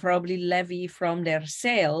 So probably levy from their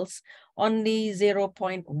sales only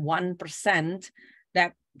 0.1%.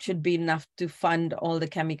 That should be enough to fund all the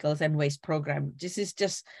chemicals and waste program. This is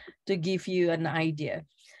just to give you an idea.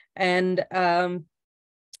 And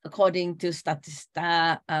according to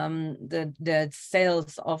Statista, the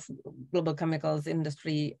sales of global chemicals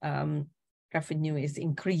industry revenue is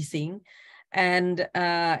increasing. And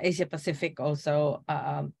Asia Pacific also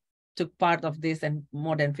took part of this, and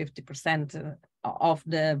more than 50% of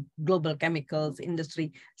the global chemicals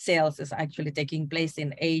industry sales is actually taking place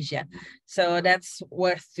in Asia. So that's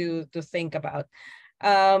worth to think about.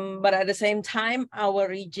 But at the same time, our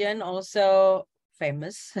region also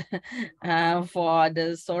famous for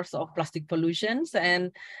the source of plastic pollutions,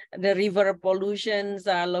 and the river pollutions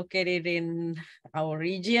are located in our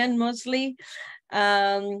region mostly,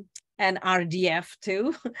 and RDF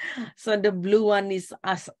too. So the blue one is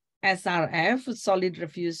SRF, solid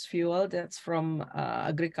refuse fuel, that's from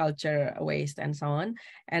agriculture waste and so on.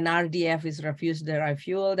 And RDF is refuse derived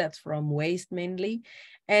fuel, that's from waste mainly.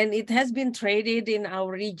 And it has been traded in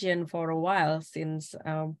our region for a while, since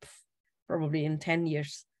probably in 10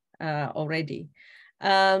 years already.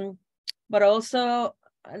 But also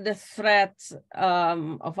the threats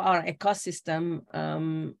of our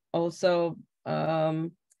ecosystem also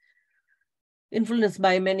influenced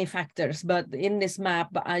by many factors. But in this map,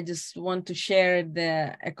 I just want to share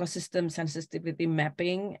the ecosystem sensitivity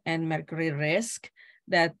mapping and mercury risk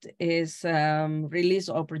that is released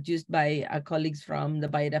or produced by our colleagues from the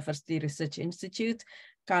Biodiversity Research Institute.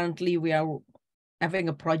 Currently, we are having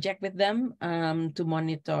a project with them to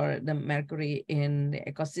monitor the mercury in the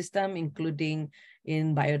ecosystem, including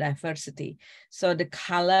in biodiversity. So the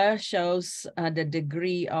color shows the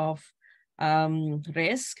degree of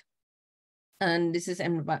risk. And this is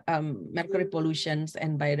mercury pollutions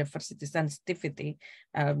and biodiversity sensitivity.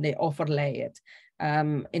 They overlay it.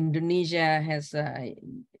 Indonesia has a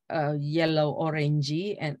yellow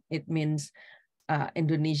orangey, and it means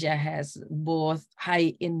Indonesia has both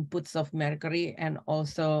high inputs of mercury and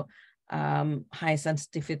also high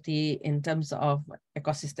sensitivity in terms of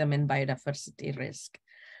ecosystem and biodiversity risk.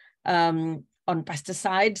 On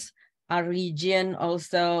pesticides, our region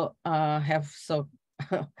also have so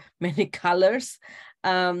many colors.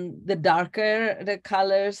 The darker the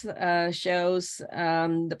colors shows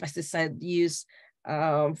the pesticide use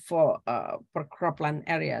for cropland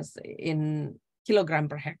areas in kilogram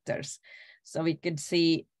per hectares. So we could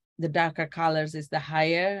see the darker colors is the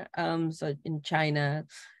higher. So in China,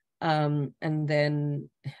 and then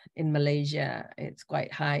in Malaysia, it's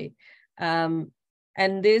quite high.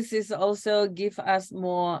 And this is also give us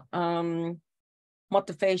more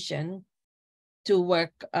motivation to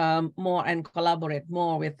work more and collaborate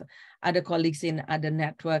more with other colleagues in other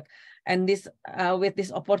network. And this, with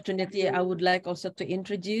this opportunity, I would like also to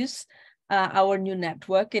introduce our new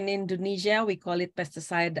network in Indonesia. We call it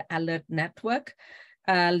Pesticide Alert Network,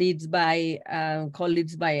 leads by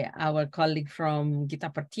co-leads by our colleague from Gita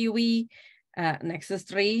Pertiwi, Nexus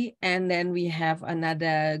 3, and then we have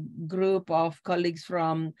another group of colleagues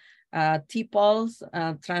from TPOLs,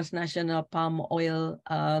 Transnational Palm Oil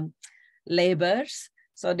Laborers.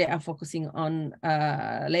 So they are focusing on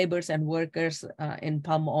laborers and workers in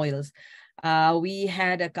palm oils. We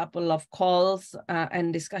had a couple of calls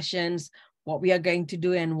and discussions what we are going to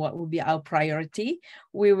do and what will be our priority.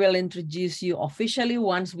 We will introduce you officially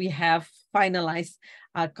once we have finalized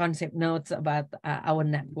our concept notes about our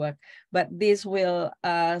network. But this will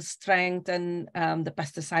strengthen the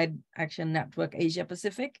Pesticide Action Network Asia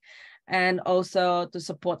Pacific, and also to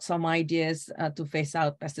support some ideas to phase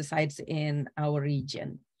out pesticides in our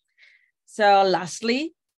region. So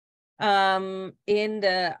lastly, in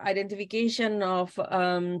the identification of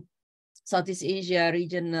Southeast Asia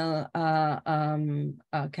regional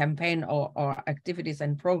campaign or activities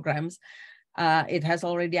and programs, it has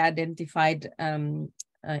already identified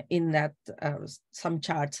in that some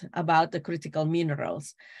charts about the critical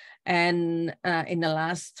minerals. And in the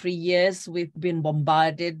last 3 years, we've been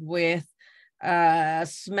bombarded with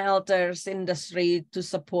smelters industry to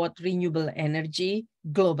support renewable energy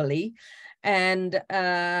globally. And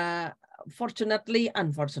unfortunately,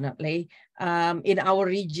 in our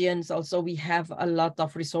regions also, we have a lot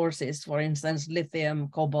of resources, for instance, lithium,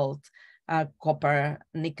 cobalt, copper,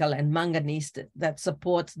 nickel, and manganese that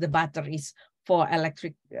support the batteries for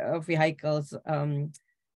electric vehicles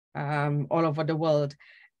all over the world.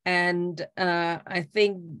 And I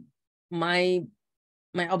think my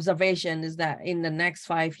observation is that in the next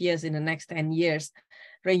 5 years, in the next 10 years,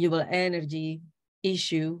 renewable energy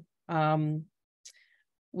issue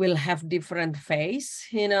will have different phase.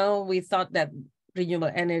 You know, we thought that renewable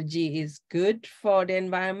energy is good for the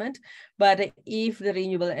environment, but if the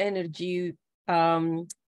renewable energy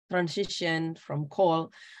transition from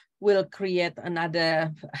coal will create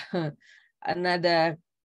another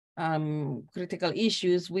critical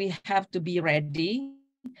issues, we have to be ready.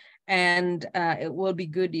 And it will be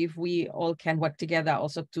good if we all can work together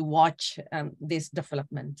also to watch this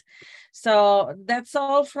development. So that's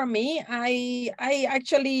all from me. I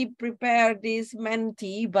actually prepared this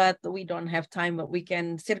Menti, but we don't have time, but we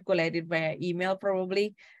can circulate it via email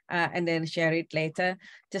probably, and then share it later,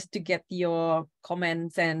 just to get your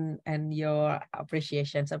comments and your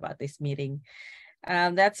appreciations about this meeting.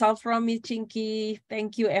 That's all from me, Chinky.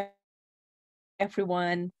 Thank you,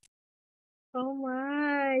 everyone. Oh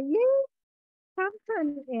my, yay, come to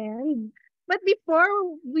an end. But before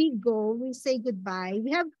we go, we say goodbye.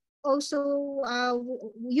 We have also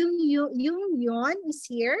Yung Yon is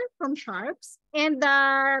here from Sharps. And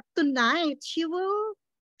tonight, she will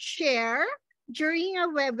share during a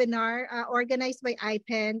webinar organized by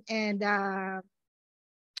IPEN and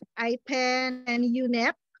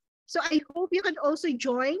UNEP. So I hope you can also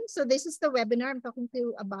join. So this is the webinar I'm talking to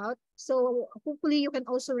you about. So hopefully you can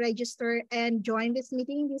also register and join this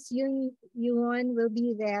meeting. This Yuan will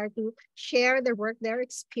be there to share their work, their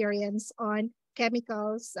experience on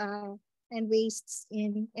chemicals and wastes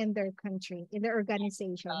in their country, in their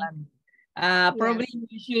organization. Probably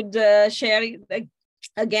we should share it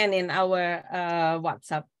again in our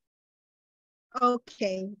WhatsApp.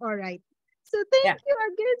 Okay, all right. So thank you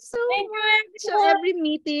again so much. So every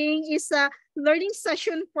meeting is a learning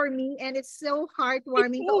session for me, and it's so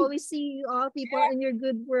heartwarming to always see you all people in your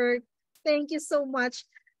good work. Thank you so much.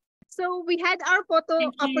 So we had our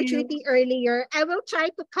photo opportunity earlier. I will try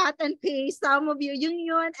to cut and paste some of you, Yung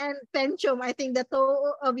Yun and Penchom. I think the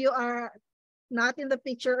two of you are not in the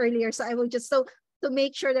picture earlier, so I will just to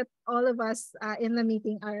make sure that all of us in the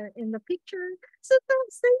meeting are in the picture. So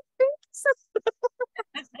don't say thank you so much.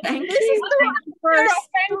 Thank this you. is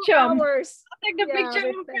 2 hours. Take the picture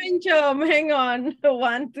of Penchom. Hang on.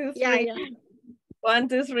 1, 2, 3. Yeah. 1,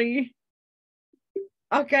 2, 3.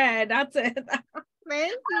 Okay, that's it.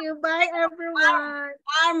 Thank you. Bye, everyone.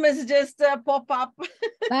 Arm is just pop up.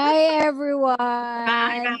 Bye, everyone.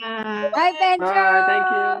 Bye. Bye, Penchom. Bye. Thank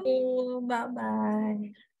you.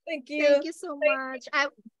 Bye-bye. Thank you. Thank you so much.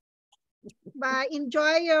 Bye.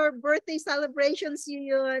 Enjoy your birthday celebrations,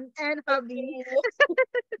 Yun and hubby.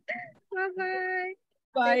 Bye-bye.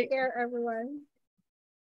 Bye. Take care, everyone.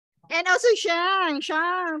 And also Shang,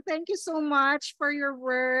 thank you so much for your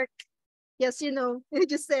work. Yes, you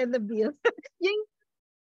just send the bill.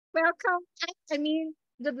 Welcome. I mean,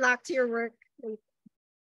 good luck to your work.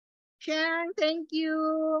 Shang, thank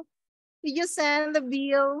you. you send the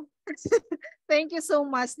bill? Thank you so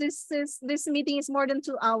much. This meeting is more than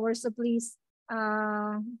 2 hours, so please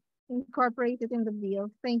incorporate it in the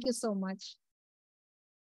bill. Thank you so much.